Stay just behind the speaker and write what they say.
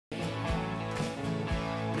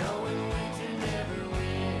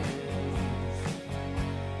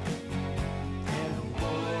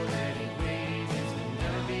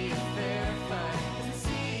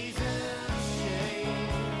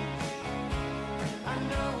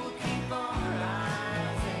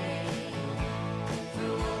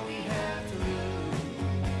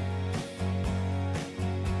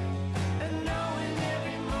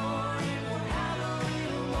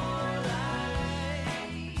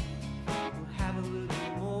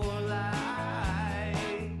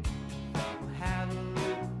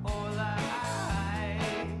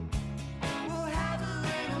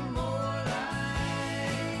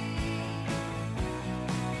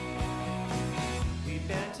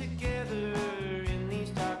together in these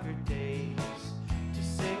darker days to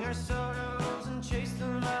sing our sorrows and chase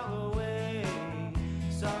them all away.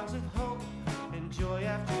 Songs of hope and joy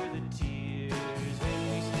after the tears.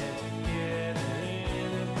 When we stand together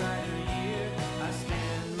in a brighter year, I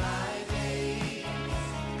spend my days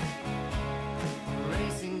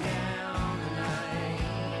racing down the night,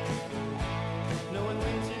 knowing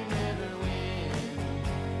winter never wins.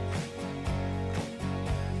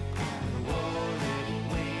 The war it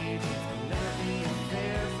wages will never be a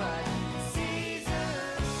fair fight.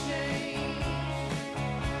 Seasons change,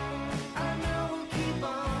 I know we'll keep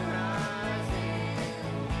on rising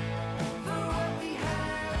for what we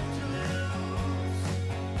have to lose,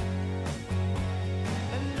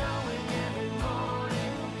 and knowing every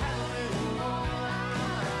morning we'll have a little more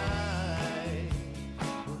light.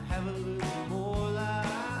 We'll have a little more light.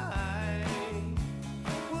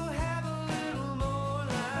 We'll have a little more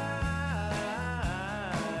light.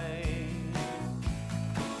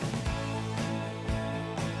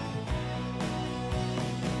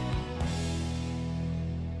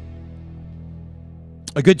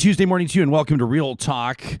 A good Tuesday morning to you, and welcome to Real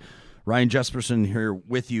Talk. Ryan Jesperson here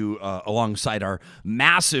with you alongside our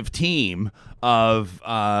massive team of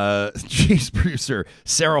Chiefs producer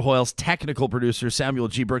Sarah Hoyles, technical producer Samuel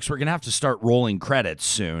G. Brooks. We're going to have to start rolling credits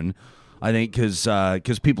soon, I think,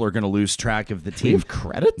 because people are going to lose track of the team. We have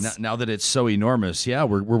credits? Now that it's so enormous. Yeah,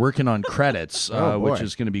 we're working on credits, Oh, boy. which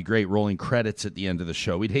is going to be great, rolling credits at the end of the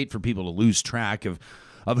show. We'd hate for people to lose track of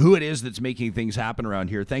who it is that's making things happen around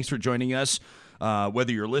here. Thanks for joining us.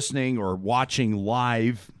 Whether you're listening or watching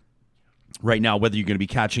live right now, whether you're going to be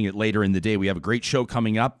catching it later in the day, we have a great show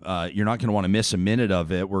coming up. You're not going to want to miss a minute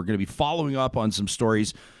of it. We're going to be following up on some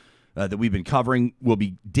stories that we've been covering. We'll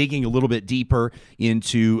be digging a little bit deeper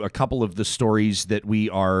into a couple of the stories that we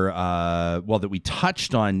are, that we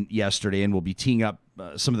touched on yesterday, and we'll be teeing up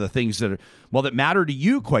some of the things that are, that matter to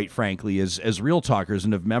you, quite frankly, as Real Talkers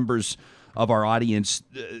and of members of our audience.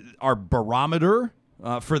 Our barometer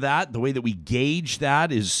for that, the way that we gauge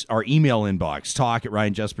that, is our email inbox,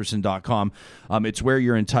 talk@ryanjesperson.com. It's where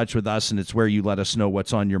you're in touch with us, and it's where you let us know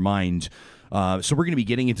what's on your mind. So we're going to be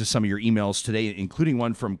getting into some of your emails today, including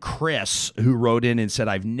one from Chris, who wrote in and said,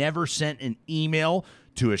 I've never sent an email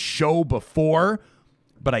to a show before,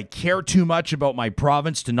 but I care too much about my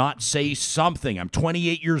province to not say something. I'm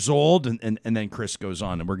 28 years old, and then Chris goes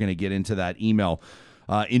on, and we're going to get into that email.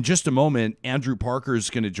 In just a moment, Andrew Parker is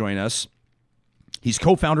going to join us. He's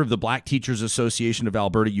co-founder of the Black Teachers Association of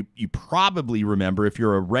Alberta. You probably remember, if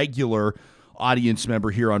you're a regular audience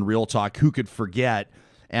member here on Real Talk, who could forget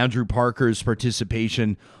Andrew Parker's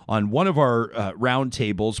participation on one of our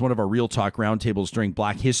roundtables, one of our Real Talk roundtables during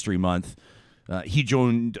Black History Month. He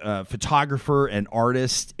joined photographer and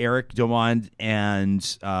artist Eric Domond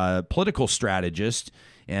and political strategist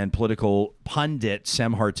and political pundit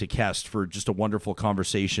Semhar Tekest for just a wonderful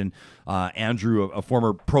conversation. Andrew, a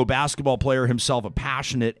former pro basketball player himself, a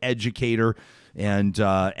passionate educator, and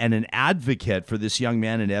an advocate for this young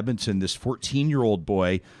man in Edmonton, this 14-year-old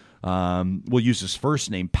boy. We'll use his first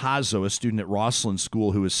name, Pazo, a student at Rosslyn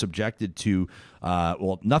School who was subjected to,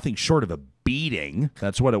 nothing short of a beating.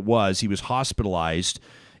 That's what it was. He was hospitalized.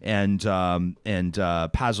 And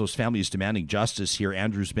Pazo's family is demanding justice here.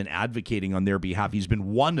 Andrew's been advocating on their behalf. He's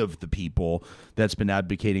been one of the people that's been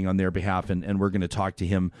advocating on their behalf, and we're going to talk to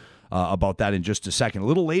him about that in just a second. A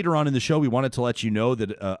little later on in the show, we wanted to let you know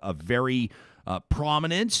that a very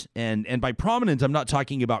prominent, and by prominent, I'm not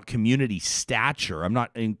talking about community stature. I'm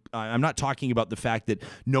not talking about the fact that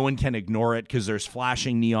no one can ignore it because there's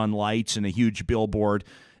flashing neon lights and a huge billboard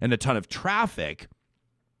and a ton of traffic.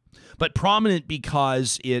 But prominent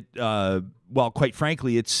because it, quite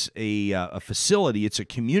frankly, it's a facility, it's a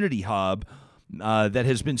community hub that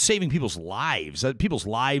has been saving people's lives. People's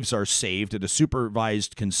lives are saved at a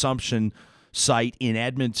supervised consumption site in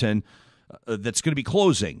Edmonton that's going to be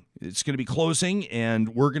closing. It's going to be closing, and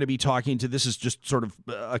we're going to be talking to, this is just sort of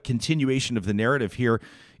a continuation of the narrative here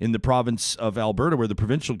in the province of Alberta, where the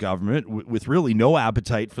provincial government, with really no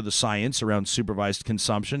appetite for the science around supervised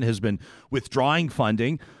consumption, has been withdrawing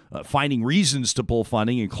funding, finding reasons to pull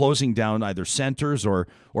funding, and closing down either centers or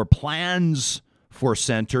plans for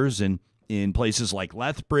centers in places like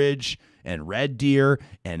Lethbridge and Red Deer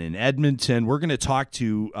and in Edmonton. We're going to talk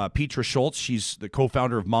to Petra Schulz. She's the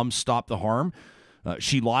co-founder of Moms Stop the Harm.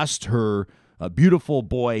 She lost her beautiful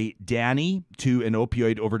boy, Danny, to an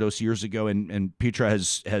opioid overdose years ago, and Petra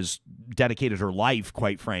has dedicated her life,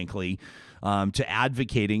 quite frankly, to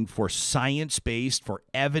advocating for science-based, for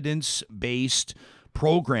evidence-based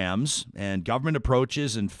programs and government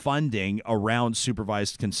approaches and funding around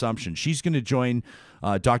supervised consumption. She's going to join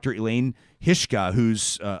Dr. Elaine Hyshka,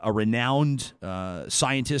 who's a renowned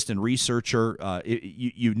scientist and researcher.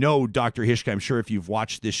 You know Dr. Hyshka, I'm sure, if you've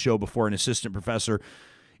watched this show before, an assistant professor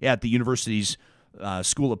at the university's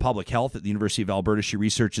School of Public Health at the University of Alberta. She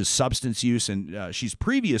researches substance use, and she's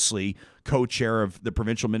previously co-chair of the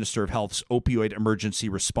Provincial Minister of Health's Opioid Emergency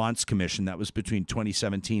Response Commission. That was between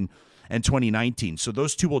 2017 and 2019. So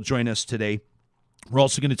those two will join us today. We're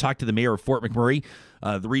also going to talk to the mayor of Fort McMurray,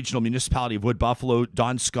 the regional municipality of Wood Buffalo,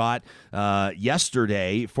 Don Scott.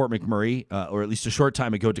 Yesterday, Fort McMurray, or at least a short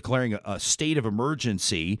time ago, declaring a state of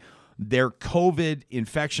emergency. Their COVID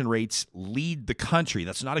infection rates lead the country.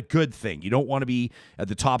 That's not a good thing. You don't want to be at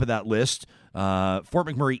the top of that list. Fort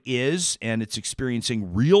McMurray is, and it's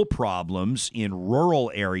experiencing real problems in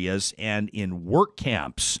rural areas and in work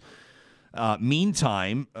camps.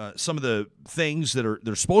 Meantime, some of the things that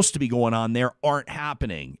are supposed to be going on there aren't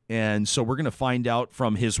happening. And so we're going to find out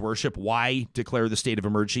from His Worship why declare the state of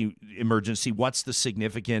emergency, what's the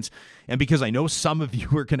significance. And because I know some of you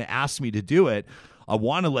are going to ask me to do it, I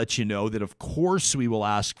want to let you know that, of course, we will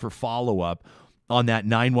ask for follow-up on that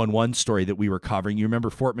 911 story that we were covering. You remember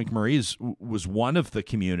Fort McMurray was one of the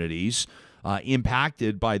communities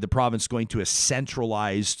impacted by the province going to a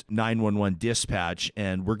centralized 911 dispatch,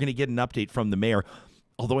 and we're going to get an update from the mayor,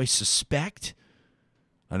 although I suspect,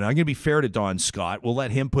 and I'm going to be fair to Don Scott, we'll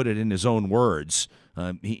let him put it in his own words.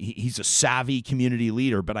 He's a savvy community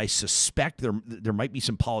leader, but I suspect there might be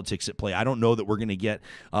some politics at play. I don't know that we're going to get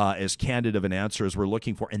as candid of an answer as we're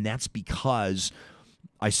looking for, and that's because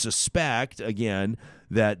I suspect, again,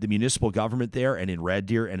 that the municipal government there and in Red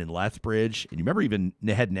Deer and in Lethbridge, and you remember even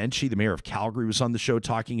Naheed Nenshi, the mayor of Calgary, was on the show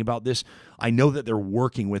talking about this. I know that they're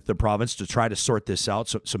working with the province to try to sort this out,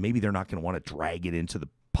 so maybe they're not going to want to drag it into the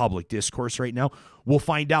public discourse right now. We'll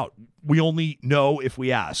find out. We only know if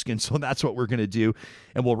we ask, and so that's what we're going to do.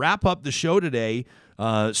 And we'll wrap up the show today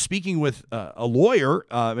speaking with a lawyer.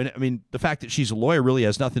 I mean, the fact that she's a lawyer really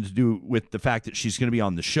has nothing to do with the fact that she's going to be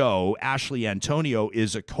on the show. Ashley Antonio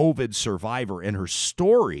is a COVID survivor, and her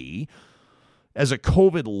story as a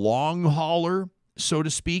COVID long hauler, so to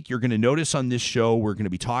speak, you're going to notice on this show we're going to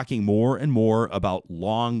be talking more and more about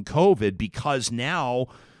long COVID, because now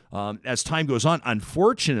as time goes on,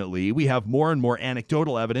 unfortunately, we have more and more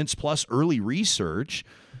anecdotal evidence plus early research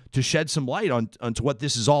to shed some light onto what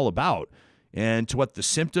this is all about and to what the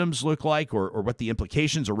symptoms look like or what the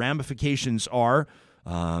implications or ramifications are.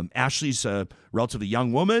 Ashley's a relatively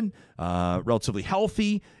young woman, relatively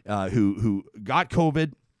healthy, who got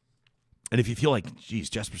COVID. And if you feel like, geez,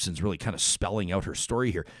 Jesperson's really kind of spelling out her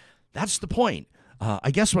story here, that's the point.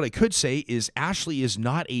 I guess what I could say is Ashley is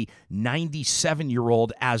not a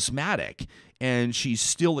 97-year-old asthmatic, and she's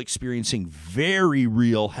still experiencing very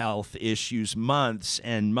real health issues months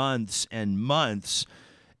and months and months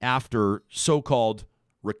after so-called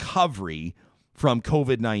recovery from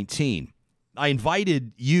COVID-19. I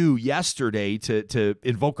invited you yesterday to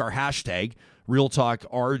invoke our hashtag,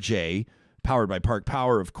 RealTalkRJ, powered by Park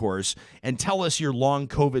Power, of course, and tell us your long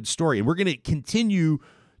COVID story. And we're going to continue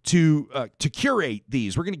to curate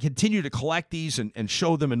these. We're going to continue to collect these and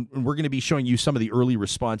show them, and we're going to be showing you some of the early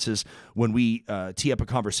responses when we tee up a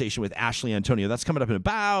conversation with Ashley Antonio. That's coming up in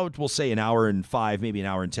about, we'll say, an hour and 5, maybe an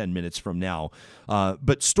hour and 10 minutes from now.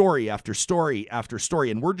 But story after story after story,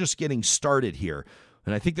 and we're just getting started here.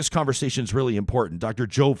 And I think this conversation is really important. Dr.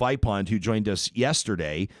 Joe Vipond, who joined us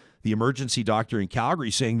yesterday, the emergency doctor in Calgary,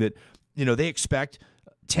 saying that, they expect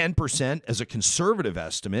 10% as a conservative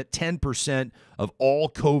estimate, 10% of all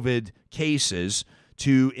COVID cases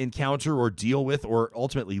to encounter or deal with or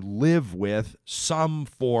ultimately live with some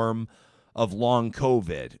form of long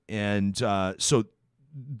COVID. And so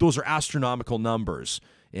those are astronomical numbers,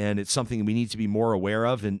 and it's something we need to be more aware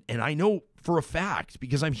of. And I know for a fact,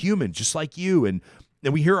 because I'm human just like you, and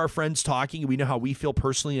we hear our friends talking, and we know how we feel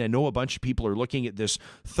personally. And I know a bunch of people are looking at this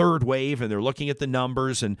third wave, and they're looking at the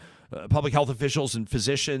numbers, and public health officials and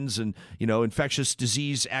physicians and, infectious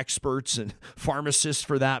disease experts and pharmacists,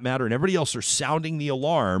 for that matter, and everybody else are sounding the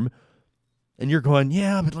alarm. And you're going,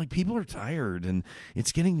 yeah, but people are tired, and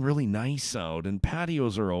it's getting really nice out, and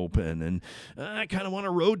patios are open, and I kind of want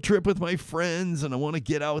a road trip with my friends, and I want to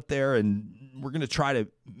get out there. And we're going to try to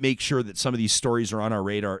make sure that some of these stories are on our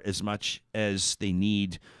radar as much as they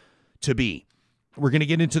need to be. We're going to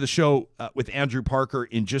get into the show with Andrew Parker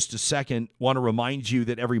in just a second. Want to remind you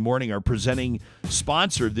that every morning our presenting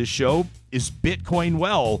sponsor of this show is Bitcoin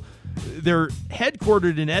Well. They're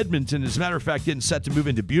headquartered in Edmonton. As a matter of fact, getting set to move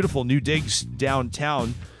into beautiful new digs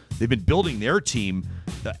downtown. They've been building their team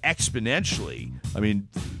exponentially. I mean,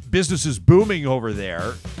 business is booming over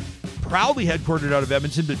there. Proudly headquartered out of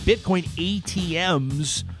Edmonton, but Bitcoin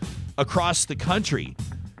ATMs across the country.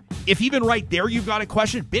 If even right there you've got a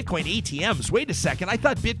question, Bitcoin ATMs. Wait a second. I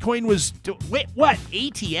thought Bitcoin was... Wait, what?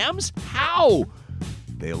 ATMs? How?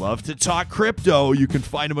 They love to talk crypto. You can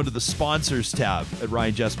find them under the sponsors tab at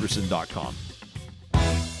ryanjesperson.com.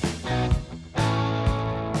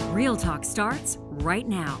 Real Talk starts right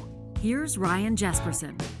now. Here's Ryan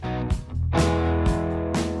Jesperson.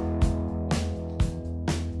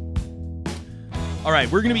 All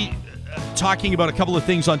right, we're going to be talking about a couple of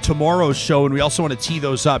things on tomorrow's show, and we also want to tee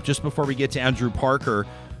those up just before we get to Andrew Parker.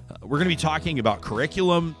 We're going to be talking about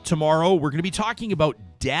curriculum tomorrow. We're going to be talking about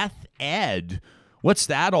death ed. What's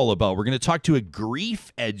that all about? We're going to talk to a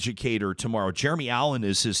grief educator tomorrow. Jeremy Allen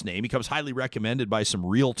is his name. He comes highly recommended by some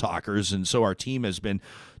real talkers, and so our team has been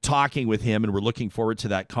talking with him, and we're looking forward to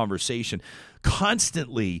that conversation.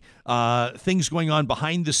 Constantly, things going on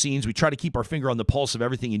behind the scenes. We try to keep our finger on the pulse of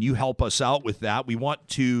everything, and you help us out with that. We want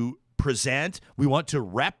to we want to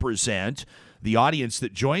represent the audience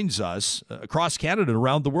that joins us across Canada and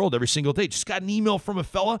around the world every single day. Just got an email from a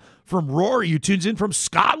fella from Rory who tunes in from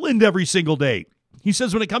Scotland every single day. He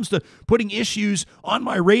says, when it comes to putting issues on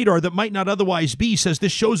my radar that might not otherwise be, he says,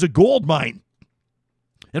 this show's a gold mine.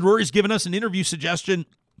 And Rory's given us an interview suggestion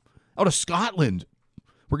out of Scotland.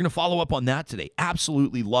 We're going to follow up on that today.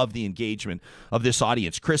 Absolutely love the engagement of this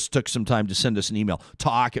audience. Chris took some time to send us an email,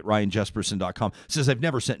 talk@ryanjesperson.com. Says, I've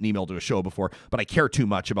never sent an email to a show before, but I care too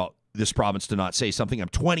much about this province to not say something. I'm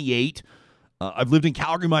 28. I've lived in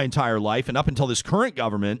Calgary my entire life, and up until this current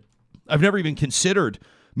government, I've never even considered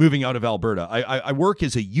moving out of Alberta. I work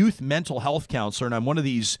as a youth mental health counselor, and I'm one of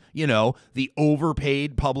these, the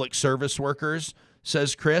overpaid public service workers,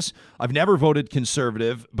 says Chris. I've never voted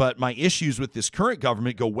conservative, but my issues with this current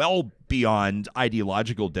government go well beyond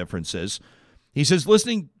ideological differences. He says,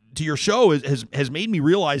 listening to your show has made me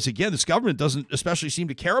realize, again, this government doesn't especially seem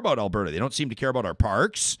to care about Alberta. They don't seem to care about our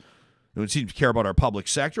parks. They don't seem to care about our public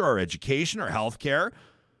sector, our education, our health care.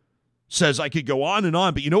 Says I could go on and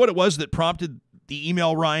on, but you know what it was that prompted the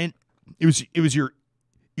email, Ryan? It was your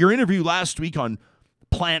interview last week on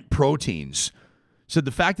plant proteins. Said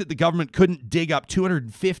the fact that the government couldn't dig up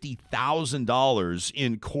 $250,000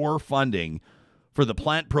 in core funding for the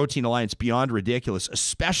Plant Protein Alliance beyond ridiculous,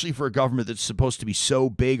 especially for a government that's supposed to be so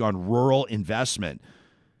big on rural investment.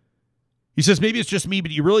 He says, maybe it's just me,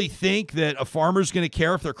 but do you really think that a farmer's going to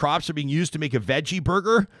care if their crops are being used to make a veggie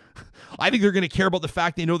burger? I think they're going to care about the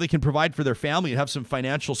fact they know they can provide for their family and have some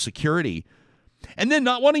financial security. And then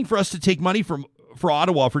not wanting for us to take money for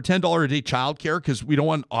Ottawa for $10 a day childcare because we don't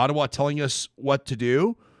want Ottawa telling us what to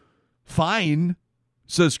do. Fine,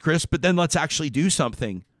 says Chris, but then let's actually do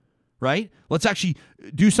something, right? Let's actually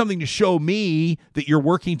do something to show me that you're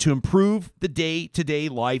working to improve the day-to-day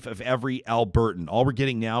life of every Albertan. All we're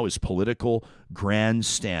getting now is political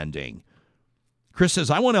grandstanding. Chris says,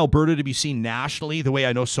 I want Alberta to be seen nationally the way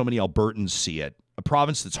I know so many Albertans see it. A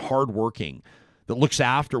province that's hardworking, that looks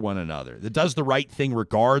after one another, that does the right thing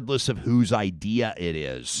regardless of whose idea it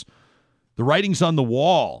is. The writing's on the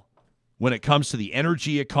wall when it comes to the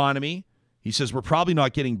energy economy. He says we're probably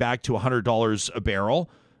not getting back to $100 a barrel.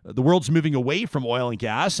 The world's moving away from oil and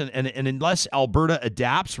gas, and unless Alberta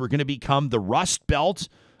adapts, we're going to become the Rust Belt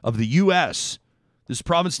of the U.S. This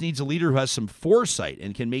province needs a leader who has some foresight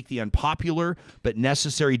and can make the unpopular but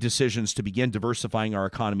necessary decisions to begin diversifying our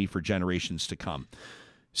economy for generations to come.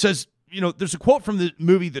 Says, there's a quote from the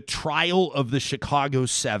movie The Trial of the Chicago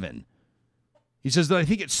 7. He says that I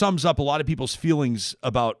think it sums up a lot of people's feelings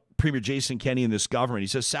about Premier Jason Kenney and this government. He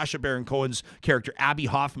says Sacha Baron Cohen's character, Abby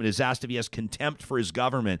Hoffman, is asked if he has contempt for his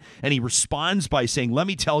government, and he responds by saying, let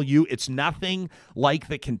me tell you, it's nothing like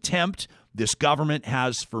the contempt this government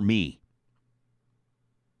has for me.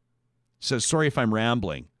 He says, sorry if I'm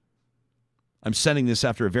rambling. I'm sending this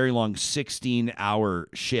after a very long 16-hour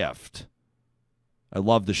shift. I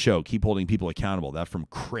love the show. Keep holding people accountable. That from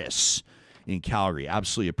Chris in Calgary.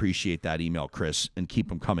 Absolutely appreciate that email, Chris, and keep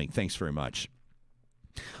them coming. Thanks very much.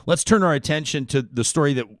 Let's turn our attention to the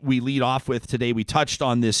story that we lead off with today. We touched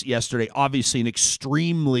on this yesterday. Obviously, an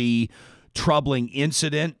extremely troubling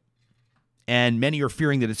incident, and many are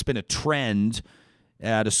fearing that it's been a trend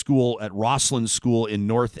at a school, at Rosslyn School in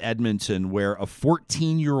North Edmonton, where a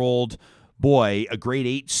 14-year-old boy, a grade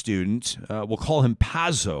 8 student, we'll call him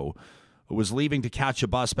Pazo, was leaving to catch a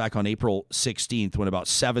bus back on April 16th when about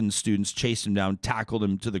 7 students chased him down, tackled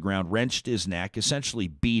him to the ground, wrenched his neck, essentially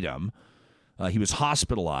beat him. He was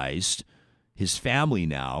hospitalized. His family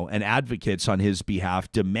now and advocates on his behalf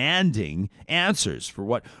demanding answers for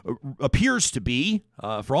what appears to be,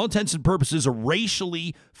 for all intents and purposes, a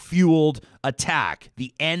racially fueled attack.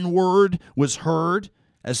 The N-word was heard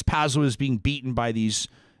as Pazo is being beaten by these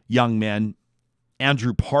young men.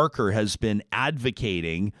 Andrew Parker has been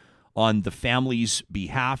advocating on the family's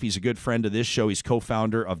behalf. He's a good friend of this show. He's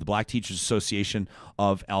co-founder of the Black Teachers Association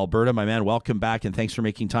of Alberta. My man, welcome back, and thanks for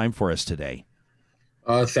making time for us today.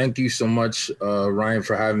 Thank you so much, Ryan,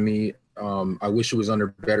 for having me. I wish it was under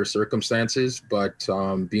better circumstances, but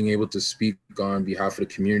being able to speak on behalf of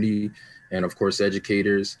the community and, of course,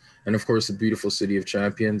 educators, and, of course, the beautiful city of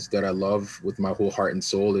Champions that I love with my whole heart and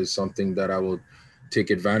soul is something that I will take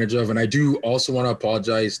advantage of. And I do also want to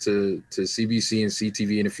apologize to CBC and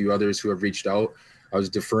CTV and a few others who have reached out. I was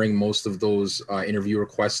deferring most of those interview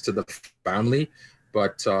requests to the family,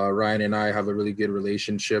 but Ryan and I have a really good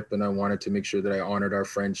relationship, and I wanted to make sure that I honored our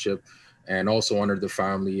friendship and also honored the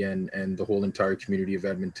family and the whole entire community of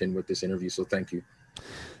Edmonton with this interview. So thank you.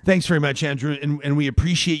 Thanks very much, Andrew, and we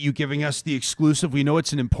appreciate you giving us the exclusive. We know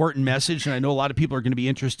it's an important message, and I know a lot of people are going to be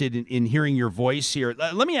interested in hearing your voice here.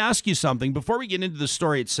 Let me ask you something before we get into the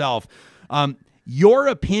story itself. Your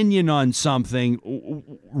opinion on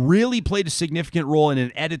something really played a significant role in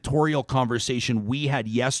an editorial conversation we had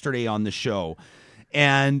yesterday on the show,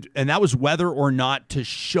 and that was whether or not to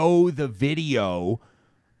show the video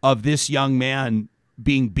of this young man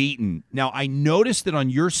being beaten. Now, I noticed that on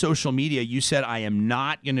your social media, you said, I am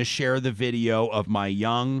not going to share the video of my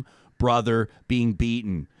young brother being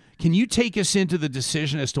beaten. Can you take us into the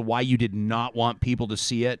decision as to why you did not want people to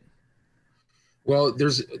see it? Well,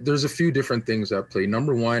 there's a few different things at play.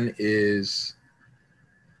 Number one is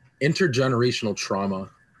intergenerational trauma.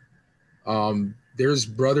 There's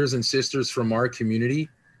brothers and sisters from our community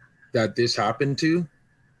that this happened to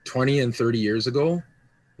 20 and 30 years ago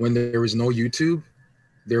when there was no YouTube.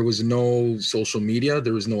 There was no social media.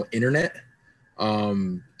 There was no internet.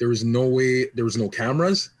 There was no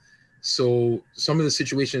cameras. So some of the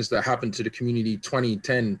situations that happened to the community 20,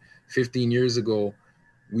 10, 15 years ago,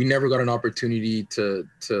 we never got an opportunity to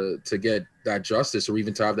get that justice or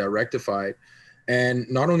even to have that rectified. And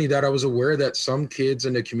not only that, I was aware that some kids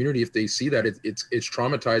in the community, if they see that, it's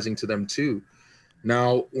traumatizing to them too.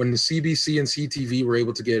 Now, when the CBC and CTV were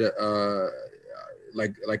able to get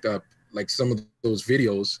like some of those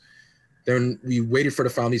videos, then we waited for the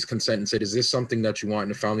family's consent and said, is this something that you want?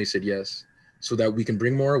 And the family said yes, so that we can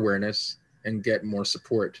bring more awareness and get more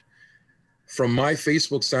support. From my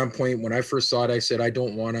Facebook standpoint, when I first saw it, I said, I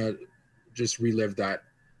don't want to just relive that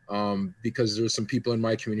because there's some people in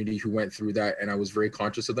my community who went through that, and I was very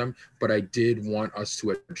conscious of them, but I did want us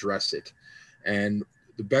to address it. And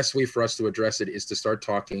the best way for us to address it is to start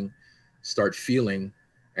talking, start feeling,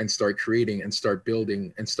 and start creating and start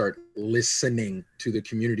building and start listening to the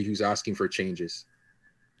community who's asking for changes.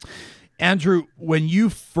 Andrew, when you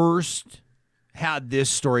first had this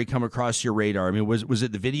story come across your radar, I mean, was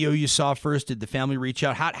it the video you saw first? Did the family reach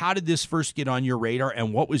out? How did this first get on your radar,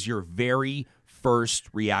 and what was your very first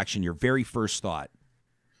reaction, your very first thought?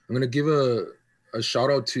 I'm going to give a shout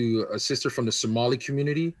out to a sister from the Somali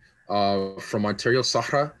community from Ontario,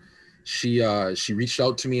 Sahra. She reached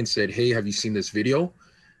out to me and said, hey, have you seen this video?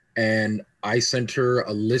 And I sent her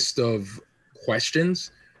a list of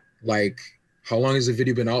questions like, how long has the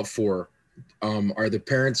video been out for? Are the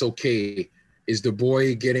parents okay? Is the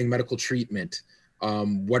boy getting medical treatment?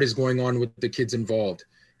 What is going on with the kids involved?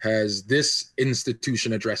 Has this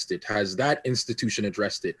institution addressed it? Has that institution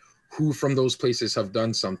addressed it? Who from those places have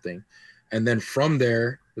done something? And then from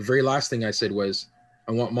there, the very last thing I said was,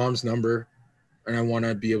 I want mom's number, and I want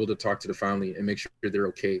to be able to talk to the family and make sure they're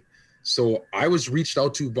okay. So I was reached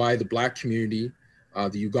out to by the Black community,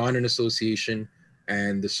 the Ugandan Association,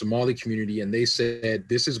 and the Somali community, and they said,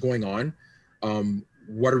 this is going on.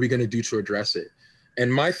 What are we going to do to address it?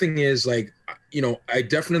 And my thing is, like, I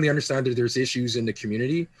definitely understand that there's issues in the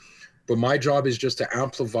community, but my job is just to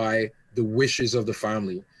amplify the wishes of the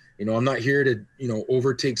family. I'm not here to,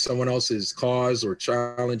 overtake someone else's cause or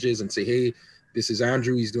challenges and say, hey, this is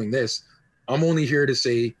Andrew, he's doing this. I'm only here to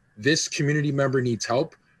say this community member needs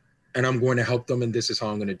help, and I'm going to help them, and this is how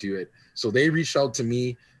I'm going to do it. So they reached out to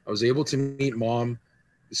me. I was able to meet mom,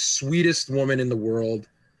 the sweetest woman in the world.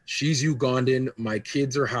 She's Ugandan. My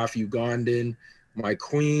kids are half Ugandan. My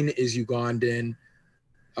queen is Ugandan.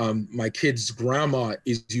 My kid's grandma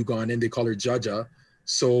is Ugandan. They call her Jaja.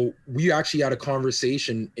 So we actually had a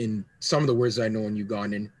conversation in some of the words I know in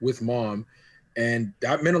Ugandan with mom. And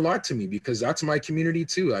that meant a lot to me because that's my community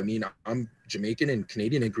too. I mean, I'm Jamaican and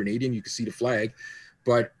Canadian and Grenadian. You can see the flag.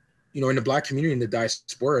 But, in the Black community, in the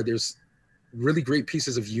diaspora, there's really great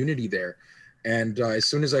pieces of unity there. And as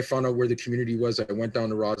soon as I found out where the community was, I went down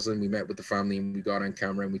to Rosslyn, we met with the family, and we got on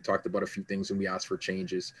camera and we talked about a few things, and we asked for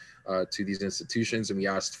changes to these institutions, and we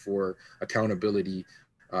asked for accountability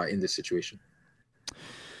in this situation.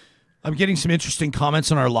 I'm getting some interesting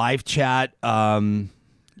comments on our live chat.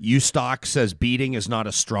 Ustock says beating is not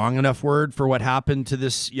a strong enough word for what happened to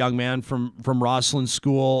this young man from Rosslyn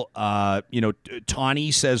School.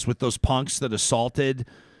 Tawny says with those punks that assaulted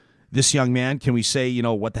this young man, can we say,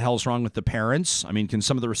 what the hell's wrong with the parents? I mean, can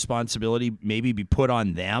some of the responsibility maybe be put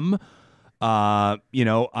on them?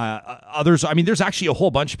 Others, I mean, there's actually a whole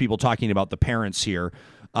bunch of people talking about the parents here.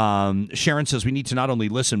 Sharon says we need to not only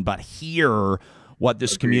listen, but hear what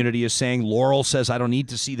this community is saying. Laurel says, I don't need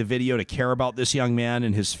to see the video to care about this young man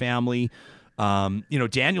and his family.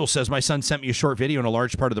 Daniel says, my son sent me a short video and a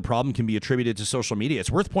large part of the problem can be attributed to social media.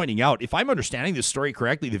 It's worth pointing out, if I'm understanding this story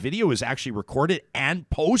correctly, the video is actually recorded and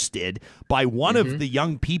posted by one of the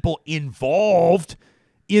young people involved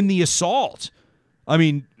in the assault. I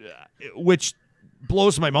mean, which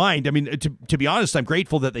blows my mind. I mean, to be honest, I'm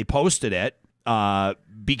grateful that they posted it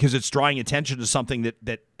because it's drawing attention to something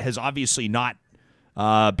that has obviously not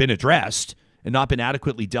been addressed and not been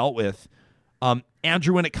adequately dealt with.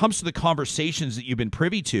 Andrew, when it comes to the conversations that you've been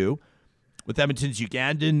privy to with Edmonton's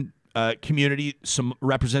Ugandan community, some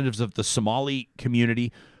representatives of the Somali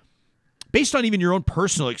community, based on even your own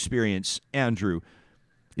personal experience, Andrew,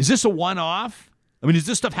 is this a one-off? I mean, is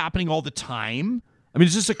this stuff happening all the time? I mean,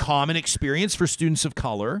 is this a common experience for students of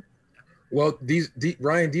color? Well,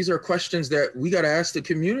 Ryan, these are questions that we got to ask the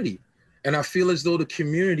community. And I feel as though the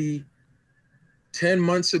community 10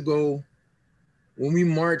 months ago, when we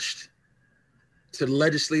marched to the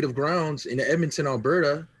legislative grounds in Edmonton,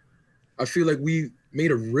 Alberta, I feel like we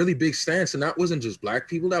made a really big stance. And that wasn't just Black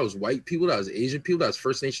people, that was white people, that was Asian people, that was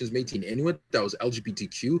First Nations, Métis, Inuit, that was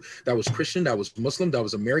LGBTQ, that was Christian, that was Muslim, that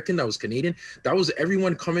was American, that was Canadian. That was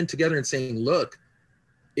everyone coming together and saying, look,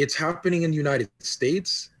 it's happening in the United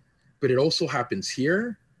States, but it also happens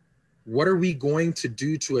here. What are we going to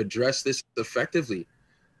do to address this effectively?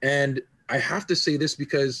 And I have to say this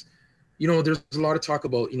because, there's a lot of talk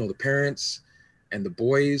about, the parents and the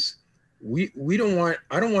boys. I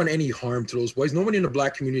don't want any harm to those boys. Nobody in the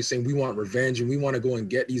Black community is saying we want revenge and we want to go and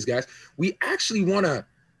get these guys. We actually want to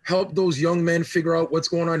help those young men figure out what's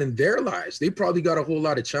going on in their lives. They probably got a whole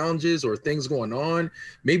lot of challenges or things going on.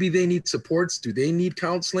 Maybe they need supports. Do they need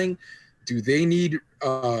counseling? Do they need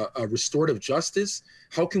a restorative justice?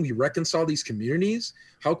 How can we reconcile these communities?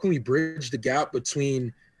 How can we bridge the gap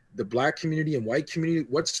between the Black community and white community?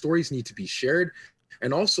 What stories need to be shared?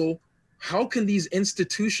 And also, how can these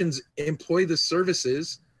institutions employ the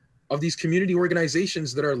services of these community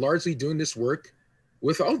organizations that are largely doing this work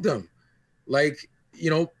without them? Like,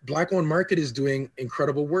 Black Owned Market is doing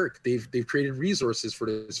incredible work. They've created resources for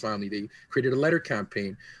this family. They created a letter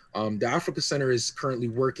campaign. The Africa Center is currently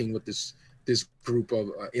working with this group of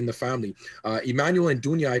in the family. Emmanuel and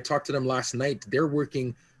Dunya, I talked to them last night. They're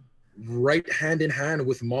working right hand in hand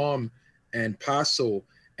with Mom and Pazo.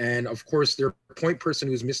 And of course, their point person,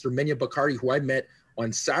 who's Mr. Menya Bakari, who I met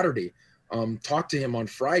on Saturday, talked to him on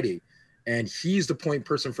Friday. And he's the point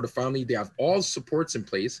person for the family. They have all supports in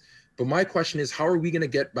place. But my question is, how are we going to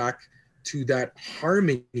get back to that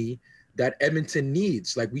harmony that Edmonton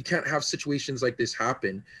needs? Like, we can't have situations like this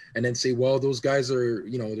happen and then say, well, those guys are,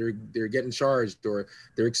 they're getting charged or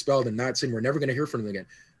they're expelled, and that's it. We're never going to hear from them again.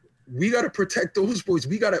 We got to protect those boys.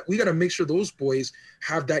 We got to make sure those boys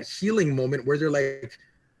have that healing moment where they're like,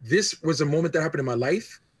 this was a moment that happened in my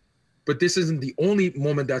life, but this isn't the only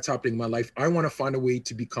moment that's happening in my life. I want to find a way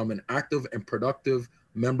to become an active and productive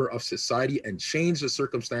member of society and change the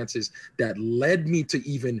circumstances that led me to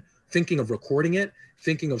even thinking of recording it,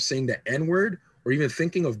 thinking of saying the N-word, or even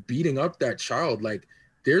thinking of beating up that child. Like,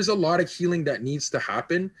 there's a lot of healing that needs to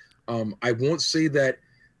happen. I won't say that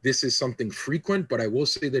this is something frequent, but I will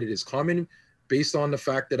say that it is common, based on the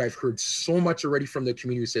fact that I've heard so much already from the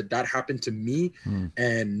community who said that happened to me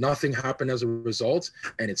and nothing happened as a result,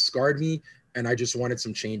 and it scarred me, and I just wanted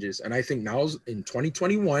some changes. And I think now in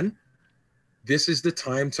 2021, this is the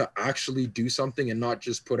time to actually do something and not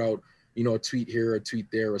just put out, a tweet here, a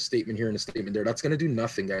tweet there, a statement here and a statement there. That's going to do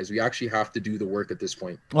nothing, guys. We actually have to do the work at this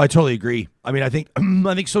point. Well, I totally agree. I mean, I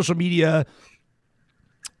think social media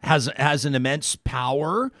has an immense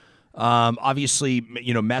power. Obviously,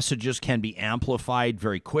 messages can be amplified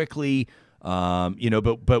very quickly.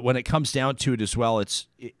 But when it comes down to it as well,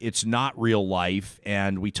 it's not real life.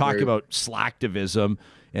 And we talk about slacktivism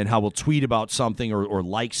and how we'll tweet about something or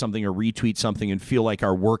like something or retweet something and feel like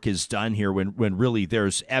our work is done here when really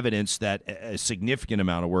there's evidence that a significant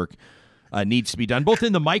amount of work needs to be done, both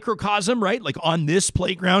in the microcosm, right? Like on this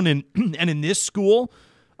playground and in this school,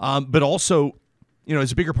 but also,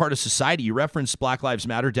 as a bigger part of society. You referenced Black Lives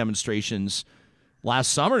Matter demonstrations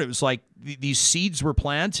last summer. It was like these seeds were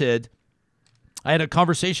planted. I had a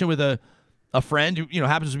conversation with a a friend who,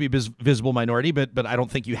 happens to be a visible minority, but I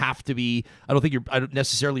don't think you have to be. I don't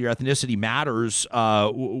necessarily your ethnicity matters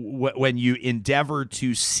when you endeavor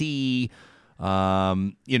to see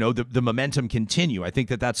the momentum continue. I think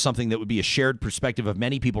that's something that would be a shared perspective of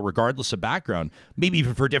many people, regardless of background, maybe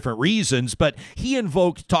even for different reasons. But he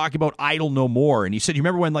invoked talk about idle no more. And he said, you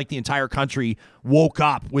remember when the entire country woke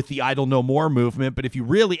up with the idle no more movement? But if you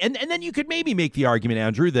really, and then you could maybe make the argument,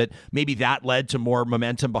 Andrew, that maybe that led to more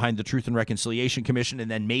momentum behind the Truth and Reconciliation Commission.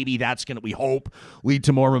 And then maybe that's going to, we hope, lead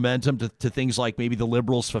to more momentum to things like maybe the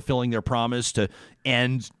Liberals fulfilling their promise to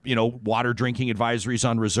end, water drinking advisories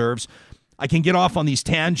on reserves. I can get off on these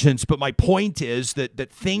tangents, but my point is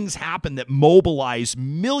that things happen that mobilize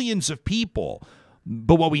millions of people.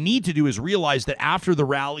 But what we need to do is realize that after the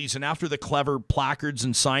rallies and after the clever placards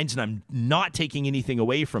and signs, and I'm not taking anything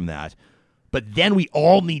away from that, but then we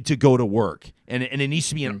all need to go to work, and it needs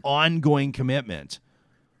to be an ongoing commitment.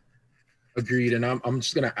 Agreed. And I'm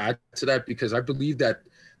just going to add to that, because I believe that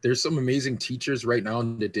there's some amazing teachers right now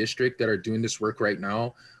in the district that are doing this work right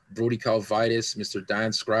now. Brody Calvitis, Mr.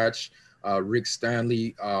 Dan Scratch, Rick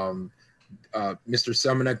Stanley, Mr.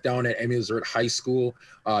 Semenek down at Emil Zert High School.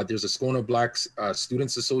 There's a Skona Black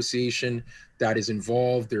Students Association that is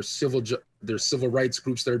involved. There's civil rights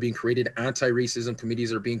groups that are being created. Anti-racism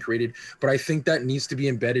committees are being created. But I think that needs to be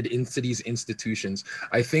embedded into these institutions.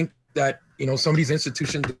 I think that, some of these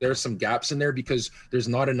institutions, there's some gaps in there because there's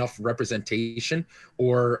not enough representation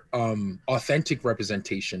or authentic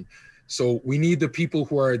representation. So we need the people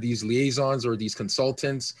who are these liaisons or these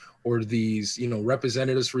consultants or these,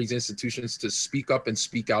 representatives for these institutions to speak up and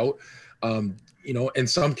speak out. In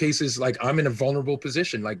some cases, like I'm in a vulnerable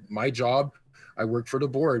position, like my job, I work for the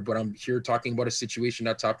board, but I'm here talking about a situation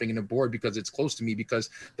that's happening in the board because it's close to me, because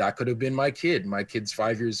that could have been my kid. My kid's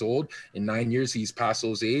 5 years old. In 9 years, he's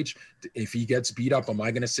Pazo's age. If he gets beat up, am I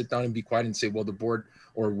going to sit down and be quiet and say, well, the board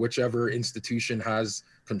or whichever institution has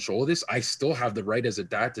control of this? I still have the right as a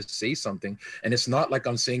dad to say something. And it's not like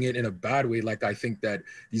I'm saying it in a bad way. Like I think that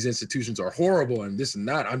these institutions are horrible and this and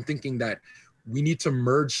that. I'm thinking that we need to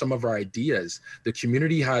merge some of our ideas. The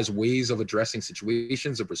community has ways of addressing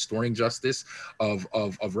situations, of restoring justice, of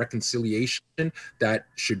reconciliation that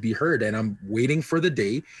should be heard. And I'm waiting for the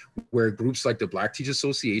day where groups like the Black Teachers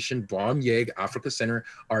Association, Baum Yeg, Africa Center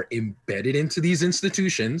are embedded into these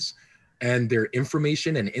institutions, and their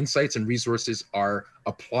information and insights and resources are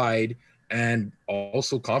applied and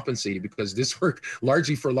also compensated, because this work,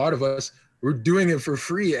 largely for a lot of us, we're doing it for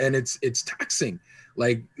free and it's taxing.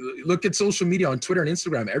 Like, look at social media on Twitter and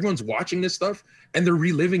Instagram. Everyone's watching this stuff and they're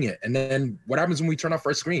reliving it. And then what happens when we turn off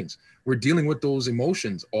our screens? We're dealing with those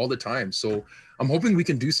emotions all the time. So I'm hoping we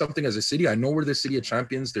can do something as a city. I know we're the city of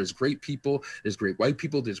champions. There's great people. There's great white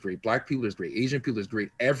people. There's great Black people. There's great Asian people. There's great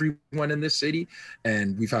everyone in this city.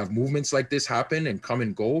 And we've had movements like this happen and come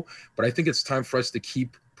and go. But I think it's time for us to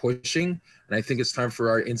keep pushing. And I think it's time for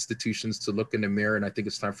our institutions to look in the mirror. And I think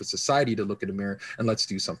it's time for society to look in the mirror and let's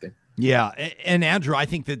do something. Yeah. And Andrew, I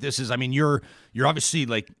think that this is, you're obviously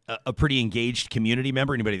like a pretty engaged community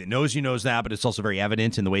member. Anybody that knows you knows that, but it's also very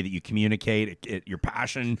evident in the way that you communicate, your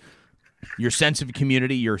passion, your sense of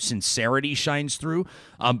community, your sincerity shines through.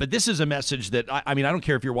 But this is a message that, I don't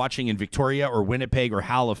care if you're watching in Victoria or Winnipeg or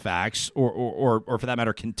Halifax or for that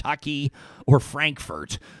matter, Kentucky or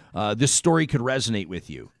Frankfurt. This story could resonate with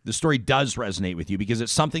you. The story does resonate with you because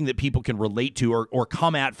it's something that people can relate to or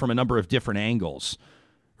come at from a number of different angles,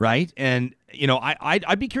 right? And,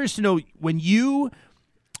 I'd be curious to know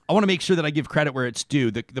I want to make sure that I give credit where it's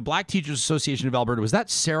due. The Black Teachers Association of Alberta, was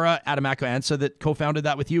that Sarah Adamako-Ansa that co-founded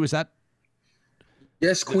that with you? Is that?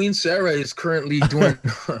 Yes, Queen Sarah is currently doing,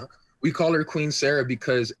 we call her Queen Sarah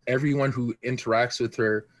because everyone who interacts with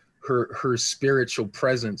her spiritual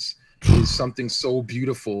presence is something so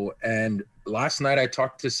beautiful. And last night I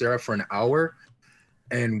talked to Sarah for an hour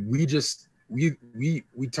and we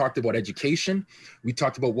talked about education. We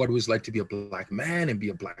talked about what it was like to be a Black man and be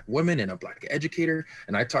a Black woman and a Black educator.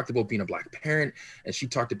 And I talked about being a Black parent and she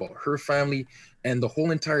talked about her family. And the whole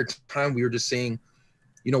entire time we were just saying,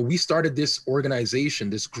 we started this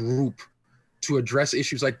organization, this group to address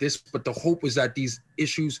issues like this, but the hope was that these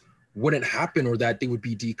issues wouldn't happen or that they would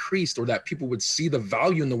be decreased or that people would see the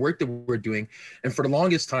value in the work that we're doing. And for the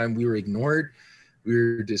longest time, we were ignored, we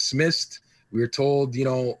were dismissed, we were told,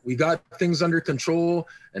 we got things under control.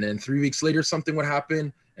 And then 3 weeks later, something would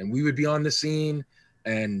happen and we would be on the scene.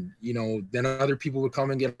 And, then other people would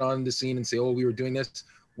come and get on the scene and say, oh, we were doing this.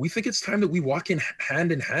 We think it's time that we walk in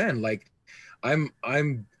hand. Like, I'm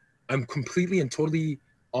completely and totally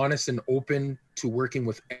honest and open to working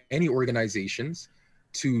with any organizations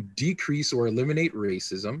to decrease or eliminate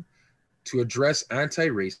racism, to address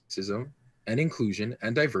anti-racism, and inclusion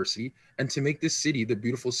and diversity, and to make this city the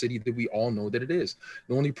beautiful city that we all know that it is.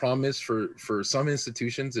 The only problem is for some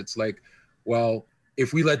institutions, it's like, well,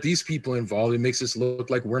 if we let these people involved, it makes us look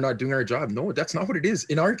like we're not doing our job. No, that's not what it is.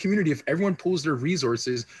 In our community, if everyone pulls their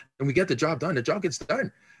resources and we get the job done, the job gets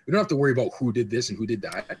done. We don't have to worry about who did this and who did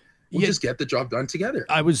that. We'll just get the job done together.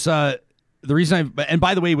 I was the reason and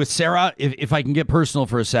by the way, with Sarah, if I can get personal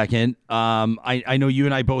for a second, I know you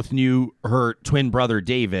and I both knew her twin brother,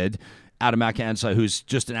 David Adamakansa, who's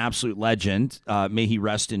just an absolute legend. May he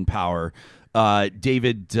rest in power.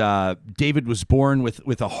 David was born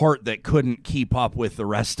with a heart that couldn't keep up with the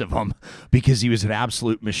rest of them because he was an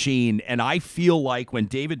absolute machine. And I feel like when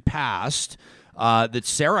David passed, that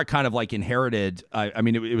Sarah kind of like inherited. I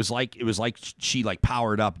mean, it was like she like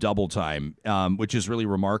powered up double time, which is really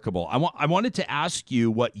remarkable. I wanted to ask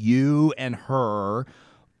you what you and her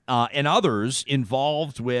and others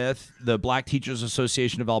involved with the Black Teachers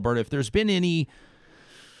Association of Alberta, if there's been any.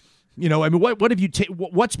 I mean, what have you?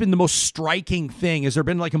 What's been the most striking thing? Has there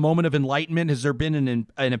been like a moment of enlightenment? Has there been an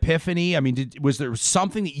epiphany? I mean, was there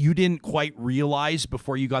something that you didn't quite realize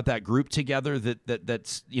before you got that group together?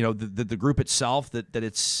 That's the group itself that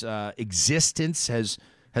its existence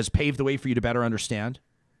has paved the way for you to better understand.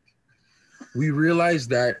 We realized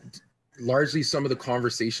that largely some of the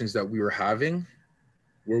conversations that we were having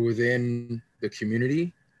were within the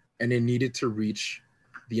community, and it needed to reach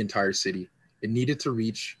the entire city. It needed to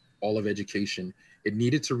reach all of education. It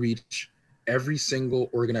needed to reach every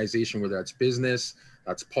single organization, whether that's business,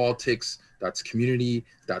 that's politics, that's community,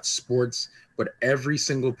 that's sports, but every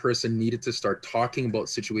single person needed to start talking about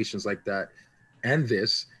situations like that and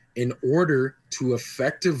this in order to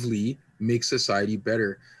effectively make society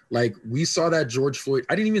better. Like we saw that George Floyd,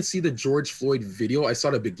 I didn't even see the George Floyd video. I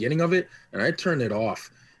saw the beginning of it and I turned it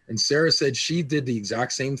off. And Sarah said she did the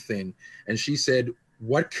exact same thing. And she said,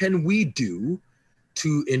 what can we do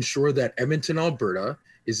to ensure that Edmonton, Alberta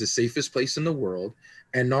is the safest place in the world?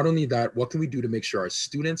 And not only that, what can we do to make sure our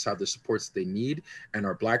students have the supports they need, and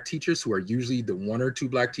our Black teachers, who are usually the one or two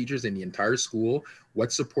Black teachers in the entire school,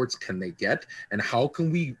 what supports can they get? And how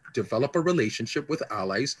can we develop a relationship with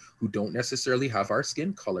allies who don't necessarily have our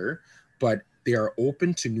skin color, but they are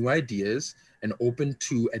open to new ideas and open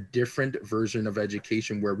to a different version of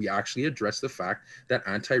education where we actually address the fact that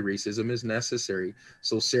anti-racism is necessary.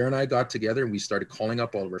 So Sarah and I got together and we started calling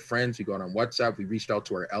up all of our friends. We got on WhatsApp, we reached out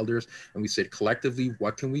to our elders, and we said collectively,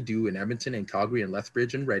 what can we do in Edmonton and Calgary and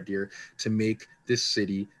Lethbridge and Red Deer to make this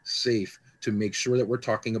city safe? To make sure that we're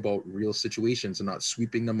talking about real situations and not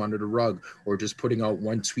sweeping them under the rug or just putting out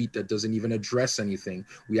one tweet that doesn't even address anything.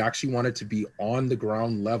 We actually wanted to be on the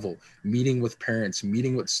ground level, meeting with parents,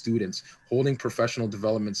 meeting with students, holding professional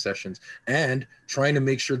development sessions, and trying to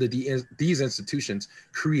make sure that these institutions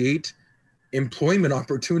create employment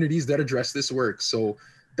opportunities that address this work. So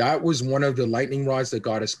that was one of the lightning rods that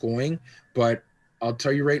got us going. But I'll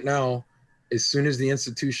tell you right now, as soon as the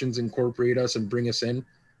institutions incorporate us and bring us in,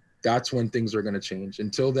 that's when things are going to change.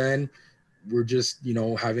 Until then, we're just,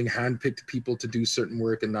 having handpicked people to do certain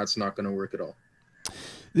work, and that's not going to work at all.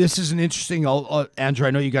 This is an interesting, Andrew,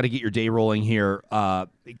 I know you got to get your day rolling here.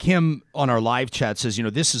 Kim on our live chat says,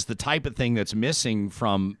 this is the type of thing that's missing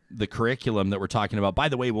from the curriculum that we're talking about. By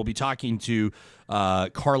the way, we'll be talking to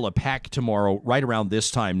Carla Peck tomorrow, right around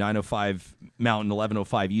this time, 9:05 Mountain,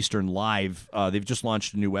 11:05 Eastern live. They've just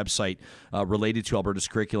launched a new website related to Alberta's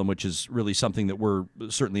curriculum, which is really something that we're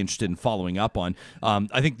certainly interested in following up on.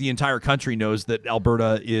 I think the entire country knows that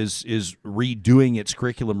Alberta is redoing its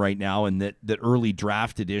curriculum right now, and that early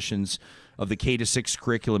draft editions of the K-6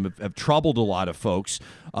 curriculum have troubled a lot of folks.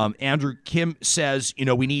 Andrew, Kim says,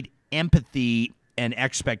 we need empathy and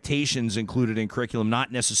expectations included in curriculum,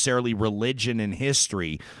 not necessarily religion and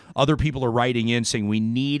history. Other people are writing in saying we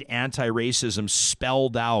need anti-racism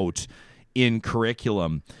spelled out in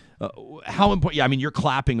curriculum. How important? Yeah, I mean, you're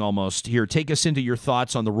clapping almost here. Take us into your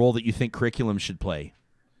thoughts on the role that you think curriculum should play.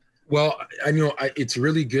 Well, it's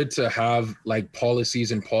really good to have like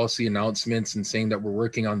policies and policy announcements and saying that we're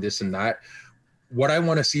working on this and that. What I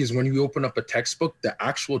want to see is when you open up a textbook, the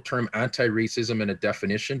actual term anti-racism and a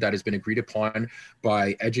definition that has been agreed upon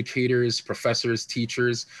by educators, professors,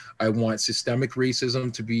 teachers. I want systemic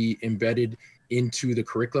racism to be embedded into the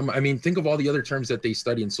curriculum. I mean, think of all the other terms that they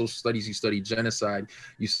study in social studies. You study genocide,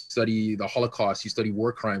 you study the Holocaust, you study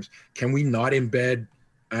war crimes. Can we not embed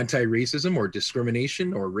anti-racism or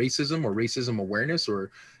discrimination or racism awareness,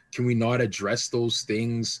 or can we not address those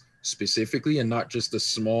things specifically and not just a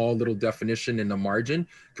small little definition in the margin?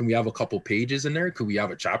 Can we have a couple pages in there? Could we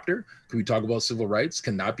have a chapter? Could we talk about civil rights?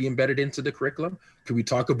 Can that be embedded into the curriculum? Could we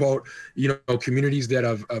talk about, communities that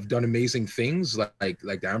have done amazing things like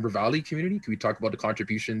the Amber Valley community? Could we talk about the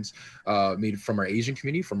contributions made from our Asian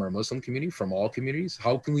community, from our Muslim community, from all communities?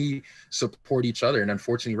 How can we support each other? And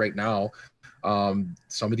unfortunately right now,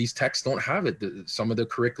 some of these texts don't have it. Some of the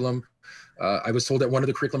curriculum, I was told that one of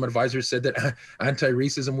the curriculum advisors said that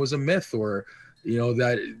anti-racism was a myth, or,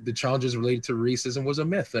 that the challenges related to racism was a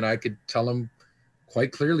myth. And I could tell him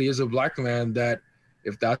quite clearly as a Black man that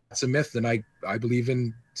if that's a myth, then I believe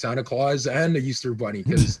in Santa Claus and the Easter Bunny,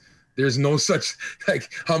 because there's no such,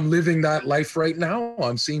 I'm living that life right now.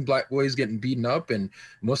 I'm seeing Black boys getting beaten up and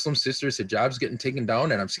Muslim sisters' hijabs getting taken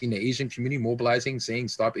down. And I'm seeing the Asian community mobilizing, saying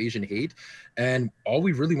stop Asian hate. And all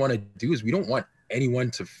we really want to do is we don't want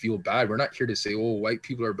anyone to feel bad. We're not here to say, oh, white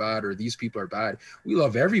people are bad or these people are bad. We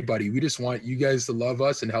love everybody. We just want you guys to love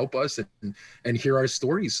us and help us and hear our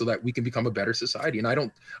stories so that we can become a better society. And I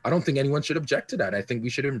don't think anyone should object to that. I think we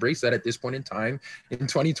should embrace that at this point in time in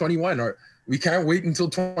 2021. Or we can't wait until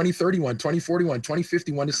 2031, 2041,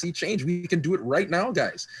 2051 to see change. We can do it right now,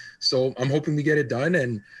 guys. So I'm hoping we get it done.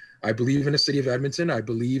 And I believe in the city of Edmonton. I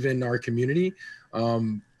believe in our community.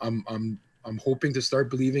 I'm hoping to start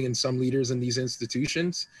believing in some leaders in these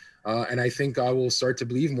institutions. And I think I will start to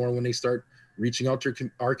believe more when they start reaching out to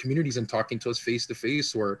our communities and talking to us face to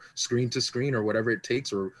face or screen to screen or whatever it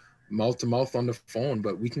takes, or mouth to mouth on the phone.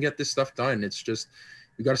 But we can get this stuff done. It's just,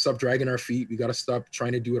 we got to stop dragging our feet. We got to stop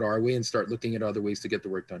trying to do it our way and start looking at other ways to get the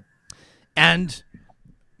work done. And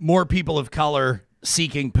more people of color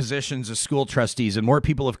seeking positions as school trustees, and more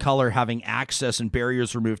people of color having access and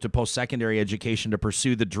barriers removed to post-secondary education to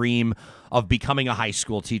pursue the dream of becoming a high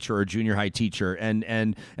school teacher or junior high teacher,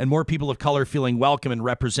 and more people of color feeling welcome and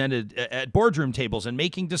represented at boardroom tables and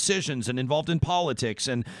making decisions and involved in politics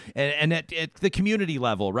and at the community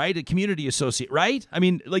level, right? At community associate, right? I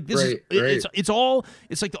mean, like this right, is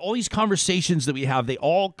it's like all these conversations that we have, they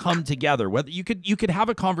all come together. Whether you could have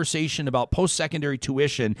a conversation about post-secondary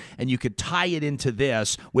tuition and you could tie it into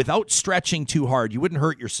this without stretching too hard. You wouldn't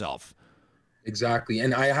hurt yourself. Exactly.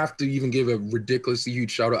 And I have to even give a ridiculously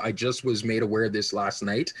huge shout out. I just was made aware of this last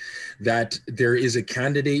night, that there is a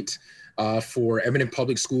candidate for Edmonton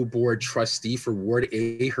Public School Board trustee for Ward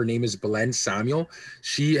A. Her name is Belen Samuel.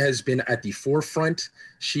 She has been at the forefront.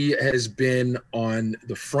 She has been on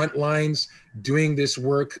the front lines doing this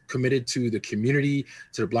work, committed to the community,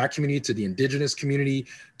 to the Black community, to the Indigenous community,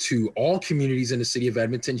 to all communities in the city of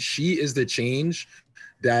Edmonton. She is the change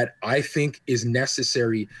that I think is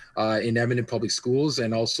necessary in Edmonton Public Schools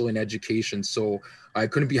and also in education. So I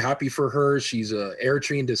couldn't be happy for her. She's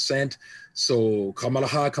Eritrean descent. So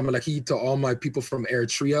kamalaha, kamalahi to all my people from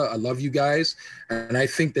Eritrea. I love you guys. And I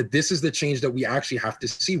think that this is the change that we actually have to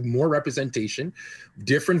see: more representation,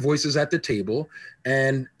 different voices at the table.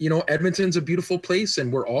 And, Edmonton's a beautiful place,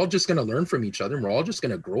 and we're all just going to learn from each other, and we're all just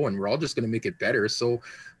going to grow, and we're all just going to make it better. So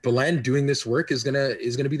Belen doing this work is going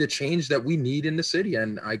to be the change that we need in the city.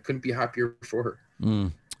 And I couldn't be happier for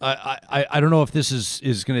her. I don't know if this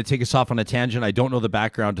is going to take us off on a tangent. I don't know the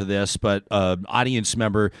background to this, but audience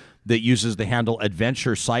member that uses the handle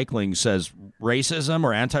Adventure Cycling says racism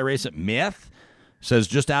or anti-racist myth. Says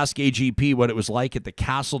just ask AGP what it was like at the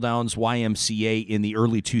Castle Downs YMCA in the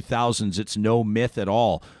early 2000s. It's no myth at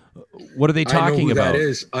all. What are they talking about?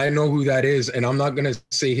 I know who that is, and I'm not going to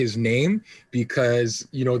say his name because,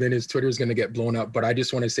 then his Twitter is going to get blown up. But I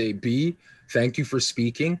just want to say, B, thank you for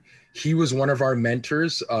speaking. He was one of our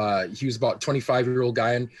mentors. He was about 25-year-old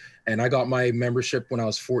guy, and I got my membership when I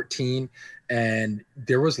was 14. And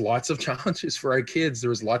there was lots of challenges for our kids. There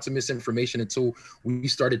was lots of misinformation. And so we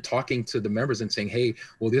started talking to the members and saying, hey,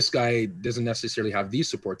 well, this guy doesn't necessarily have these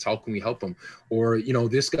supports. How can we help him? Or,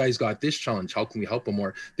 this guy's got this challenge. How can we help him?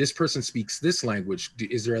 Or this person speaks this language.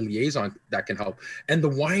 Is there a liaison that can help? And the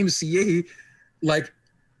YMCA,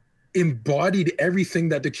 embodied everything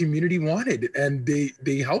that the community wanted, and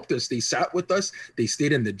they helped us. They sat with us. They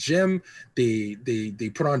stayed in the gym. They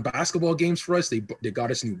put on basketball games for us. They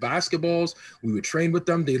got us new basketballs. We would train with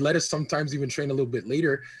them. They let us sometimes even train a little bit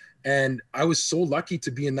later. And I was so lucky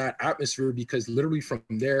to be in that atmosphere, because literally from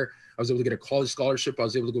there, I was able to get a college scholarship. I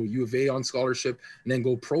was able to go U of A on scholarship and then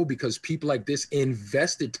go pro, because people like this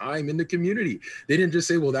invested time in the community. They didn't just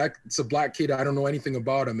say, well, that's a Black kid, I don't know anything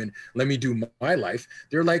about him, and let me do my life.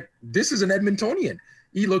 They're like, this is an Edmontonian.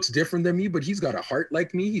 He looks different than me, but he's got a heart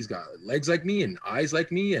like me. He's got legs like me and eyes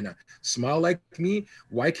like me and a smile like me.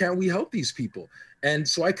 Why can't we help these people? And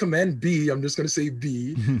so I commend B, I'm just going to say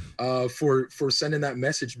B, for sending that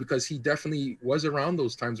message, because he definitely was around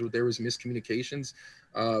those times where there was miscommunications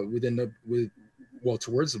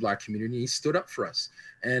towards the Black community. He stood up for us.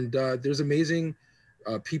 And there's amazing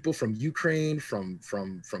people from Ukraine, from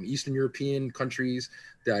Eastern European countries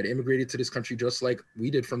that immigrated to this country, just like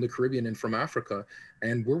we did from the Caribbean and from Africa.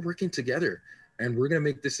 And we're working together. And we're going to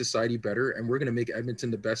make this society better. And we're going to make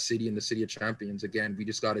Edmonton the best city in the city of champions. Again, we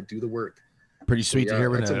just got to do the work. Pretty sweet to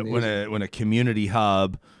hear when a community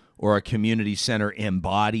hub or a community center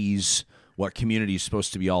embodies what community is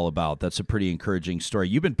supposed to be all about. That's a pretty encouraging story.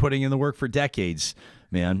 You've been putting in the work for decades,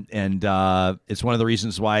 man, and it's one of the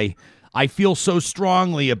reasons why I feel so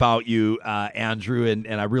strongly about you, Andrew, and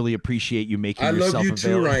I really appreciate you making yourself available. I love you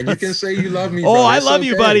too, Ryan. You can say you love me. Oh, bro. I love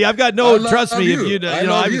you, buddy. I've got no trust me. You.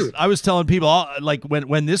 If I was telling people, like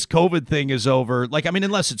when this COVID thing is over, like I mean,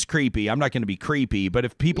 unless it's creepy, I'm not going to be creepy. But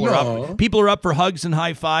if people are up for hugs and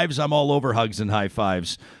high fives, I'm all over hugs and high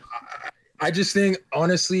fives. I just think,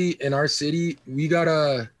 honestly, in our city, we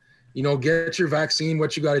gotta, get your vaccine,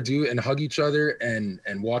 what you gotta do, and hug each other and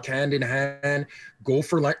walk hand in hand. Go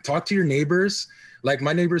for talk to your neighbors. Like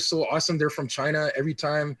my neighbor's so awesome. They're from China. Every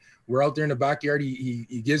time we're out there in the backyard,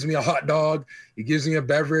 he gives me a hot dog. He gives me a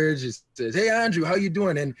beverage. He says, "Hey, Andrew, how you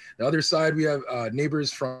doing?" And the other side, we have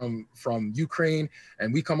neighbors from Ukraine,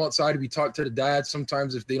 and we come outside. We talk to the dads.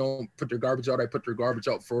 Sometimes if they don't put their garbage out, I put their garbage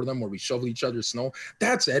out for them, or we shovel each other's snow.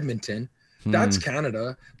 That's Edmonton. That's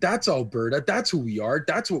Canada. That's Alberta. That's who we are.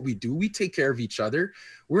 That's what we do. We take care of each other.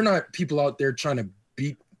 We're not people out there trying to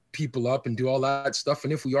beat people up and do all that stuff.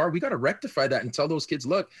 And if we are, we got to rectify that and tell those kids,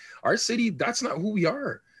 look, our city, that's not who we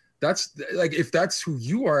are. That's like, if that's who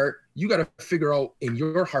you are, you got to figure out in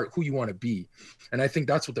your heart who you want to be. And I think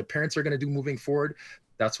that's what the parents are going to do moving forward.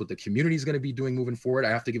 That's what the community is going to be doing moving forward. I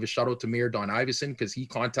have to give a shout out to Mayor Don Iveson, because he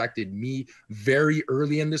contacted me very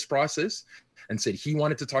early in this process and said he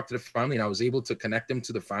wanted to talk to the family, and I was able to connect him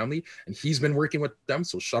to the family, and he's been working with them.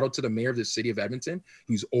 So shout out to the mayor of the city of Edmonton,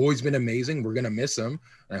 who's always been amazing. We're going to miss him.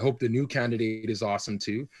 And I hope the new candidate is awesome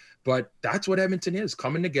too. But that's what Edmonton is,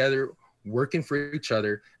 coming together, working for each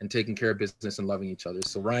other, and taking care of business and loving each other.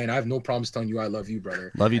 So Ryan, I have no problems telling you I love you,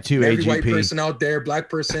 brother. Love you too, Every AGP. white person out there, Black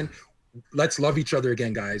person, let's love each other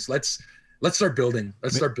again, guys. Let's start building.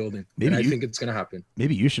 Let's start building. And I think it's gonna happen.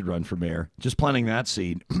 Maybe you should run for mayor. Just planting that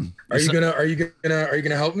seed. Are you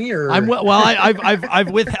gonna help me, or?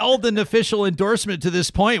 I've withheld an official endorsement to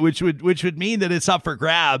this point, which would mean that it's up for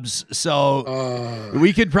grabs. So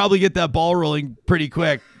we could probably get that ball rolling pretty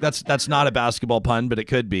quick. That's not a basketball pun, but it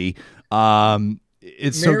could be.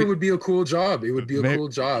 Mayor would be a cool job. It would be a cool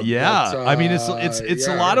job. Yeah, but, I mean, it's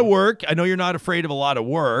a lot of work. I know you're not afraid of a lot of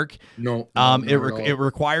work. No. It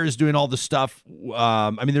requires doing all the stuff.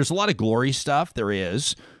 I mean, there's a lot of glory stuff. There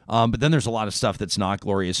is, but then there's a lot of stuff that's not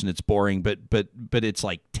glorious and it's boring. But it's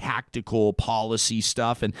like tactical policy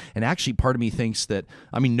stuff. And actually, part of me thinks that,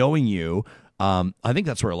 I mean, knowing you, I think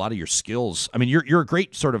that's where a lot of your skills. I mean, you're a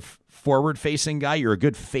great sort of forward-facing guy. You're a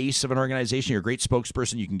good face of an organization. You're a great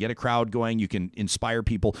spokesperson. You can get a crowd going. You can inspire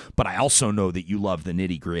people. But I also know that you love the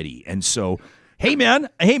nitty-gritty. And so, hey, man,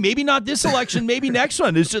 maybe not this election, maybe next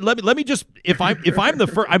one. Let me just, if I'm the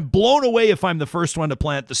first, I'm blown away if I'm the first one to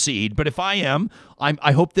plant the seed. But if I am,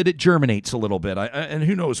 I hope that it germinates a little bit. And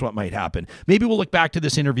who knows what might happen. Maybe we'll look back to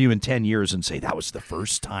this interview in 10 years and say that was the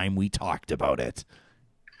first time we talked about it.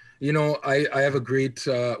 I have a great,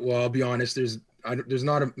 I'll be honest, there's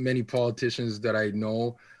not many politicians that I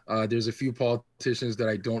know. There's a few politicians that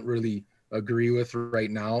I don't really agree with right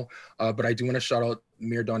now, but I do want to shout out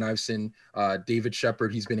Mayor Don Iveson, David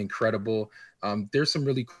Shepard. He's been incredible. There's some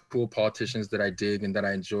really cool politicians that I dig and that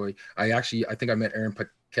I enjoy. I think I met Aaron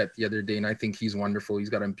Paquette the other day, and I think he's wonderful. He's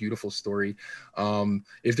got a beautiful story.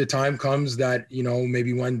 If the time comes that,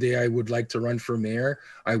 maybe one day I would like to run for mayor,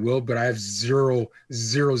 I will, but I have zero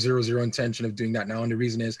intention of doing that now. And the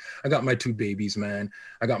reason is I got my 2 babies, man.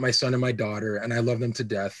 I got my son and my daughter, and I love them to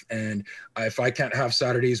death. And if I can't have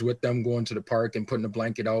Saturdays with them going to the park and putting a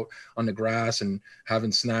blanket out on the grass and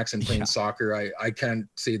having snacks and playing soccer, I can't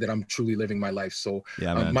say that I'm truly living my life. So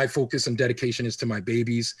my focus and dedication is to my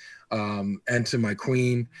babies, and to my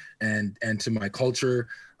queen, and to my culture,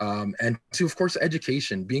 and to, of course,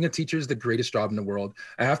 education. Being a teacher is the greatest job in the world.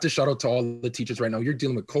 I have to shout out to all the teachers right now. You're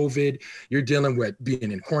dealing with COVID. You're dealing with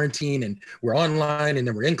being in quarantine, and we're online, and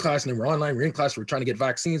then we're in class, and then we're online, we're in class, we're trying to get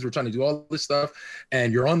vaccines, we're trying to do all this stuff,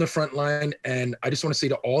 and you're on the front line. And I just want to say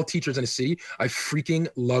to all teachers in the city, I freaking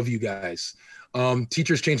love you guys.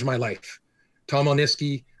 Teachers changed my life. Tom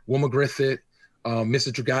Elniski, Wilma Griffith,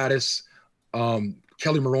 Mrs. Dragatis,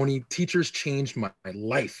 Kelly Maroney, teachers changed my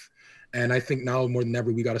life. And I think now more than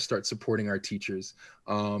ever, we got to start supporting our teachers.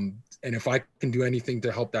 And if I can do anything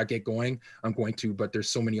to help that get going, I'm going to, but there's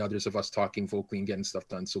so many others of us talking vocally and getting stuff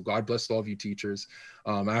done. So God bless all of you teachers.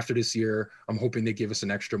 After this year, I'm hoping they give us an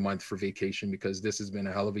extra month for vacation, because this has been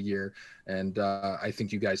a hell of a year. And I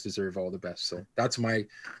think you guys deserve all the best. So that's my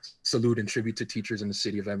salute and tribute to teachers in the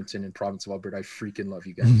city of Edmonton and province of Alberta. I freaking love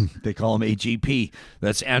you guys. They call him AGP.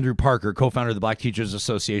 That's Andrew Parker, co-founder of the Black Teachers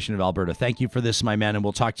Association of Alberta. Thank you for this, my man, and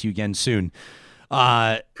we'll talk to you again soon.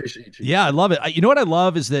 Appreciate you. Yeah, I love it. You know what I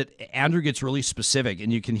love is that Andrew gets really specific,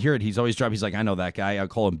 and you can hear it. He's always dropping. He's like, I know that guy. I'll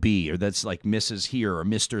call him B, or that's like Mrs. here or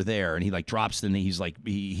Mr. there, and he like drops them. He's like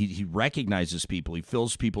he recognizes people. He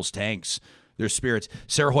fills people's tanks, their spirits.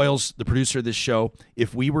 Sarah Hoyles, the producer of this show.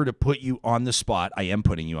 If we were to put you on the spot, I am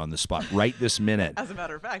putting you on the spot right this minute. As a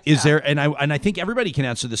matter of fact, is there? And I think everybody can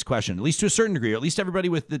answer this question, at least to a certain degree, or at least everybody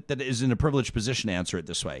that is in a privileged position to answer it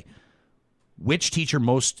this way. Which teacher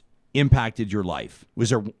most impacted your life?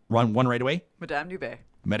 Was there one right away? Madame Dubé.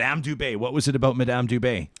 Madame Dubé. What was it about Madame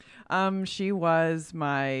Dubé? She was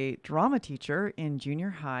my drama teacher in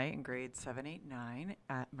junior high in grades 7, 8, 9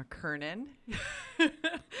 at McKernan,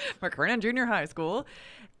 McKernan Junior High School.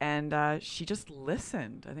 And she just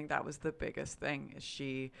listened. I think that was the biggest thing. Is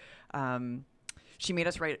she made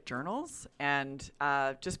us write journals and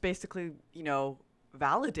just basically,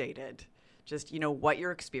 validated just, what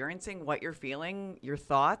you're experiencing, what you're feeling, your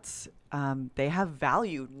thoughts. They have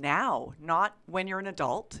value now, not when you're an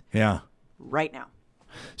adult. Yeah. Right now.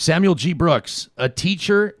 Samuel G. Brooks, a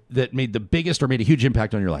teacher that made the biggest or made a huge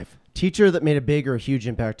impact on your life. Teacher that made a big or huge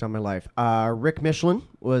impact on my life. Rick Michelin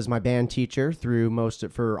was my band teacher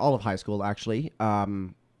for all of high school, actually.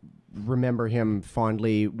 Remember him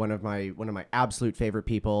fondly. One of my absolute favorite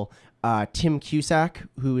people. Tim Cusack,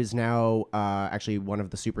 who is now actually one of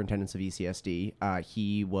the superintendents of ECSD.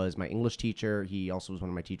 He was my English teacher. He also was one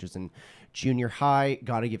of my teachers in junior high.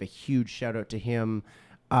 Got to give a huge shout out to him.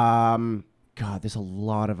 God, there's a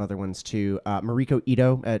lot of other ones too. Mariko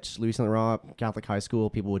Ito at Louis St. Laurent Catholic High School.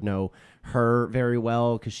 People would know her very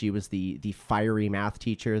well because she was the fiery math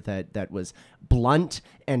teacher that was blunt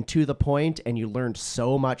and to the point, and you learned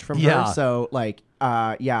so much from her. So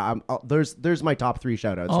there's my top 3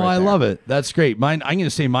 shout outs. Oh, I love it. That's great. Mine, I'm going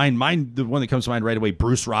to say mine, the one that comes to mind right away,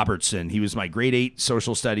 Bruce Robertson. He was my grade 8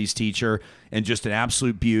 social studies teacher and just an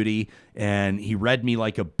absolute beauty. And he read me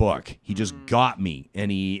like a book. He just got me.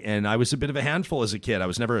 And I was a bit of a handful as a kid. I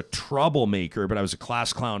was never a troublemaker, but I was a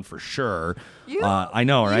class clown for sure. I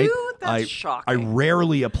know, right? That's shocking. I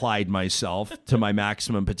rarely applied myself to my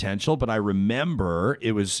maximum potential, but I remember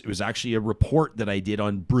it was actually a report that I did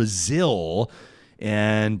on Brazil.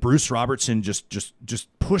 And Bruce Robertson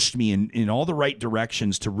just pushed me in all the right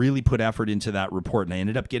directions to really put effort into that report. And I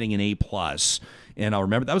ended up getting an A+. And I'll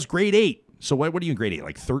remember that was grade 8. So what are you in grade 8?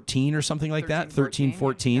 Like 13 or something like that? 13,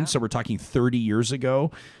 14. Yeah. So we're talking 30 years ago.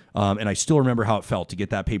 And I still remember how it felt to get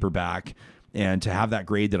that paper back and to have that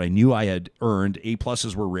grade that I knew I had earned. A+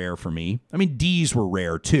 were rare for me. I mean, D's were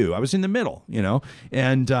rare too. I was in the middle,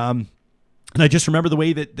 And I just remember the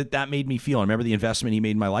way that made me feel. I remember the investment he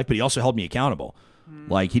made in my life, but he also held me accountable.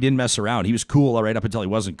 Like, he didn't mess around. He was cool right up until he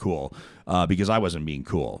wasn't cool because I wasn't being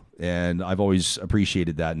cool. And I've always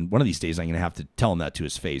appreciated that. And one of these days, I'm going to have to tell him that to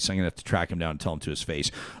his face. I'm going to have to track him down and tell him to his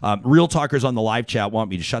face. Real talkers on the live chat want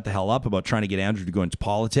me to shut the hell up about trying to get Andrew to go into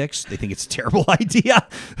politics. They think it's a terrible idea.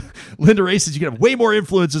 Linda Ray says you can have way more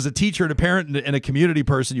influence as a teacher and a parent and a community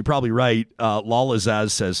person. You're probably right. Lala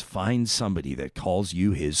Zaz says, find somebody that calls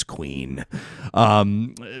you his queen.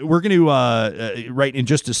 We're going to, right in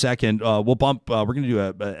just a second, we're going to do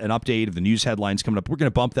an update of the news headlines coming up. We're going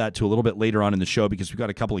to bump that to a little bit later on in the show because we've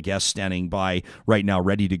got a couple of guests standing by right now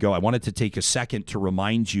ready to go. I wanted to take a second to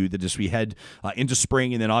remind you that as we head into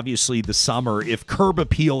spring and then obviously the summer, if curb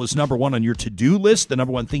appeal is number 1 on your to-do list, the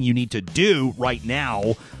number 1 thing you need to do right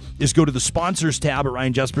now is go to the sponsors tab at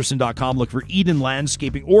ryanjesperson.com, look for Eden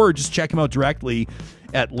Landscaping, or just check them out directly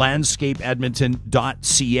at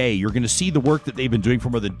landscapeedmonton.ca. You're going to see the work that they've been doing for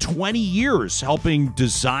more than 20 years, helping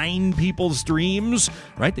design people's dreams,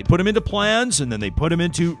 right? They put them into plans, and then they put them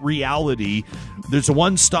into reality. There's a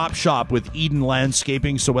one-stop shop with Eden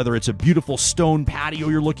Landscaping, so whether it's a beautiful stone patio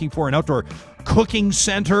you're looking for, an outdoor cooking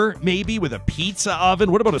center, maybe with a pizza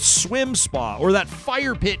oven, what about a swim spa or that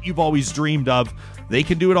fire pit you've always dreamed of? They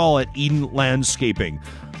can do it all at Eden Landscaping.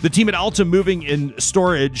 The team at Alta Moving and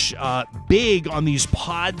Storage, big on these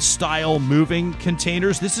pod-style moving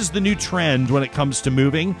containers. This is the new trend when it comes to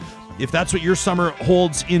moving. if that's what your summer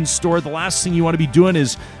holds in store, the last thing you want to be doing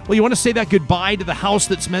is, well, you want to say that goodbye to the house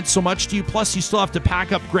that's meant so much to you. Plus, you still have to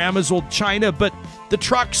pack up grandma's old china, but the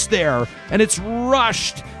truck's there and it's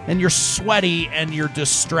rushed and you're sweaty and you're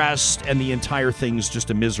distressed and the entire thing's just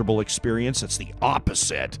a miserable experience. That's the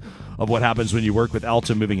opposite of what happens when you work with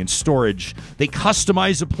Alta Moving and Storage. They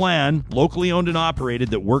customize a plan, locally owned and operated,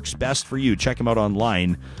 that works best for you. Check them out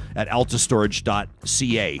online at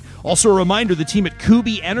altastorage.ca. Also a reminder, the team at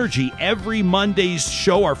Kubi Energy, every Monday's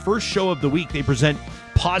show, our first show of the week, they present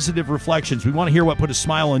Positive Reflections. We want to hear what put a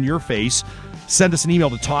smile on your face. Send us an email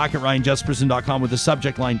to talk@ryanjesperson.com with the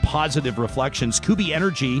subject line Positive Reflections. Kubi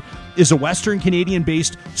Energy is a Western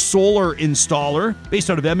Canadian-based solar installer based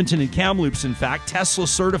out of Edmonton and Kamloops, in fact, Tesla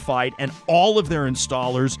certified, and all of their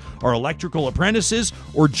installers are electrical apprentices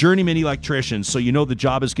or journeyman electricians, so you know the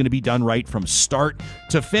job is going to be done right from start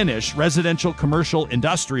to finish. Residential, commercial,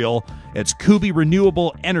 industrial, it's Kubi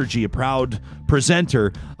Renewable Energy, a proud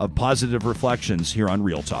presenter of Positive Reflections here on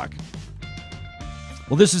Real Talk.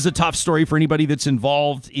 Well, this is a tough story for anybody that's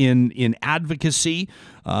involved in advocacy,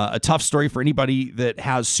 a tough story for anybody that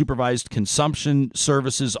has supervised consumption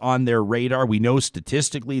services on their radar. We know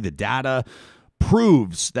statistically the data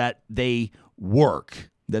proves that they work,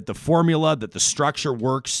 that the formula, that the structure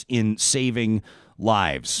works in saving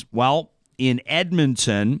lives. Well, in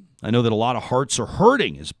Edmonton, I know that a lot of hearts are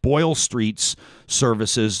hurting as Boyle Street's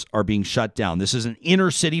services are being shut down. This is an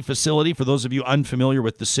inner city facility for those of you unfamiliar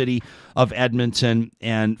with the city of Edmonton.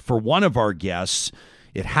 And for one of our guests,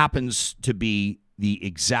 it happens to be the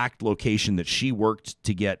exact location that she worked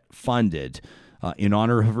to get funded in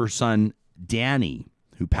honor of her son, Danny,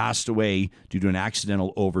 who passed away due to an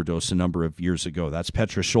accidental overdose a number of years ago. That's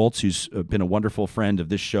Petra Schulz, who's been a wonderful friend of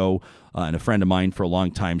this show and a friend of mine for a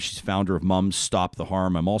long time. She's founder of Mums Stop the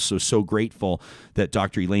Harm. I'm also so grateful that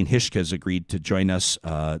Dr. Elaine Hyshka has agreed to join us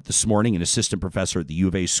this morning, an assistant professor at the U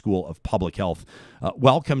of A School of Public Health.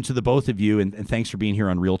 Welcome to the both of you, and thanks for being here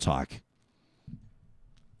on Real Talk.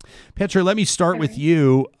 Petra, let me start with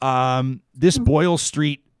you. This Boyle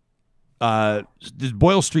Street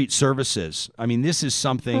services. I mean, this is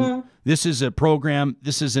something, this is a program,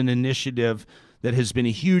 this is an initiative that has been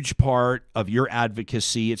a huge part of your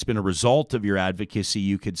advocacy. It's been a result of your advocacy,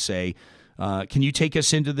 you could say. Can you take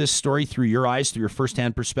us into this story through your eyes, through your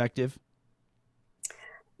firsthand perspective?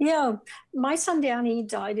 Yeah, my son Danny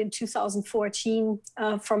died in 2014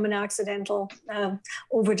 from an accidental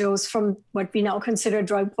overdose from what we now consider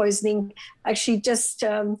drug poisoning. Actually, just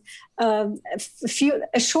a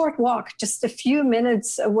short walk, just a few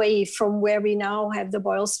minutes away from where we now have the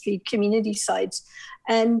Boyle Street community site.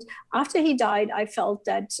 And after he died, I felt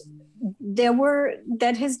that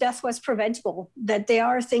his death was preventable, that there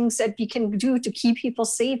are things that we can do to keep people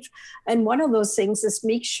safe. And one of those things is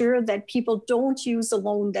make sure that people don't use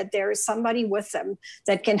alone, that there is somebody with them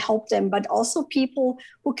that can help them, but also people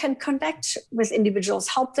who can connect with individuals,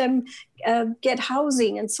 help them get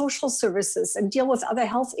housing and social services and deal with other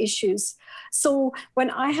health issues. So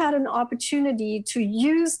when I had an opportunity to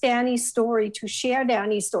use Danny's story, to share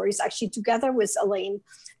Danny's stories, actually together with Elaine,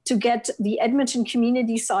 to get the Edmonton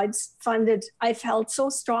community sites funded, I felt so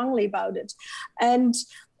strongly about it. And,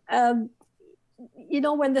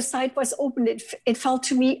 when the site was opened, it felt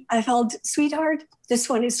to me, I felt, sweetheart, this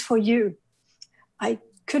one is for you. I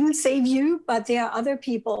couldn't save you, but there are other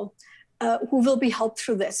people who will be helped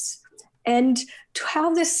through this. And to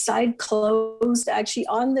have this site closed actually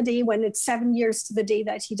on the day when it's 7 years to the day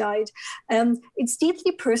that he died, it's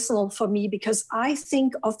deeply personal for me because I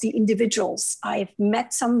think of the individuals. I've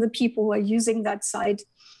met some of the people who are using that site,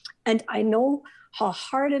 and I know how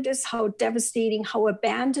hard it is, how devastating, how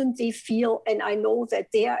abandoned they feel, and I know that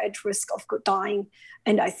they are at risk of dying.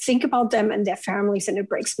 And I think about them and their families, and it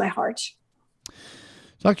breaks my heart.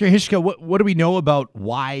 Dr. Hyshka, what do we know about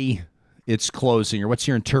why it's closing, or what's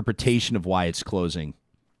your interpretation of why it's closing?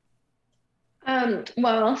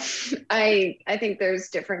 Well, I think there's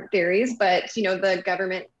different theories, but the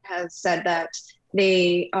government has said that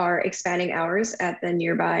they are expanding hours at the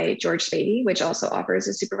nearby George Spady, which also offers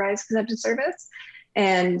a supervised consumption service.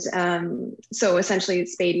 And so essentially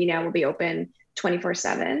Spady now will be open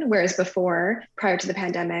 24/7, whereas before, prior to the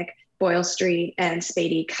pandemic, Boyle Street and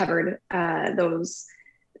Spady covered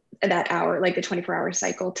that hour, like the 24-hour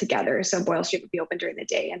cycle together. So Boyle Street would be open during the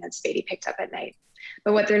day and then Spady picked up at night.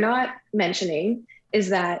 But what they're not mentioning is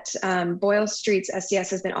that Boyle Street's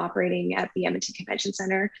SDS has been operating at the Edmonton Convention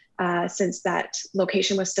Center since that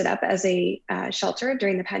location was stood up as a shelter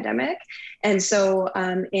during the pandemic. And so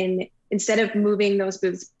instead of moving those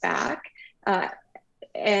booths back,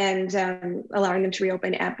 and allowing them to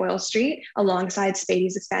reopen at Boyle Street alongside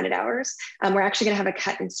Spady's expanded hours. We're actually going to have a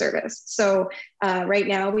cut in service. So right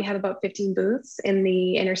now we have about 15 booths in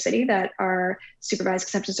the inner city that are supervised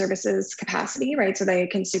consumption services capacity, right? So they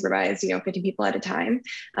can supervise, 50 people at a time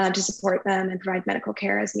to support them and provide medical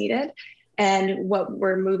care as needed. And what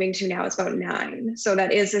we're moving to now is about 9. So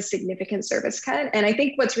that is a significant service cut. And I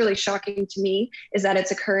think what's really shocking to me is that it's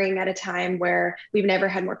occurring at a time where we've never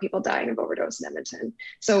had more people dying of overdose in Edmonton.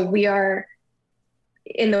 So we are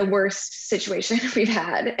in the worst situation we've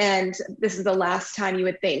had. And this is the last time you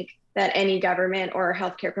would think that any government or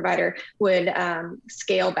healthcare provider would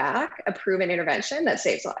scale back a proven intervention that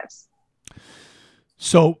saves lives.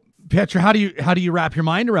 So, Petra, how do you wrap your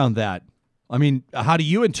mind around that? I mean, how do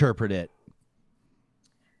you interpret it?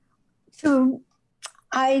 To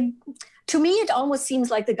me, it almost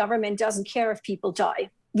seems like the government doesn't care if people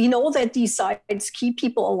die. We know that these sites keep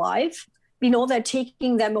people alive. We know that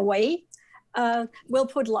taking them away will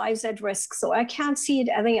put lives at risk. So I can't see it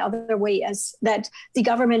any other way as that the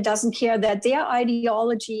government doesn't care, that their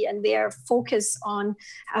ideology and their focus on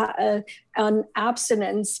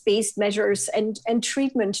abstinence-based measures and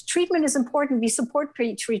treatment. Treatment is important. We support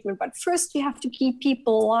treatment, but first we have to keep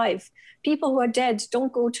people alive. People who are dead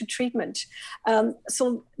don't go to treatment.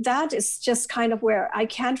 So that is just kind of where I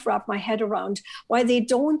can't wrap my head around why they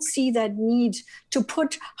don't see that need to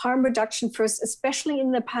put harm reduction first, especially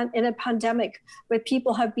in a pandemic where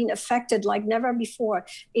people have been affected like never before.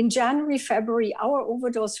 In January, February, our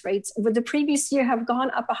overdose rates over the previous year have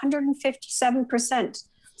gone up 157%.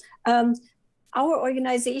 Our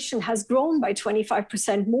organization has grown by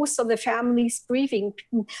 25%. Most of the families grieving.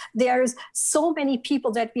 There's so many people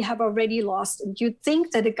that we have already lost. And you'd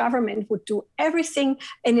think that the government would do everything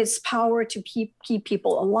in its power to keep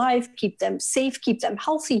people alive, keep them safe, keep them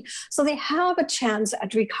healthy, so they have a chance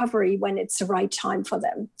at recovery when it's the right time for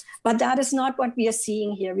them. But that is not what we are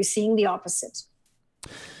seeing here. We're seeing the opposite.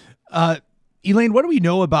 Elaine, what do we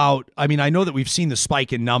know about, I mean, I know that we've seen the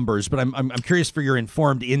spike in numbers, but I'm curious for your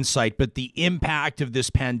informed insight, but the impact of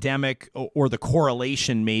this pandemic or the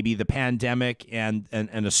correlation, maybe the pandemic and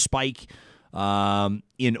a spike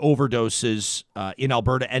in overdoses in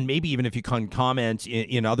Alberta, and maybe even if you can comment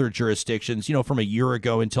in other jurisdictions, from a year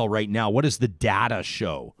ago until right now, what does the data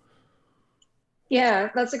show? Yeah,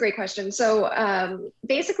 that's a great question. So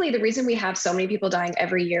basically, the reason we have so many people dying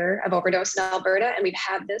every year of overdose in Alberta, and we've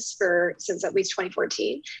had this since at least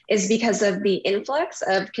 2014, is because of the influx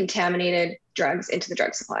of contaminated drugs into the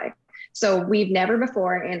drug supply. So we've never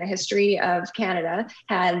before in the history of Canada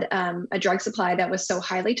had a drug supply that was so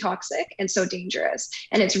highly toxic and so dangerous.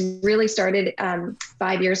 And it's really started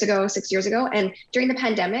 5 years ago, 6 years ago. And during the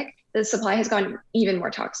pandemic, the supply has gone even more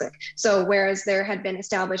toxic. So whereas there had been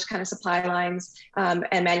established kind of supply lines and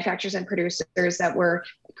manufacturers and producers that were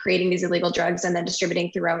creating these illegal drugs and then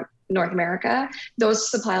distributing throughout North America, those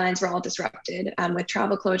supply lines were all disrupted with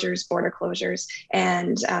travel closures, border closures,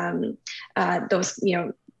 and those,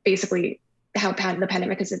 basically how the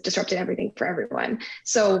pandemic has disrupted everything for everyone.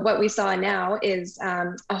 So what we saw now is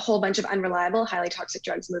a whole bunch of unreliable, highly toxic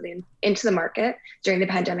drugs moving into the market during the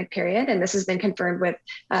pandemic period. And this has been confirmed with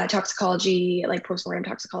toxicology, like postmortem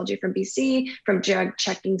toxicology from BC, from drug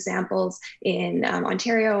checking samples in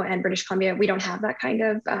Ontario and British Columbia. We don't have that kind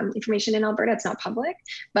of information in Alberta. It's not public,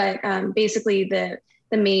 but basically the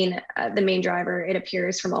main driver, it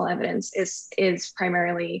appears from all evidence, is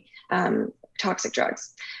primarily toxic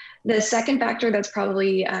drugs. The second factor that's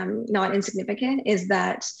probably not insignificant is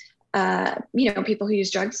that, people who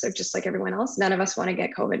use drugs are just like everyone else. None of us want to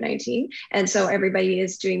get COVID-19. And so everybody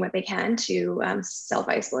is doing what they can to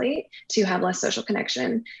self-isolate, to have less social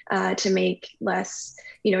connection, to make less,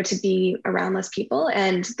 to be around less people.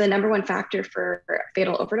 And the number one factor for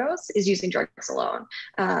fatal overdose is using drugs alone.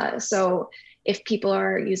 So if people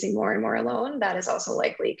are using more and more alone, that is also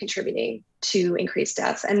likely contributing to increased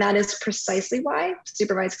deaths. And that is precisely why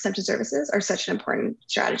supervised consumption services are such an important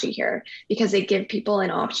strategy here, because they give people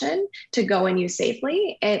an option to go and use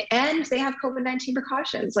safely. And they have COVID-19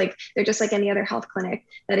 precautions. Like they're just like any other health clinic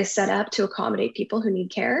that is set up to accommodate people who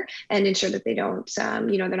need care and ensure that they don't,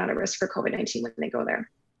 they're not at risk for COVID-19 when they go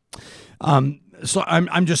there. So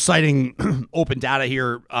I'm just citing open data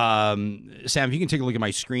here. Sam, if you can take a look at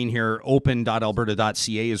my screen here,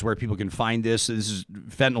 open.alberta.ca is where people can find this. This is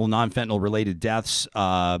fentanyl, non-fentanyl related deaths.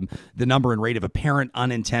 The number and rate of apparent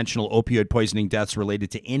unintentional opioid poisoning deaths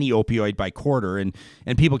related to any opioid by quarter. And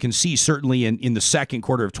people can see certainly in the second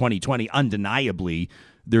quarter of 2020, undeniably,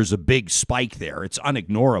 there's a big spike there. It's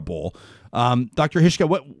unignorable. Dr. Hyshka,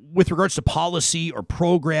 with regards to policy or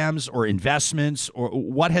programs or investments, or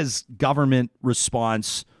what has government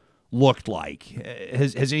response looked like.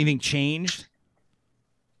 Has anything changed?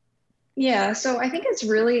 Yeah, so I think it's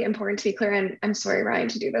really important to be clear, and I'm sorry, Ryan,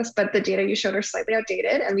 to do this, but the data you showed are slightly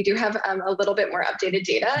outdated, and we do have a little bit more updated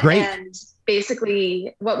data. Great. And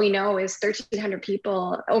basically, what we know is over 1,300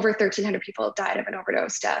 people died of an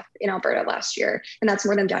overdose death in Alberta last year, and that's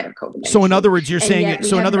more than died of COVID-19. So in other words, you're saying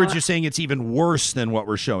you're saying it's even worse than what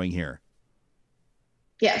we're showing here.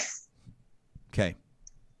 Yes. Okay.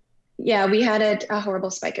 Yeah, we had a horrible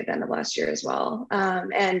spike at the end of last year as well,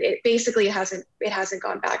 and it basically hasn't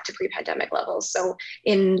gone back to pre-pandemic levels. So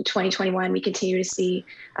in 2021, we continue to see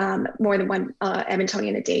more than one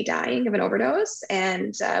Edmontonian a day dying of an overdose,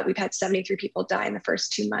 and we've had 73 people die in the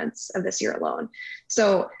first 2 months of this year alone.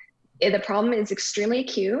 So the problem is extremely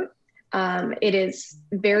acute. It is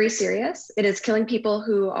very serious. It is killing people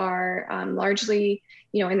who are largely,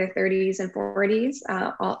 in their 30s and 40s,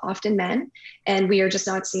 often men. And we are just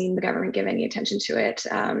not seeing the government give any attention to it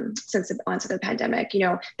since the onset of the pandemic.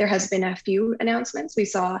 There has been a few announcemements. We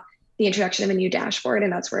saw the introduction of a new dashboard,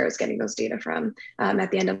 and that's where I was getting those data from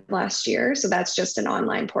at the end of last year. So that's just an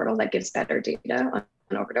online portal that gives better data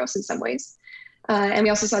on overdose in some ways. And we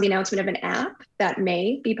also saw the announcement of an app that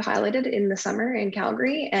may be piloted in the summer in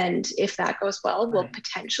Calgary. And if that goes well, will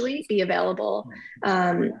potentially be available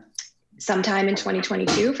sometime in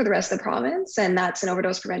 2022 for the rest of the province. And that's an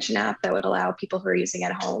overdose prevention app that would allow people who are using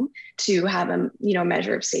at home to have a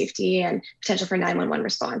measure of safety and potential for 911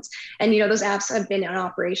 response. And those apps have been in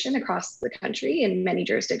operation across the country in many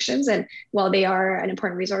jurisdictions. And while they are an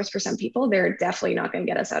important resource for some people, they're definitely not going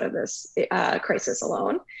to get us out of this crisis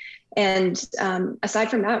alone. And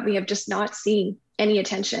aside from that, we have just not seen any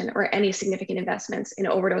attention or any significant investments in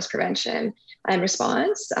overdose prevention and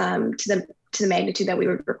response to the magnitude that we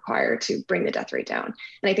would require to bring the death rate down.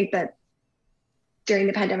 And I think that during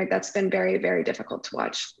the pandemic, that's been very, very difficult to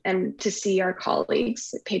watch and to see our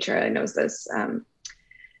colleagues. Petra knows this,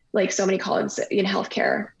 like so many colleagues in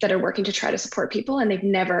healthcare that are working to try to support people, and they've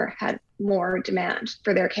never had more demand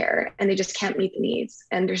for their care, and they just can't meet the needs,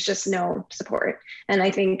 and there's just no support. And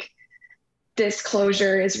I think this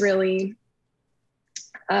closure is really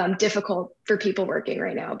difficult for people working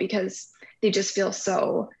right now because they just feel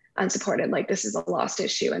so unsupported, like this is a lost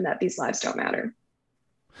issue and that these lives don't matter.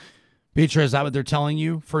 Petra, is that what they're telling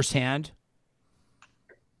you firsthand?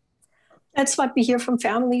 That's what we hear from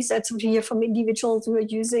families. That's what we hear from individuals who are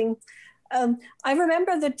using. I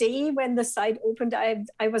remember the day when the site opened, I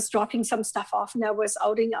was dropping some stuff off and I was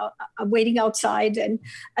waiting outside, and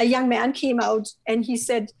a young man came out and he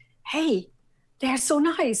said, "Hey, they're so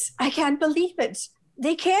nice. I can't believe it.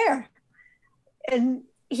 They care." And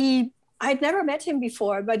I'd never met him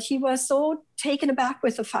before, but he was so taken aback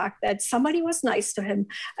with the fact that somebody was nice to him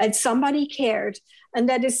and somebody cared. And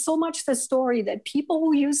that is so much the story, that people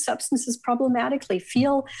who use substances problematically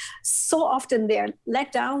feel so often they're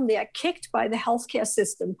let down, they are kicked by the healthcare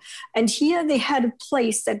system. And here they had a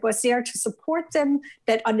place that was there to support them,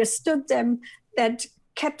 that understood them, that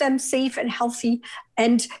kept them safe and healthy.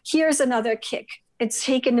 And here's another kick. It's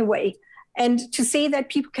taken away. And to say that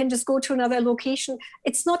people can just go to another location,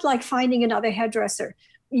 it's not like finding another hairdresser.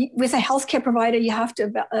 With a healthcare provider, you have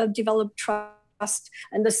to develop trust.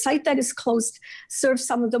 And the site that is closed serves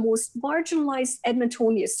some of the most marginalized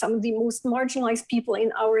Edmontonians, some of the most marginalized people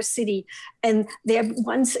in our city. And they're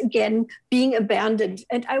once again being abandoned.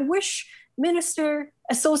 And I wish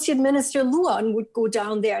Associate Minister Luan would go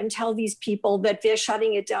down there and tell these people that they're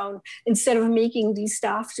shutting it down instead of making these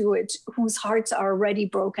staff do it, whose hearts are already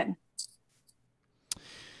broken.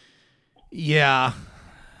 Yeah,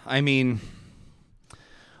 I mean,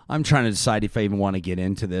 I'm trying to decide if I even want to get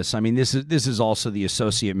into this. I mean, this is also the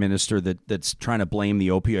associate minister that's trying to blame the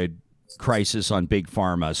opioid crisis on big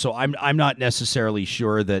pharma. So I'm not necessarily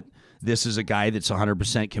sure that this is a guy that's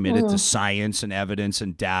 100% committed to science and evidence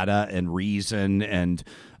and data and reason, and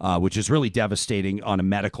which is really devastating on a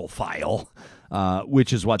medical file,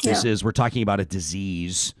 which is what this is. We're talking about a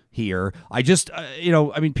disease here. I just,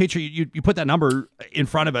 I mean, Petra, you put that number in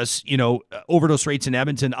front of us, overdose rates in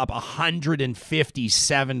Edmonton up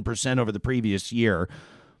 157% over the previous year.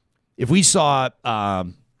 If we saw, I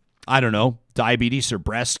don't know, diabetes or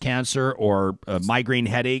breast cancer or migraine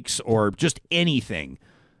headaches or just anything,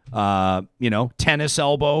 tennis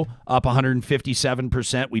elbow up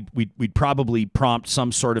 157%, we'd probably prompt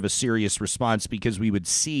some sort of a serious response, because we would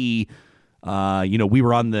see, we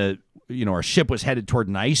were on the, our ship was headed toward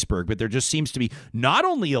an iceberg, but there just seems to be not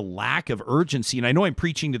only a lack of urgency, and I know I'm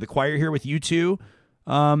preaching to the choir here with you two,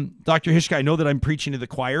 Dr. Hyshka, I know that I'm preaching to the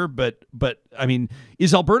choir, but I mean,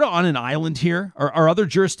 is Alberta on an island here? Are other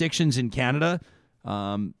jurisdictions in Canada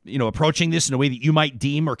approaching this in a way that you might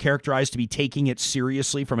deem or characterize to be taking it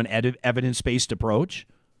seriously from an evidence-based approach?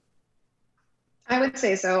 I would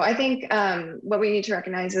say so. I think what we need to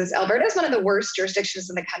recognize is Alberta is one of the worst jurisdictions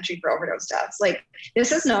in the country for overdose deaths. Like,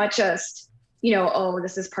 this is not just,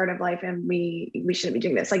 this is part of life and we shouldn't be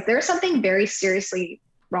doing this. Like, there's something very seriously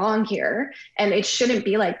wrong here, and it shouldn't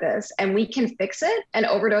be like this, and we can fix it, and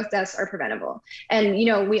overdose deaths are preventable. And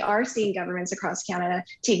we are seeing governments across Canada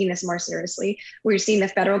taking this more seriously. We're seeing the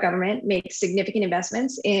federal government make significant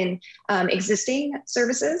investments in existing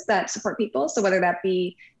services that support people, so whether that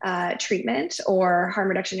be treatment or harm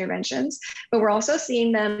reduction interventions, but we're also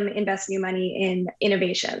seeing them invest new money in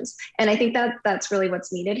innovations. And I think that that's really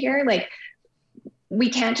what's needed here. Like, we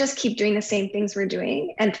can't just keep doing the same things we're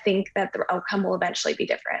doing and think that the outcome will eventually be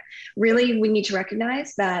different. Really, we need to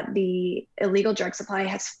recognize that the illegal drug supply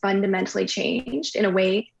has fundamentally changed in a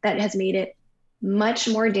way that has made it much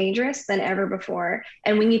more dangerous than ever before.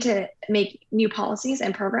 And we need to make new policies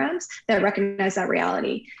and programs that recognize that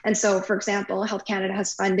reality. And so, for example, Health Canada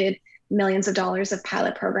has funded millions of dollars of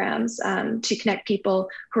pilot programs to connect people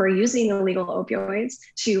who are using illegal opioids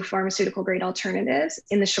to pharmaceutical grade alternatives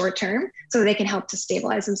in the short term, so they can help to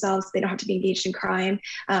stabilize themselves. They don't have to be engaged in crime.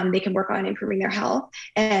 They can work on improving their health.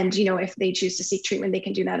 And, if they choose to seek treatment, they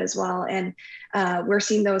can do that as well. And we're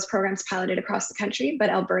seeing those programs piloted across the country, but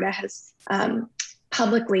Alberta has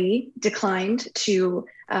publicly declined to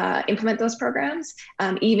implement those programs,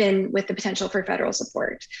 even with the potential for federal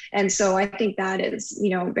support. And so I think that is,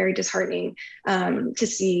 very disheartening to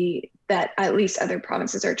see that at least other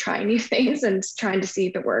provinces are trying new things and trying to see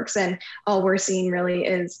if it works. And all we're seeing really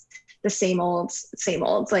is the same old.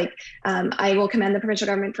 Like, I will commend the provincial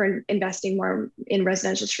government for investing more in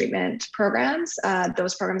residential treatment programs.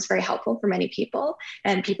 Those programs are very helpful for many people,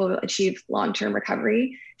 and people will achieve long-term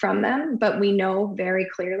recovery from them. But we know very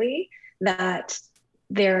clearly that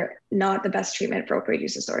they're not the best treatment for opioid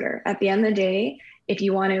use disorder. At the end of the day, if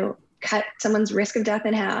you want to cut someone's risk of death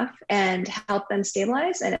in half and help them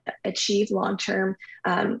stabilize and achieve long-term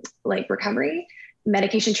recovery,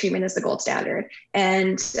 medication treatment is the gold standard.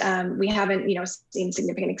 And we haven't, seen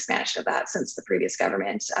significant expansion of that since the previous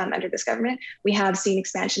government. Under this government, we have seen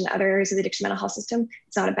expansion in other areas of the addiction mental health system.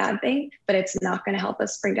 It's not a bad thing, but it's not going to help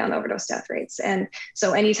us bring down the overdose death rates. And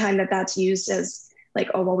so anytime that's used as like,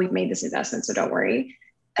 oh, well, we've made this investment, so don't worry,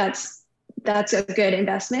 that's a good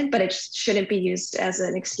investment, but it shouldn't be used as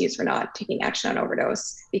an excuse for not taking action on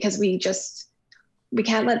overdose, because we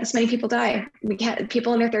can't let this many people die. We can't,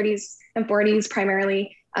 people in their 30s and 40s,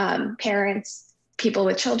 primarily parents, people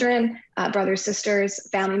with children, brothers, sisters,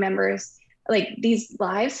 family members, like, these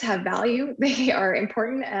lives have value. They are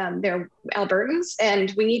important. They're Albertans,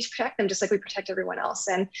 and we need to protect them just like we protect everyone else.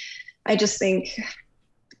 And I just think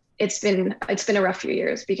it's been a rough few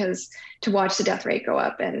years, because to watch the death rate go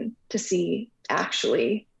up and to see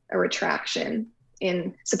actually a retraction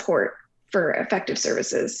in support for effective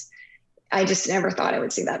services, I just never thought I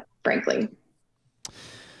would see that, frankly.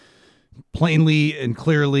 Plainly and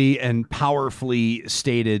clearly and powerfully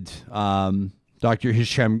stated. Dr.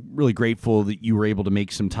 Hyshka, I'm really grateful that you were able to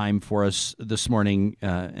make some time for us this morning.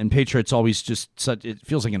 And Petra, it's always just it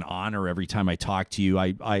feels like an honor every time I talk to you.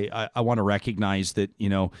 I want to recognize that,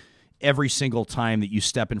 every single time that you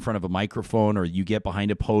step in front of a microphone or you get behind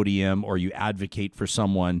a podium or you advocate for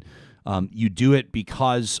someone, you do it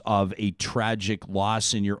because of a tragic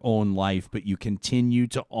loss in your own life, but you continue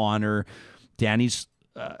to honor Danny's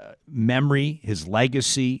memory, his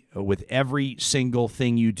legacy, with every single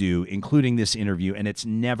thing you do, including this interview, and it's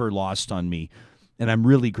never lost on me. And I'm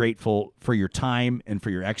really grateful for your time and for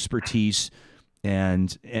your expertise.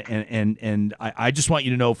 And I just want you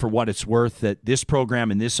to know, for what it's worth, that this program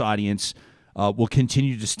and this audience will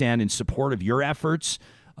continue to stand in support of your efforts,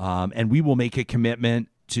 and we will make a commitment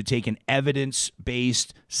to take an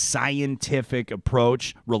evidence-based, scientific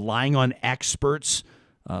approach, relying on experts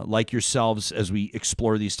like yourselves as we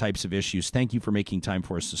explore these types of issues. Thank you for making time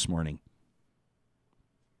for us this morning.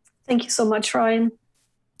 Thank you so much, Ryan.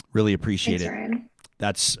 Really appreciate Thanks, it. Ryan.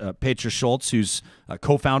 That's Petra Schulz, who's a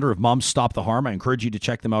co-founder of Moms Stop the Harm. I encourage you to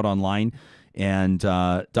check them out online. And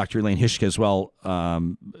Dr. Elaine Hyshka as well,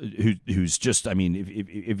 who's just,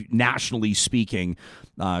 if nationally speaking,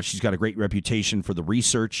 she's got a great reputation for the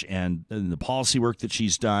research and the policy work that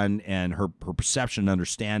she's done, and her perception and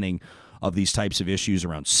understanding of these types of issues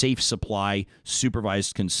around safe supply,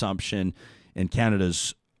 supervised consumption, and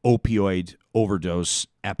Canada's opioid overdose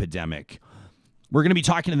epidemic. We're going to be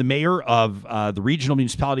talking to the mayor of the regional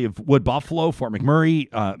municipality of Wood Buffalo, Fort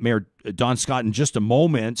McMurray, Mayor Don Scott, in just a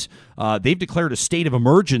moment. They've declared a state of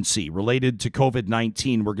emergency related to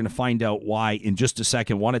COVID-19. We're going to find out why in just a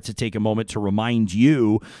second. Wanted to take a moment to remind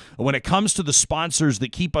you, when it comes to the sponsors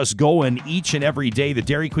that keep us going each and every day, the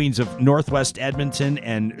Dairy Queens of Northwest Edmonton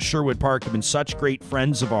and Sherwood Park have been such great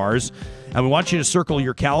friends of ours. And we want you to circle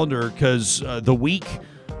your calendar because the week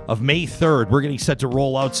of May 3rd, we're getting set to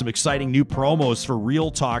roll out some exciting new promos for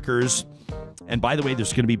Real Talkers. And by the way,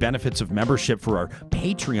 there's going to be benefits of membership for our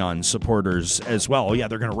Patreon supporters as well. Oh, yeah,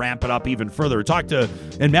 they're going to ramp it up even further. We talked to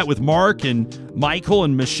and met with Mark and Michael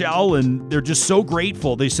and Michelle, and they're just so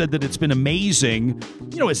grateful. They said that it's been amazing.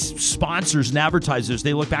 You know, as sponsors and advertisers,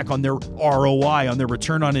 they look back on their ROI, on their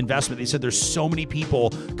return on investment. They said there's so many people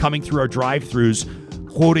coming through our drive-thrus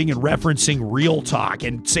quoting and referencing Real Talk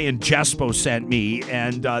and saying Jespo sent me,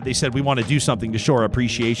 and they said we want to do something to show our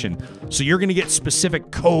appreciation. So you're going to get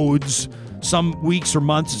specific codes. Some weeks or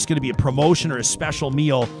months it's going to be a promotion or a special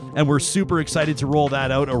meal, and we're super excited to roll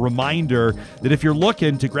that out. A reminder that if you're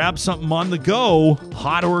looking to grab something on the go,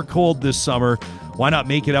 hot or cold this summer, why not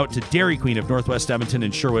make it out to Dairy Queen of Northwest Edmonton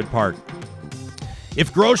and Sherwood Park?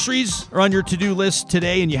 If groceries are on your to-do list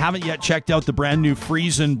today and you haven't yet checked out the brand new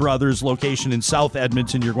Friesen Brothers location in South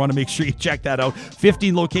Edmonton, you're going to make sure you check that out.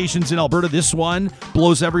 15 locations in Alberta. This one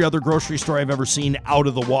blows every other grocery store I've ever seen out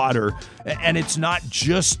of the water. And it's not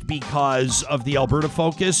just because of the Alberta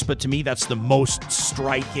focus, but to me, that's the most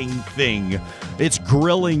striking thing. It's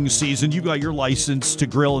grilling season. You got your license to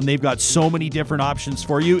grill, and they've got so many different options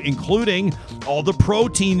for you, including all the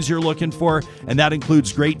proteins you're looking for, and that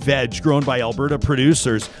includes great veg grown by Alberta producers.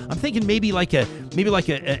 I'm thinking maybe like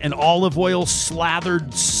an olive oil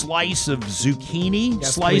slathered slice of zucchini,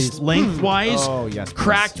 sliced lengthwise. Oh, yes,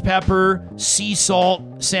 cracked pepper, sea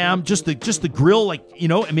salt, Sam. Just the grill, like, you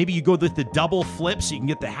know, and maybe you go with the double flip so you can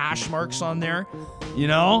get the hash marks on there. You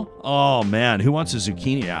know? Oh man, who wants a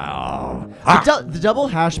zucchini? The double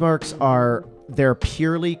hash marks they're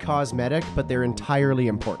purely cosmetic, but they're entirely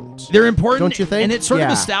important. They're important, don't you think? And it sort of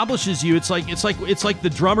establishes you. It's like the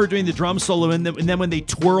drummer doing the drum solo, and then when they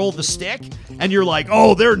twirl the stick, and you're like,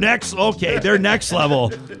 oh, they're next. Okay, they're next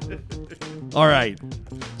level. All right.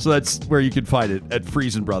 So that's where you can find it, at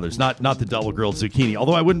Friesen Brothers, not the double grilled zucchini.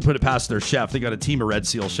 Although I wouldn't put it past their chef. They got a team of Red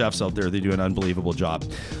Seal chefs out there. They do an unbelievable job.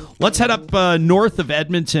 Let's head up north of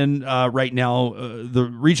Edmonton right now.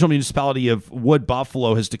 The regional municipality of Wood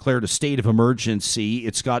Buffalo has declared a state of emergency.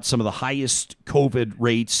 It's got some of the highest COVID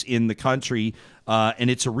rates in the country, and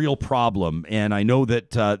it's a real problem. And I know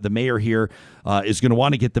that the mayor here is going to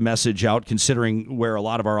want to get the message out, considering where a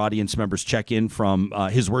lot of our audience members check in from.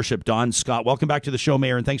 His Worship Don Scott, welcome back to the show,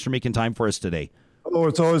 Mayor, and thanks for making time for us today. Oh,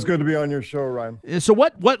 it's always good to be on your show, Ryan. So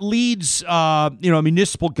what leads a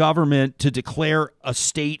municipal government to declare a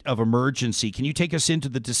state of emergency? Can you take us into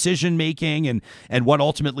the decision making and what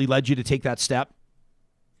ultimately led you to take that step?